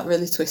 because that's not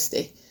really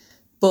twisty.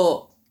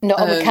 But no,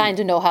 and we kind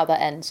of know how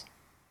that ends.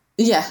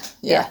 Yeah.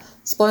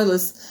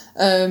 Spoilers.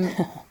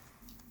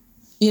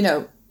 You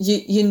know,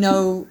 you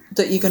know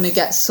that you're going to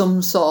get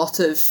some sort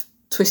of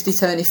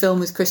twisty-turny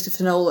film with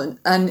Christopher Nolan,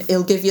 and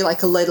he'll give you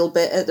like a little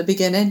bit at the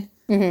beginning,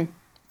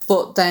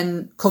 but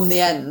then come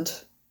the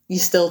end, you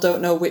still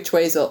don't know which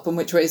way's up and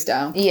which way's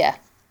down. Yeah.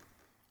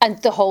 And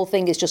the whole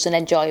thing is just an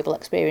enjoyable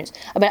experience.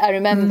 I mean, I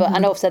remember, I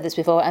know I've said this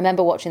before, I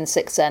remember watching The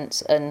Sixth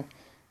Sense and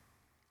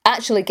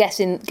actually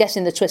guessing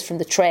the twist from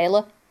the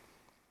trailer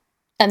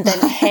and then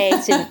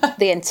hating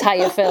the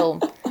entire film.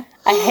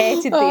 I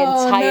hated the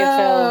entire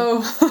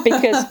film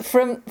because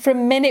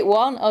from minute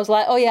one, I was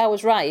like, oh yeah, I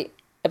was right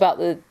about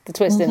the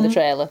twist in the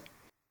trailer.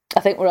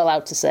 I think we're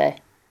allowed to say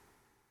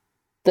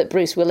that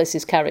Bruce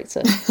Willis's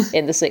character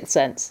in The Sixth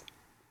Sense,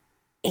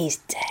 he's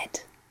dead.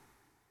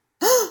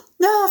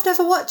 No, I've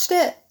never watched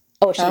it.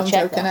 Oh, I should have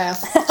checked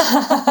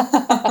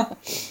that.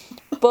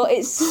 But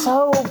it's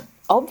so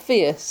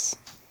obvious.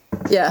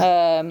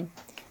 Yeah.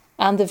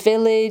 And the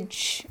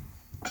village,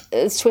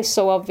 the twist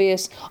so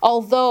obvious.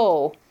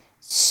 Although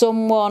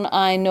someone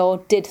I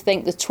know did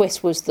think the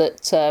twist was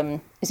that,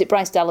 is it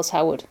Bryce Dallas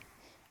Howard?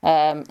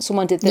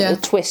 Someone did think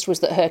the twist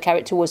was that her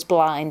character was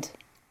blind,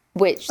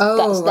 which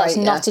that's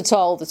not at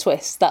all the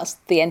twist. That's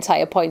the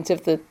entire point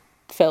of the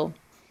film.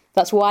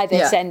 That's why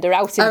they send her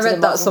out into the modern world. I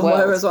read that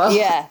somewhere as well.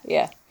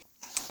 Yeah.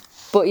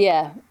 But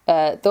yeah,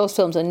 those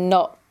films are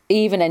not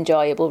even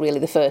enjoyable really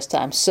the first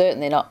time.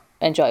 Certainly not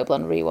enjoyable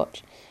on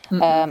rewatch.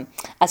 I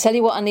tell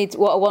you what I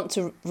want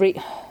to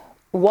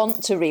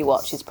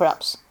rewatch is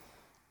perhaps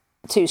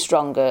too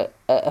strong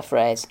a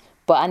phrase,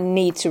 but I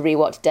need to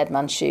rewatch Dead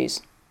Man's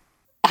Shoes.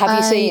 Have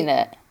you seen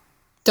it?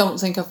 Don't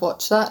think I've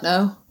watched that,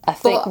 no.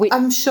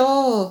 I'm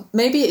sure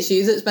maybe it's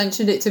you that's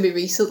mentioned it to me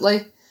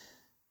recently.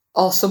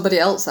 Or somebody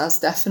else has,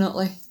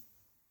 definitely.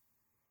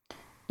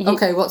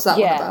 Okay, what's that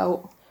one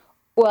about?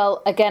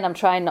 Well, again, I'm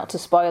trying not to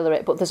spoiler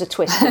it, but there's a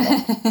twist in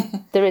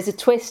it. There is a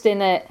twist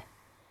in it,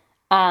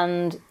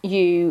 and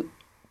you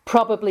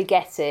probably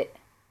get it.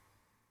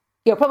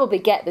 You'll probably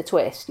get the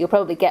twist. You'll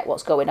probably get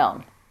what's going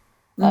on.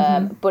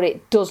 But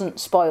it doesn't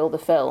spoil the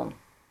film.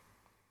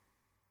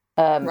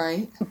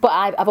 Right.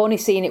 But I've only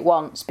seen it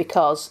once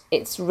because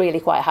it's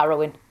really quite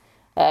harrowing.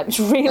 It's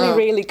really,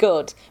 really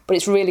good, but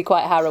it's really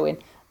quite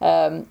harrowing.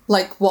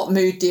 Like, what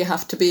mood do you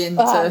have to be in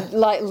to...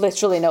 like,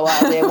 literally no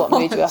idea what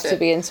mood you have to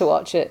be in to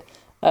watch it.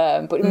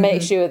 But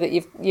make sure that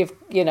you've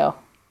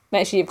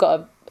make sure you've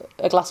got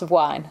a glass of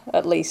wine,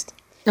 at least.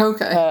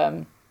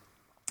 Okay.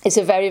 It's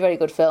a very, very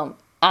good film.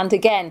 And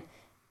again,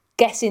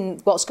 guessing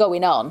what's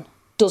going on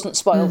doesn't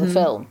spoil the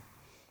film.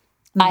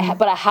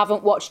 But I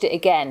haven't watched it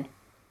again.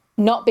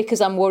 Not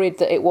because I'm worried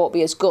that it won't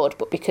be as good,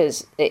 but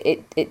because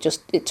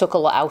it took a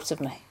lot out of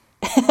me.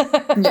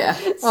 Yeah.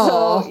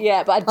 So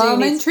yeah, but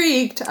I'm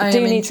intrigued. I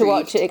do need to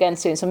watch it again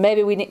soon. So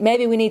maybe we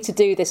need to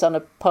do this on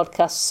a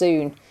podcast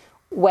soon.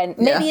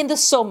 Maybe in the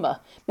summer.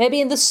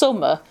 Maybe in the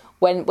summer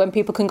when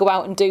people can go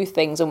out and do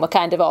things and we're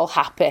kind of all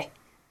happy.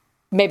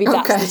 Maybe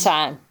that's the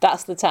time.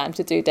 That's the time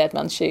to do Dead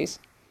Man's Shoes.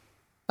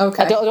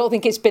 Okay. I don't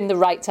think it's been the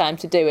right time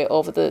to do it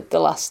over the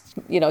last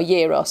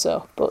year or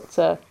so.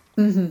 But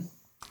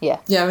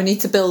yeah, we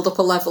need to build up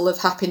a level of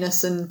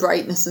happiness and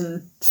brightness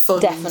and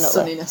fun and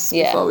sunniness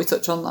before we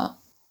touch on that.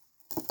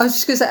 I was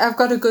just going to say, I've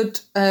got a good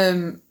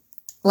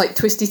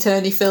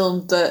twisty-turny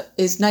film that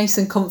is nice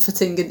and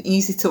comforting and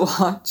easy to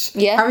watch.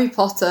 Yeah. Harry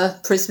Potter,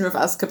 Prisoner of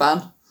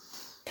Azkaban.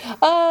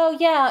 Oh,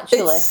 yeah,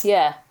 actually,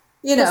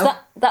 You know.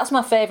 That's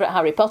my favourite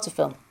Harry Potter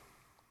film.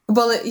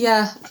 Well,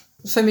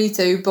 for me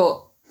too,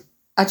 but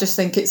I just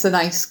think it's a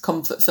nice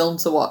comfort film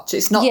to watch.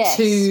 It's not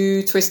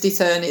too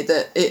twisty-turny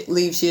that it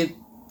leaves your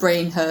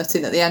brain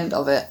hurting at the end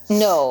of it.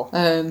 No.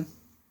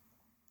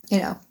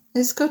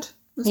 It's good.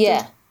 It's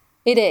good.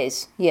 It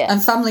is,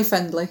 and family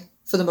friendly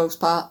for the most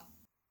part.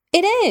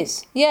 It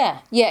is, yeah.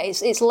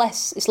 It's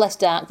less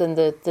dark than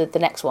the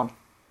next one.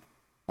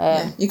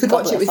 You could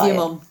watch it with your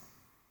mum.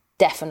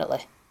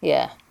 Definitely,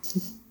 yeah.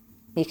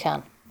 You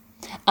can,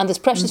 and there's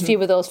precious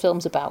few of those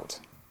films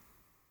about.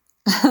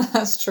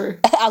 That's true.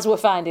 As we're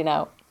finding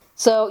out.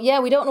 So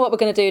we don't know what we're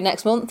going to do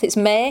next month. It's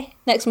May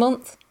next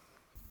month.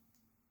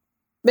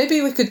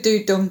 Maybe we could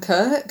do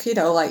Dunkirk.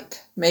 Like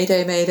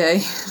Mayday,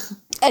 Mayday.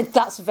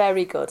 That's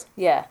very good.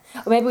 Yeah.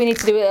 Or maybe we need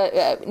to do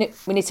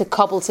we need to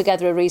cobble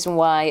together a reason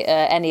why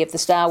any of the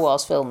Star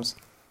Wars films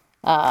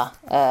are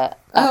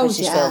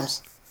British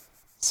films.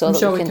 So I'm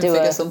sure we can do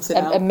figure something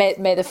out. A May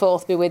the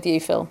 4th be with you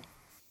film.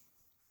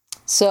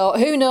 So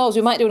who knows?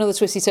 We might do another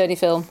twisty-turny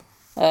film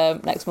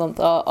next month,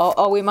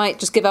 or we might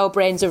just give our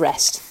brains a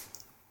rest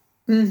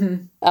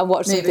and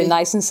watch something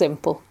nice and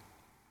simple.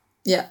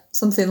 Yeah,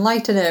 something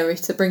light and airy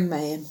to bring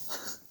May in.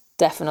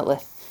 Definitely.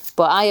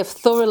 But I have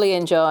thoroughly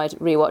enjoyed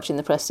rewatching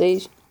The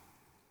Prestige.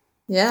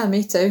 Yeah,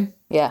 me too.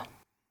 Yeah.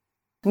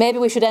 Maybe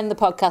we should end the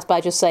podcast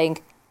by just saying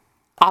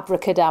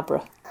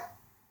abracadabra.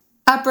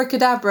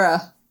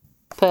 Abracadabra.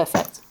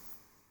 Perfect.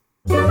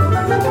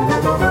 Bye.